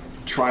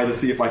try to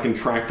see if I can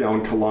track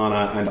down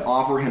Kalana and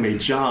offer him a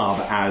job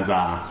as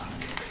a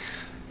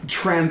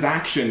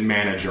transaction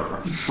manager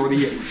for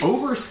the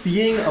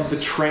overseeing of the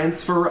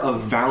transfer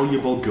of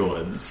valuable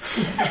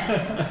goods.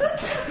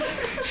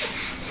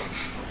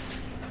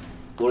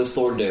 What does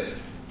Thorn do?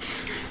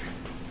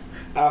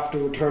 After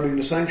returning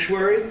to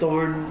Sanctuary,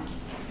 Thorn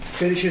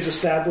finishes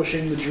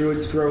establishing the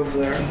Druid's Grove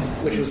there,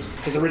 which was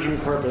his original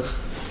purpose.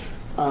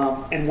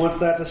 And once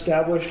that's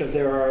established and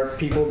there are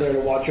people there to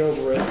watch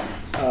over it,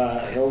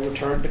 he'll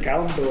return to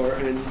Kalimdor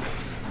and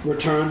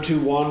return to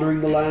wandering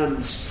the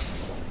lands,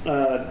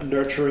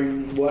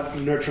 nurturing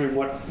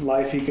what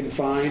life he can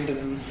find,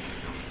 and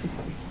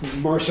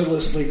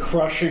mercilessly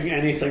crushing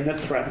anything that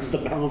threatens the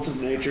balance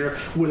of nature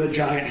with a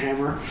giant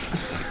hammer.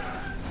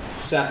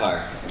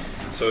 Sapphire.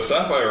 So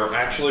Sapphire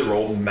actually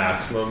rolled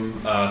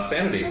maximum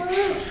sanity.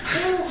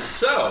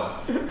 So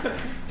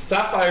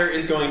Sapphire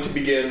is going to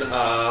begin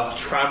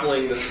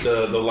traveling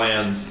the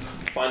lands,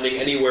 finding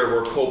anywhere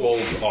where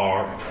kobolds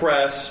are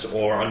oppressed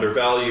or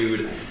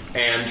undervalued,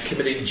 and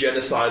committing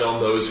genocide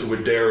on those who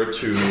would dare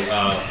to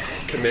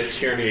commit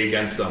tyranny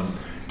against them.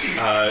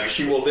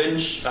 She will then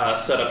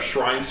set up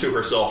shrines to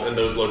herself in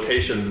those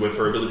locations with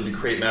her ability to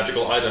create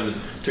magical items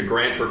to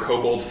grant her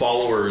kobold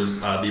followers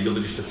the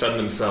ability to defend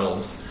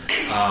themselves.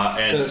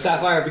 So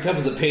Sapphire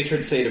becomes the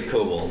patron saint of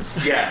kobolds.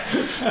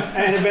 Yes.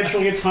 And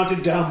eventually gets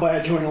hunted down by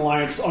a joint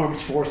alliance armed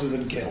forces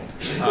and killed.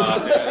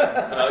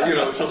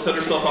 She'll set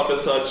herself up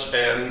as such,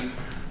 and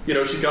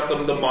she's got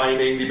the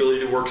mining, the ability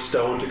to work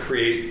stone to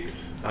create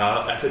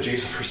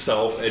effigies of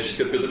herself, and she's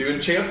got the ability to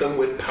enchant them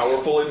with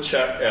powerful and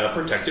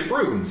protective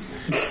runes.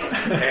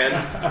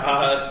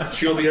 And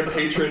she'll be a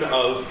patron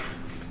of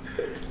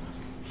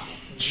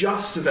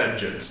just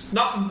vengeance,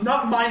 not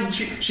mine.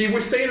 She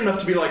was sane enough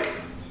to be like,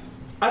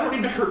 I don't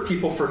need to hurt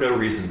people for no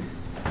reason.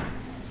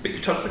 If you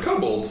touch the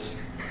kobolds,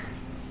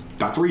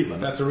 that's a reason.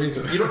 That's a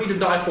reason. You don't need to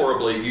die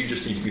horribly. You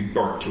just need to be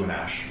burnt to an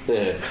ash.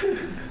 Yeah.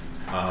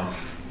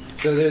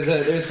 So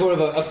there's sort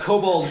of a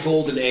kobold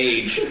golden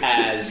age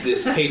as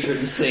this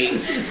patron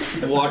saint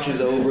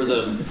watches over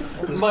them.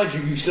 Mind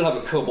you still have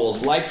a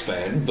kobold's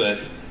lifespan,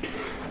 but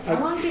how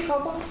long do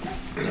kobolds live?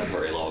 not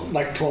very long.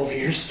 Like 12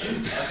 years.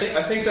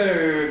 I think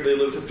they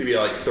lived up to be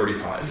like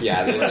 35.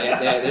 Yeah,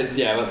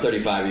 about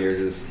 35 years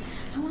is.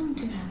 How long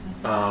do you have?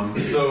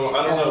 So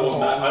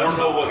I don't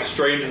know what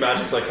strange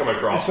magics I come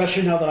across.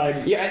 Especially now that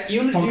I'm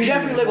you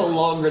definitely live a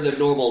longer than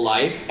normal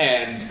life,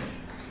 and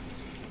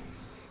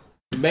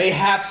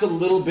mayhaps a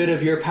little bit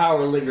of your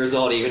power lingers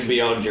on even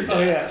beyond your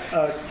death.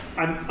 Oh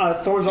yeah,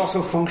 Thor's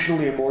also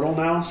functionally immortal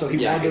now, so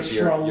he wanders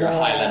for a you're a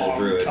high-level long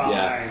druid,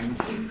 time.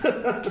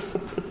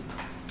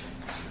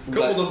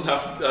 Kobold doesn't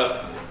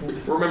have.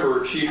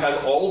 Remember, she has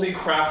all the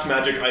craft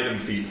magic item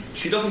feats.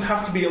 She doesn't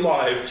have to be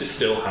alive to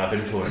still have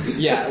influence.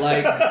 Yeah,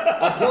 like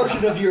a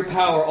portion of your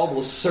power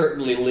almost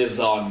certainly lives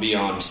on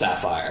beyond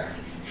Sapphire.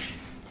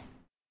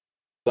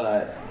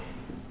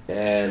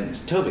 And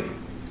Tommi,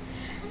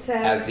 So,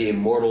 as the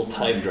immortal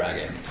time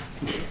dragon.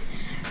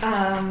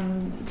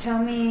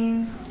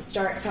 Tommi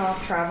starts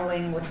off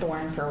traveling with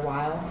Thorn for a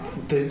while.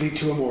 The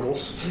two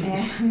immortals.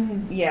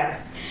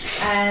 Yes.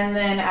 And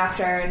then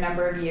after a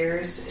number of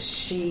years,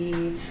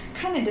 she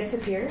kind of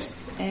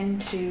disappears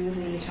into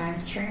the time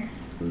stream.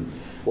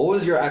 What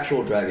was your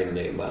actual dragon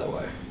name, by the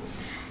way?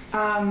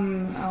 Oh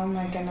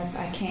my goodness,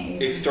 I can't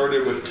even... It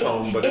started with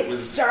Tom, but it was... It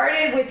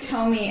started with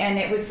Tommi, and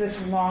it was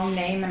this long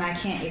name, and I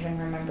can't even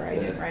remember. I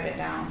didn't write it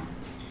down.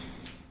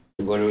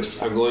 I'm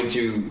going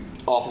to,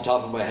 off the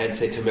top of my head,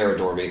 say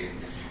Tamaradormi.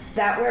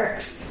 That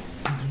works.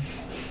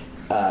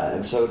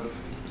 And so,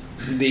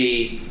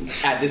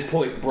 at this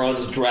point,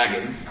 bronze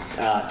dragon,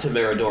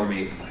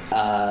 Tamaradormi.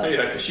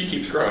 yeah, because she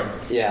keeps growing.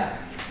 Yeah.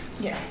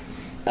 Yeah.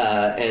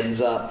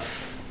 Ends up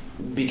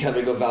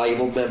becoming a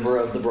valuable member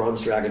of the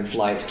Bronze Dragon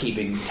flight,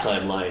 keeping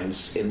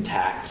timelines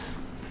intact.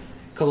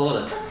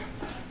 Kalana.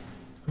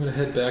 I'm going to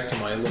head back to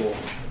my little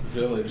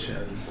village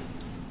and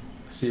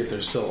see if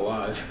they're still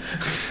alive,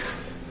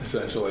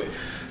 essentially.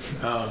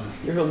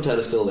 Your hometown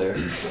is still there.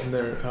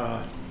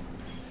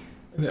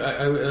 And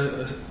I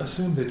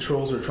assume the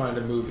trolls are trying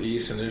to move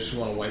east and they just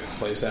want to wipe the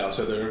place out,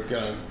 so they're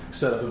going to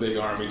set up a big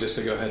army just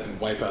to go ahead and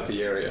wipe out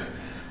the area.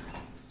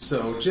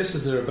 So just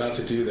as they're about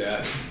to do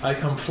that, I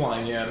come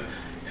flying in,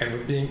 and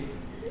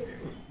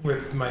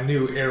with my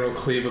new arrow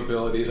cleave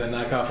abilities, I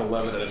knock off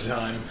 11 at a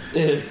time.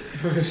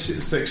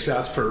 6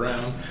 shots per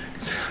round,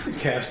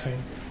 casting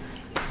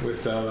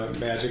with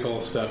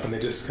magical stuff, and they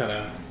just kind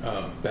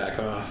of back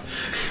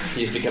off.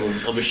 He's become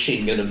a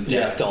machine gun of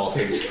death to all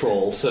things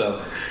troll,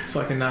 so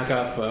I can knock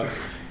off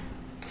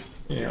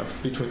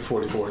between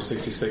 44 and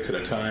 66 at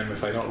a time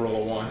if I don't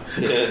roll a 1.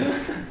 Yeah.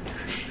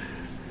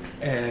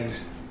 And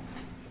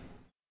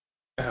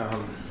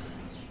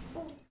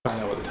find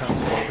out what the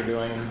townsfolk are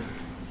doing, and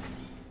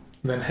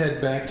then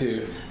head back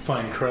to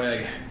find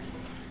Krag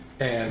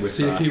and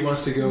see if he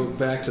wants to go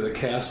back to the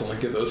castle and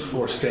get those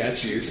 4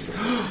 statues.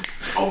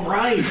 Oh,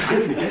 right! I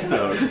need to get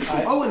those.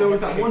 And there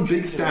was that one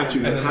big statue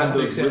that had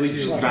those really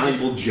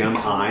valuable gem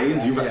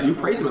eyes. You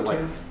praised them at like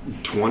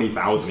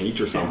 20,000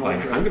 each or something.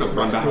 I'm going to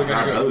run back and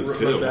grab those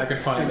too. Run back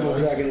and find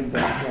those.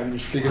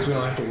 Because we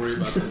don't have to worry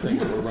about the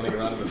things that we're running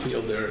around in the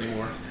field there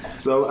anymore.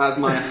 So as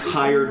my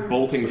hired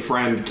bolting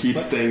friend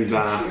keeps things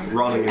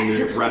running in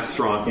the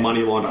restaurant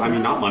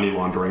not money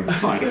laundering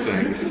side of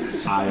things,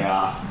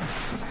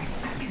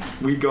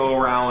 we go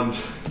around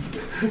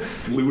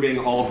looting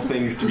all the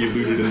things to be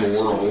looted in the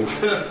world,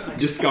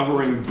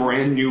 discovering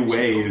brand new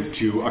ways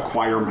to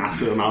acquire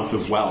massive amounts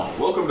of wealth.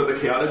 Welcome to the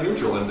chaotic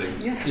neutral ending.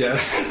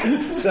 Yes.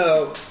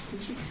 So,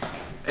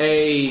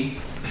 a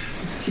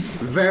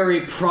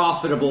very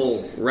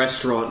profitable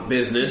restaurant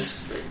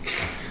business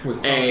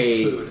with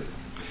food.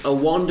 A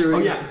wandering... Oh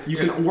yeah, you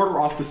can order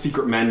off the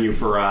secret menu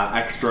for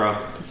extra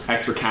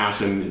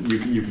cash, and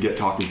you can get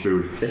talking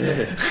food.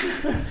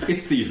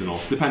 It's seasonal,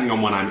 depending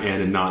on when I'm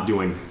in and not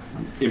doing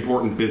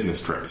important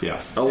business trips,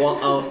 yes. A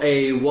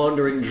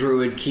wandering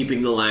druid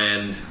keeping the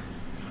land,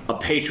 a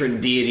patron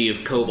deity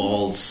of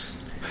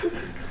kobolds,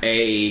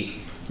 a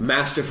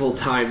masterful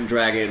time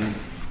dragon,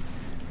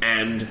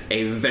 and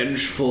a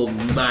vengeful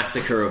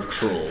massacre of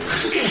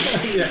trolls.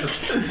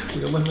 Yes,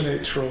 we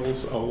eliminate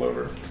trolls all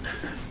over.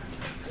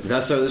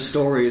 Thus are the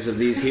stories of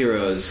these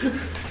heroes.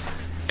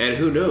 And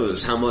who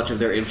knows how much of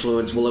their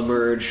influence will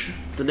emerge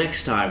the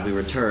next time we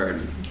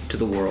return to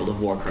the world of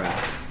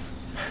Warcraft.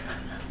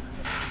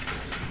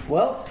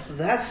 Well,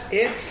 that's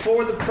it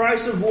for The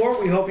Price of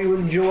War. We hope you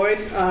enjoyed.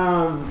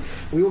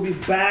 We will be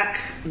back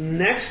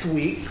next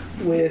week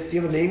with... Do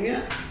you have a name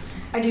yet?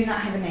 I do not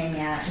have a name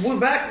yet. We'll be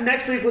back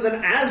next week with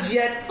an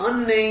as-yet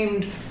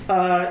unnamed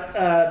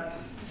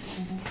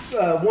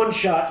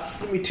one-shot.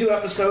 It'll be 2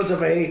 episodes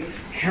of a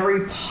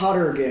Harry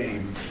Potter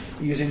game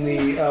using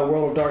the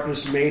World of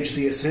Darkness Mage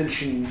the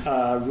Ascension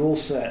rule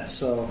set.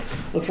 So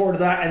look forward to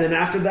that. And then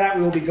after that,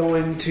 we will be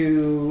going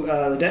to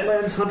the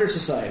Deadlands Hunter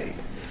Society.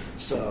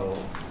 So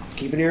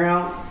keep an ear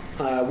out.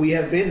 We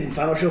have been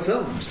Final Show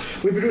Films.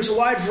 We produce a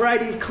wide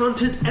variety of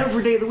content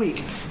every day of the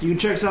week. You can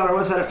check us out on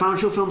our website at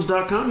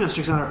finalshowfilms.com. You can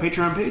check us out on our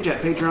Patreon page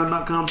at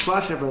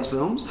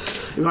patreon.com/FSFilms.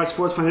 If you like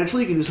sports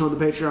financially, you can do so on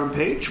the Patreon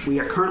page. We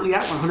are currently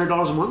at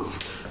 $100 a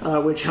month,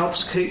 which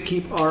helps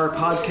keep our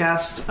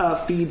podcast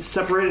feeds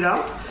separated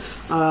out.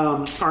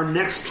 Our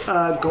next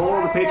goal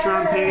on the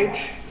Patreon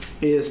page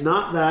is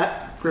not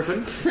that.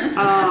 Griffin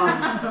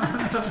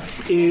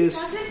is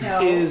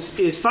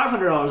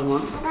 $500 a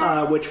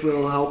month, which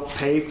will help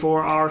pay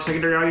for our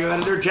secondary audio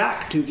editor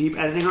Jack to keep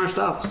editing our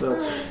stuff. So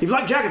if you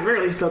like Jack, at the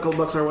very least, throw a couple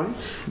bucks our way.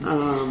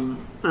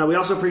 We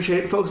also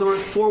appreciate folks over at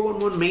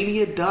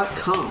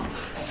 411mania.com.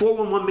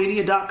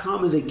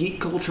 411mania.com is a geek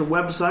culture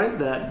website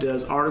that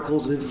does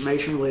articles and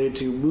information related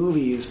to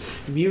movies,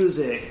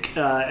 music,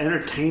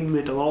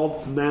 entertainment of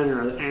all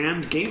manner,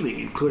 and gaming,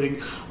 including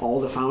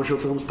all the Final Show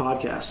Films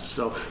podcasts.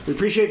 So we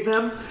appreciate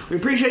them. We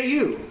appreciate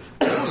you.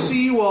 We'll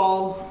see you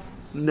all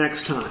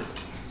next time.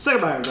 Say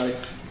goodbye, everybody.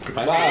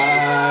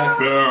 Goodbye.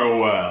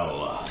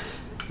 Farewell.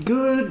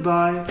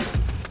 Goodbye.